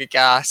Trash Manga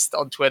Cast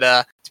on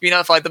Twitter to be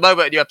notified the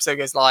moment a new episode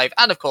goes live.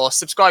 And of course,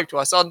 subscribe to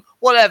us on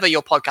whatever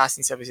your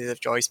podcasting services of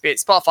choice, be it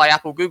Spotify,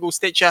 Apple, Google,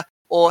 Stitcher,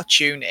 or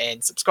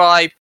TuneIn.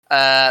 Subscribe,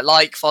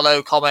 like,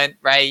 follow, comment,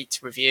 rate,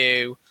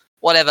 review,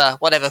 whatever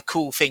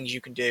cool things you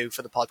can do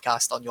for the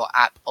podcast on your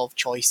app of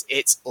choice.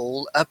 It's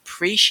all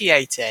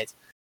appreciated.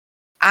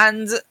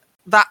 And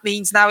that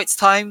means now it's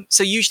time.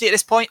 So usually at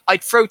this point,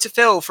 I'd throw to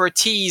Phil for a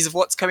tease of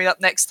what's coming up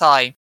next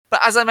time.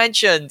 But as I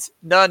mentioned,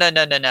 no.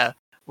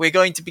 We're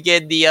going to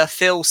begin the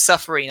Phil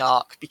suffering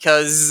arc,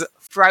 because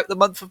throughout the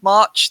month of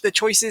March, the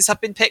choices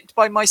have been picked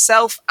by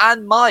myself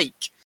and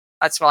Mike.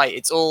 That's right,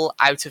 it's all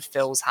out of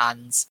Phil's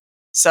hands.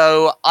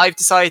 So I've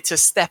decided to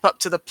step up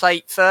to the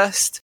plate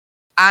first.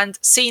 And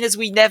seeing as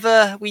we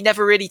never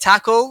really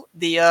tackle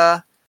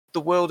the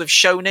world of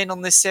shonen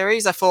on this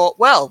series, I thought,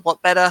 well,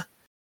 what better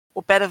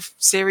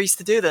series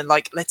to do than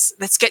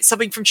let's get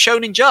something from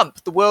Shonen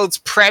Jump, the world's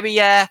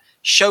premier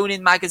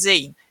shonen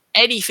magazine.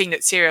 Anything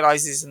that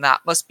serializes in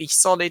that must be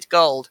solid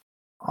gold.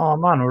 Oh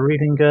man, we're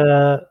reading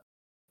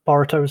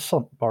Naruto's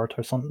son.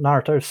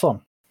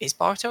 Is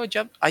Boruto a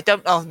Jump? I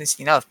don't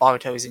honestly know if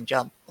Boruto is in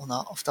Jump or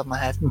not off the top of my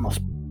head. Must.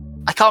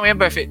 I can't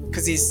remember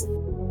because he's.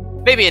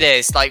 Maybe it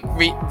is.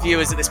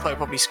 Viewers at this point are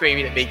probably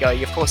screaming at me,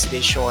 going, "Of course it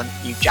is, Sean,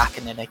 you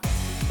jackanini."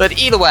 But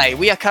either way,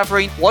 we are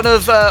covering one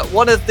of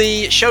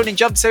the Shonen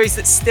Jump series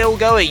that's still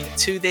going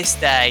to this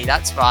day.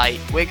 That's right.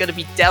 We're going to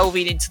be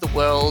delving into the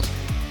world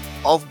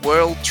of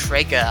World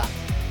Trigger.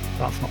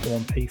 That's not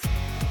One Piece.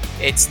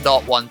 It's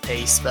not One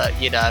Piece, but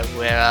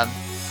we're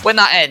when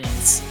that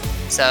ends.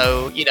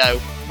 So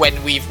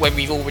when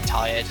we've all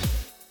retired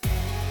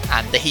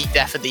and the heat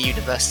death of the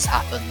universe has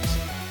happened,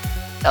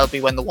 that'll be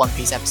when the One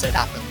Piece episode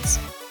happens.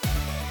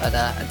 But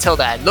until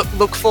then,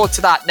 look forward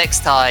to that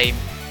next time.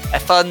 A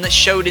fun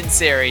shonen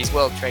series,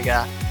 World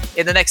Trigger,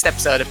 in the next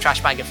episode of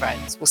Trash Manga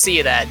Friends. We'll see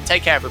you then.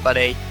 Take care,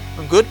 everybody,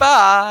 and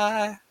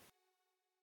goodbye.